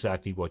to get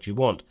exactly what you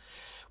want.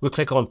 We'll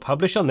click on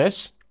Publish on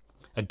this.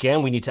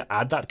 Again, we need to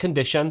add that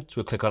condition. So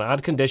we'll click on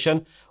Add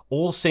Condition.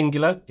 All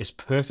singular is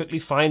perfectly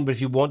fine, but if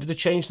you wanted to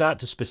change that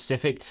to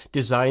specific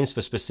designs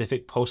for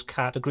specific post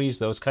categories,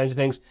 those kinds of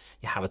things,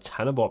 you have a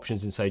ton of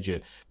options inside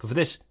here. But for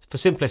this, for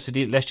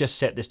simplicity, let's just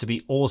set this to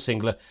be all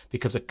singular,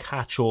 becomes a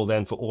catch-all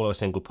then for all our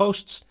single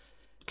posts.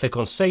 Click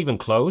on Save and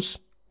Close.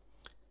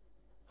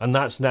 And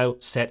that's now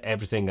set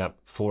everything up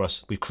for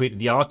us. We've created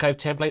the archive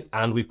template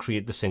and we've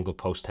created the single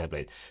post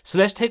template. So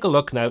let's take a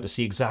look now to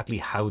see exactly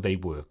how they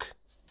work.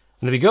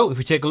 And there we go. If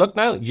we take a look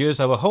now, here's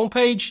our home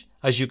page.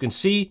 As you can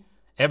see,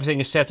 everything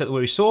is set up the way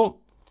we saw.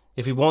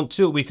 If we want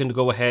to, we can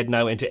go ahead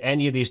now into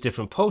any of these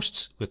different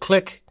posts. We'll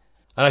click.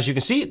 And as you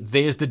can see,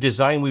 there's the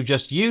design we've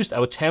just used,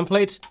 our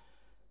template,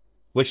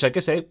 which, like I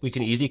say, we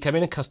can easily come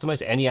in and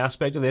customize any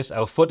aspect of this.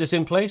 Our foot is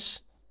in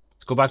place.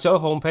 Let's go back to our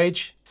home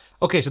page.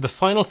 Okay, so the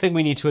final thing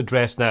we need to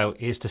address now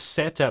is to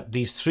set up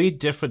these 3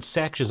 different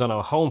sections on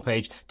our home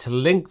page to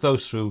link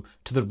those through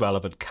to the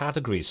relevant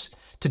categories.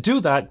 To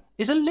do that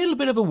is a little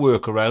bit of a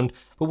workaround,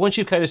 but once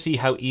you kind of see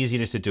how easy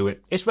it is to do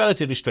it, it's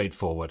relatively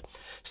straightforward.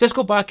 So let's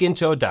go back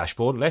into our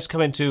dashboard. Let's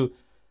come into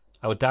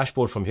our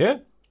dashboard from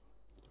here.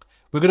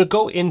 We're going to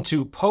go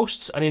into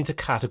posts and into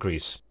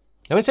categories.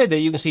 Now inside there,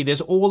 you can see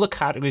there's all the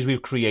categories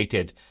we've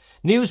created.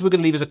 News we're going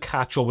to leave as a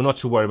catch-all. We're not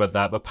too worried about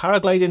that. But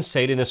paragliding,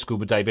 sailing, and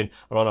scuba diving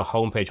are on our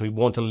homepage. We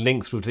want to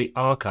link through to the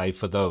archive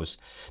for those.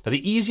 Now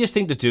the easiest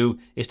thing to do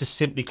is to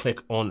simply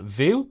click on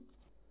View.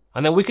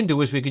 And then what we can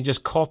do is we can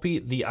just copy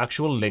the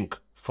actual link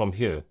from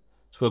here.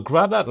 So we'll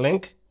grab that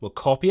link, we'll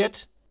copy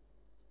it,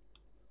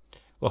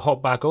 we'll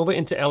hop back over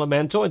into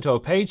Elementor, into our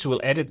page. So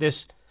we'll edit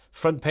this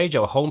front page,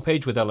 our home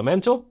page with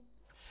Elementor.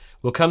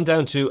 We'll come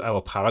down to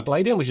our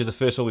paragliding, which is the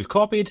first one we've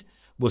copied.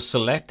 We'll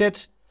select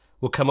it.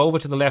 We'll come over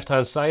to the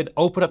left-hand side,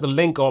 open up the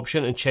link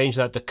option and change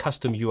that to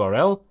custom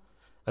URL.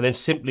 And then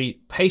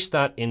simply paste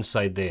that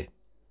inside there.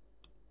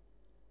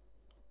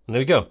 And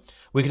there we go.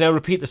 We can now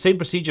repeat the same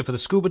procedure for the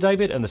scuba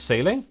diving and the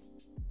sailing.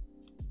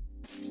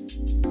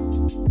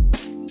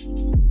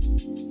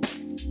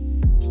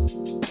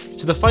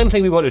 So the final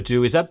thing we want to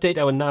do is update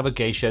our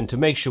navigation to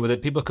make sure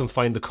that people can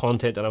find the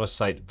content on our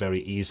site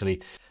very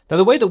easily. Now,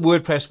 the way that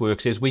WordPress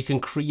works is we can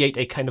create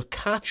a kind of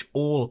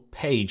catch-all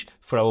page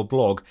for our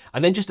blog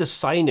and then just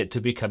assign it to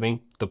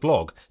becoming the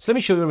blog. So let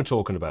me show you what I'm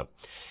talking about.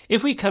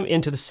 If we come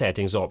into the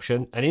settings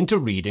option and into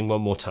reading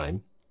one more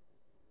time,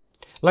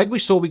 like we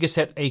saw, we can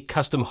set a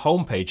custom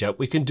homepage up.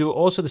 We can do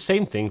also the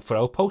same thing for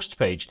our posts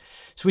page.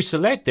 So we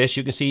select this.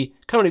 You can see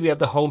currently we have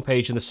the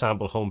homepage and the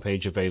sample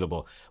homepage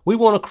available. We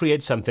want to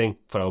create something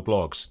for our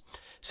blogs.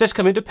 So let's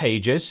come into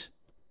pages,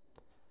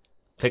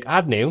 click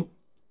add new.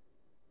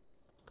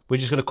 We're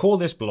just going to call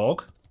this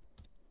blog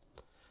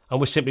and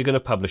we're simply going to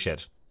publish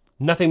it.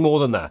 Nothing more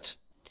than that.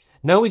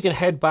 Now we can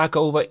head back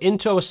over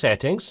into our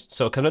settings.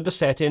 So come into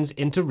settings,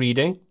 into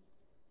reading.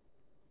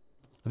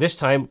 This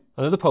time,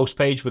 under the post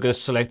page, we're going to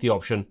select the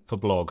option for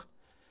blog.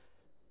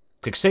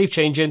 Click Save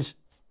Changes,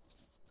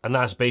 and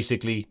that's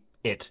basically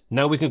it.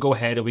 Now we can go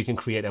ahead and we can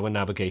create our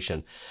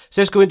navigation.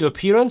 So let's go into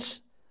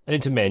Appearance and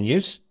into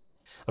Menus.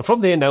 And from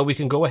there now we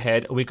can go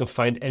ahead and we can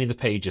find any of the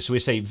pages. So we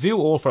say View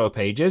All for our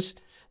pages.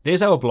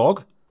 There's our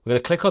blog. We're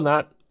going to click on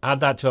that, add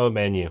that to our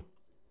menu.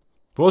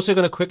 We're also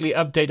going to quickly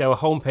update our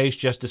home page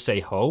just to say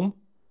Home,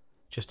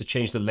 just to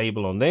change the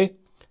label on there.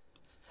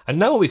 And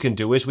now what we can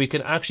do is we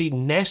can actually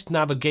nest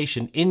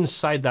navigation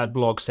inside that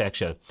blog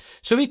section.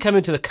 So if we come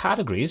into the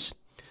categories,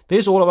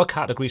 there's all our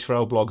categories for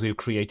our blog we've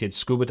created: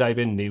 scuba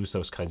diving, news,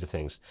 those kinds of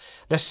things.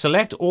 Let's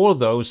select all of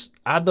those,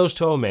 add those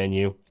to our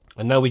menu,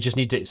 and now we just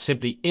need to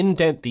simply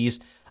indent these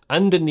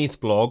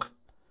underneath blog,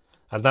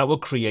 and that will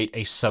create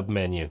a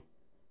sub-menu.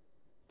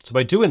 So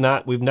by doing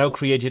that, we've now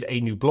created a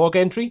new blog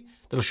entry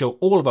that'll show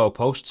all of our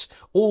posts,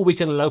 or we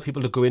can allow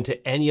people to go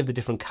into any of the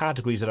different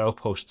categories that our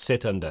posts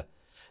sit under.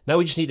 Now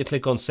we just need to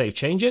click on Save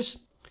Changes.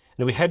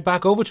 And if we head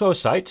back over to our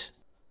site,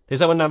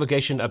 there's our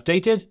navigation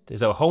updated.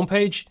 There's our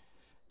homepage.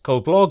 Go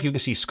blog, you can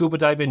see scuba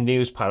diving,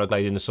 news,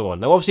 paragliding, and so on.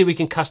 Now obviously we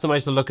can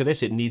customize the look of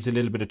this. It needs a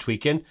little bit of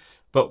tweaking,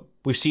 but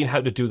we've seen how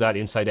to do that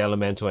inside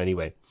Elementor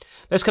anyway.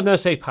 Let's come down and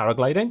say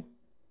paragliding.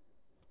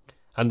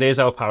 And there's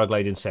our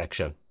paragliding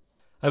section.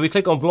 And if we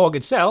click on blog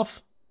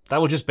itself, that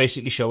will just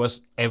basically show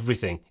us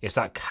everything. It's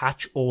that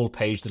catch-all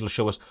page that'll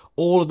show us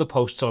all of the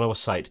posts on our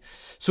site.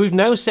 So we've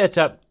now set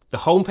up the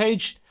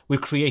homepage. We've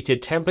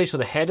created templates for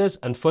the headers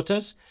and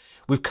footers.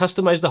 We've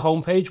customized the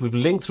homepage. We've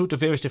linked through to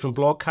various different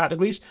blog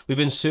categories. We've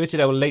inserted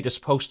our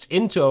latest posts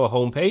into our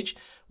homepage,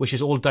 which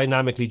is all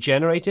dynamically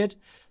generated.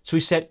 So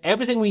we set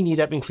everything we need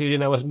up,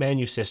 including our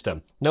menu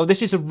system. Now,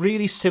 this is a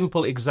really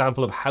simple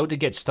example of how to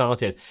get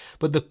started,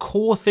 but the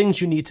core things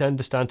you need to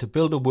understand to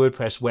build a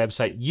WordPress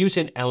website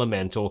using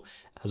Elementor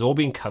has all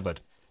been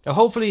covered. Now,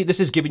 hopefully this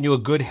has given you a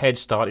good head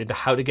start into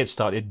how to get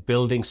started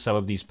building some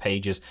of these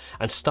pages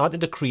and starting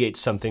to create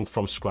something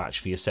from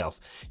scratch for yourself.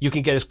 You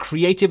can get as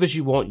creative as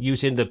you want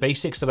using the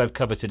basics that I've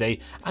covered today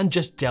and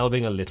just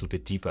delving a little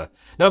bit deeper.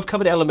 Now, I've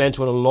covered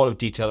Elementor in a lot of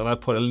detail, and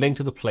I've put a link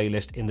to the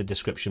playlist in the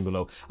description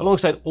below,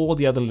 alongside all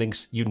the other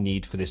links you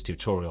need for this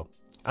tutorial.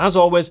 As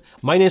always,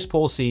 my name is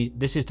Paul C.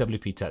 This is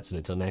WPTuts, and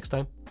until next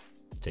time,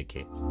 take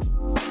care.